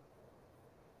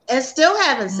 And still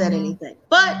haven't said anything.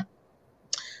 But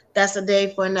that's a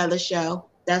day for another show.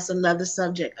 That's another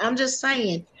subject. I'm just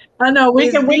saying. I know we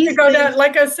could go down,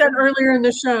 like I said earlier in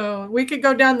the show, we could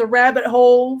go down the rabbit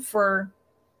hole for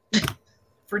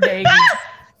days.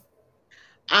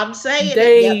 I'm saying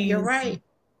days. Yep, you're right.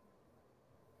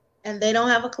 And they don't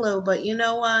have a clue, but you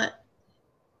know what?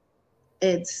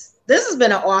 This has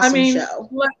been an awesome show.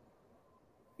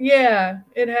 Yeah,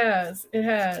 it has. It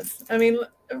has. I mean,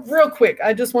 real quick,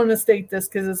 I just want to state this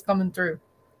because it's coming through.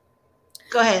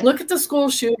 Go ahead. Look at the school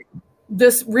shooting,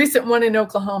 this recent one in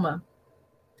Oklahoma.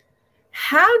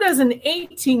 How does an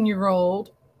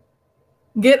 18-year-old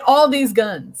get all these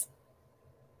guns?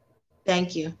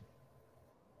 Thank you.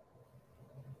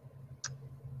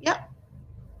 Yep.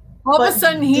 All of a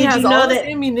sudden, he has all this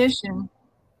ammunition.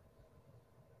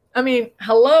 I mean,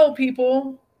 hello,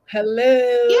 people.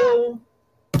 Hello.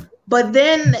 Yeah. But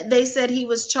then they said he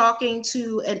was talking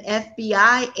to an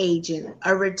FBI agent,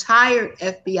 a retired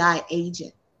FBI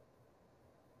agent.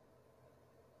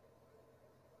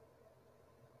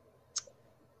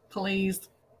 Please.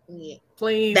 Yeah.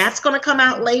 Please. That's going to come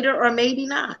out later or maybe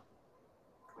not.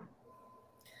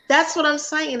 That's what I'm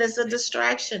saying. It's a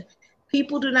distraction.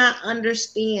 People do not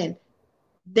understand.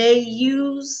 They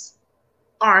use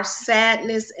our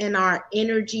sadness and our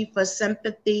energy for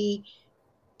sympathy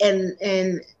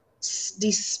and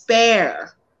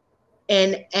despair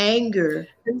and anger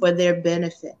for their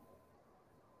benefit.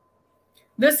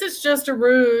 This is just a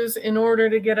ruse in order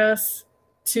to get us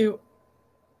to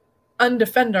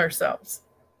undefend ourselves.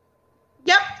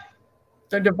 Yep.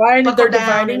 They're dividing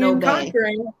and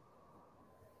conquering.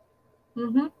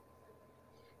 Mm-hmm.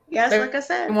 Yes, like I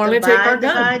said, they want to take our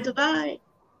gun. Divide.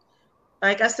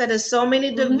 Like I said, there's so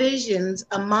many divisions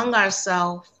among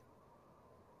ourselves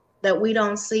that we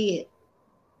don't see it.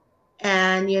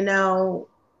 And, you know,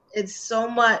 it's so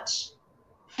much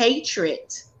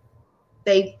hatred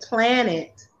they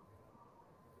planted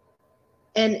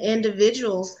in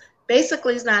individuals.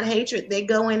 Basically, it's not hatred. They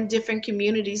go in different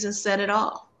communities and set it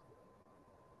off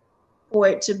for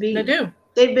it to be. They do.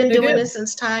 They've been doing this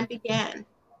since time began.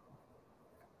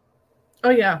 Oh,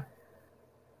 yeah.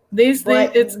 These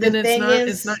things,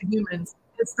 it's not humans.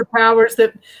 It's the powers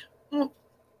that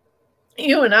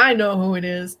you and I know who it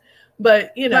is.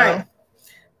 But, you know,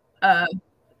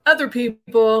 other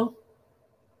people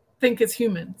think it's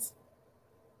humans.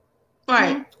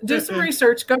 Right. Do some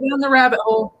research. Go down the rabbit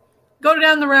hole. Go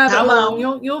down the rabbit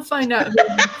hole. You'll find out.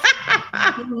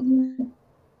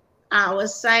 I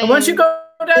was saying, and once you go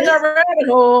down that rabbit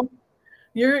hole,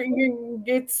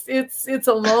 it's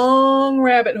a long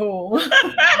rabbit hole.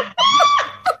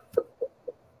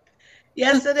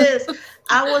 Yes, it is.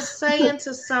 I was saying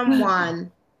to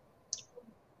someone,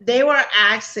 they were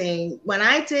asking, when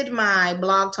I did my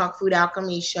Blog Talk Food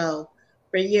Alchemy show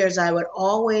for years, I would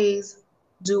always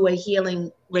do a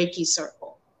healing Reiki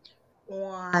circle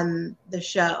on the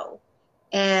show.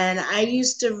 And I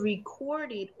used to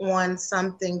record it on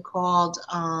something called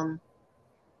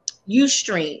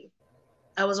Ustream.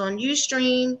 I was on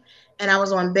Ustream and I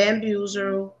was on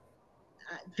Bamboozle.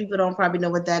 People don't probably know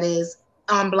what that is,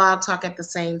 on Blog Talk at the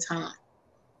same time.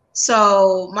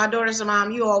 So my daughter said,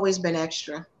 Mom, you always been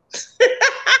extra.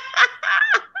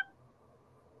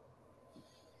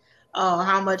 Oh,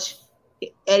 how much,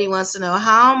 Eddie wants to know,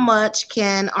 how much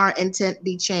can our intent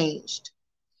be changed?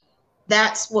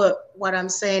 That's what I'm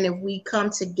saying. If we come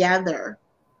together,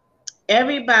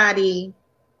 everybody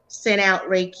sent out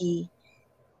Reiki,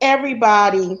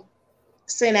 everybody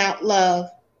sent out love,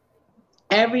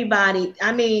 everybody.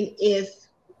 I mean, if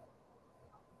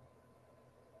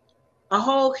a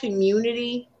whole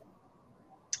community,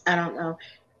 I don't know,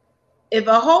 if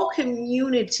a whole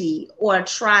community or a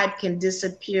tribe can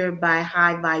disappear by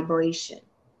high vibration,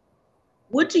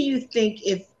 what do you think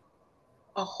if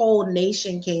a whole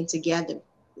nation came together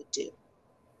would do?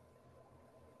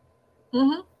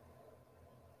 Mm-hmm.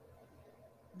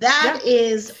 That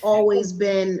is always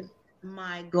been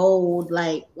my goal.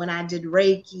 Like when I did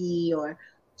Reiki or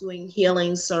doing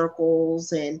healing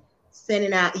circles and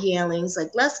sending out healings,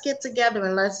 like, let's get together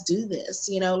and let's do this.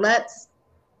 You know, let's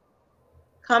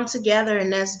come together and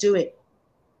let's do it.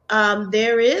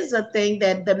 There is a thing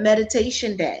that the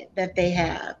meditation day that they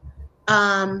have,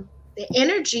 the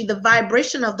energy, the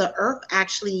vibration of the earth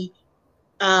actually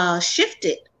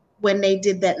shifted when they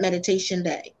did that meditation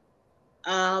day.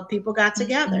 People got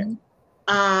together.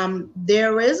 Mm-hmm.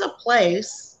 There is a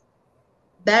place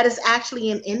that is actually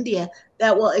in India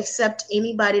that will accept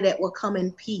anybody that will come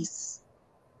in peace.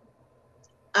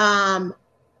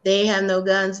 They have no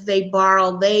guns. They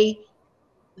borrow. They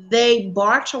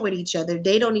barter with each other.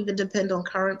 They don't even depend on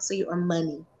currency or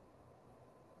money.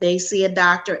 They see a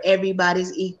doctor.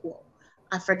 Everybody's equal.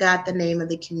 I forgot the name of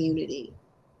the community.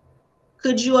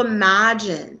 Could you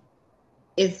imagine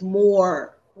if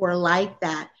more were like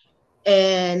that?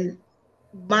 And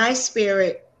my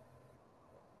spirit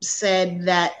said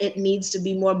that it needs to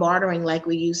be more bartering like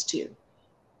we used to.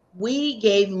 We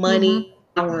gave money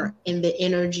power in the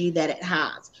energy that it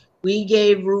has. We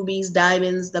gave rubies,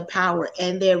 diamonds the power,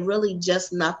 and they're really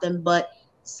just nothing but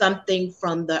something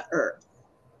from the earth.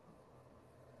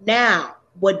 Now,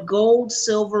 what gold,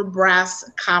 silver, brass,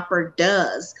 copper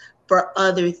does for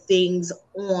other things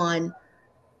on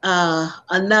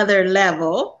another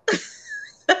level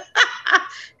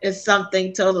is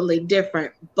something totally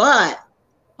different. But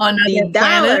on other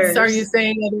planets, are you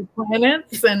saying other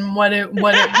planets and what it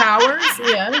powers?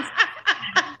 Yes.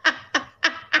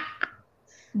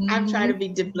 I'm trying to be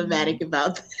diplomatic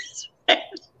about this.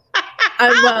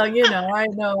 Well, you know, I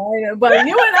know. But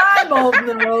you and I both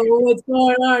know what's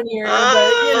going on here.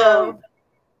 But, you know.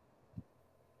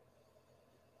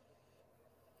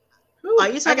 Are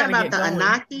you talking about the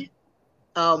Anunnaki?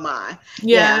 Oh, my.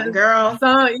 Yeah, girl.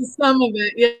 Some of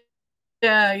it.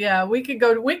 Yeah. We could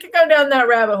go down that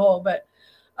rabbit hole. But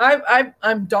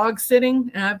I'm dog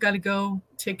sitting, and I've got to go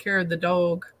take care of the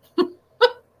dog.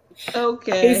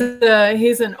 Okay.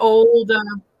 He's an older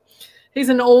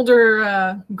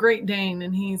Great Dane,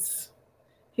 and he's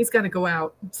got to go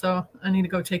out, so I need to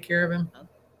go take care of him.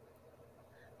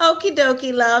 Okie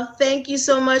dokie, love. Thank you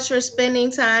so much for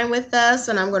spending time with us,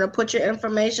 and I'm going to put your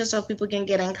information so people can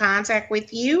get in contact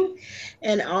with you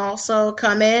and also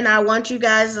come in. I want you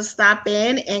guys to stop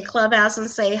in Clubhouse and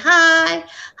say hi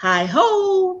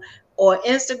ho, or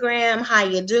Instagram, how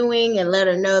you doing, and let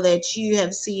her know that you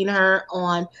have seen her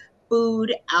on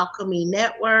Food Alchemy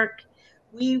Network.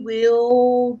 We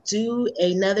will do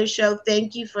another show.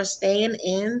 Thank you for staying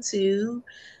into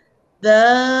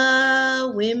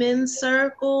the Women's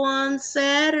Circle on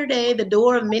Saturday, the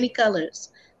door of many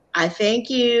colors. I thank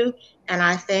you, and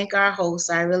I thank our hosts.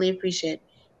 I really appreciate it.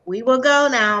 We will go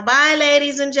now. Bye,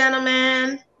 ladies and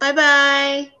gentlemen.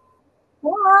 Bye-bye.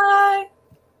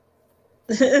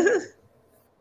 Bye.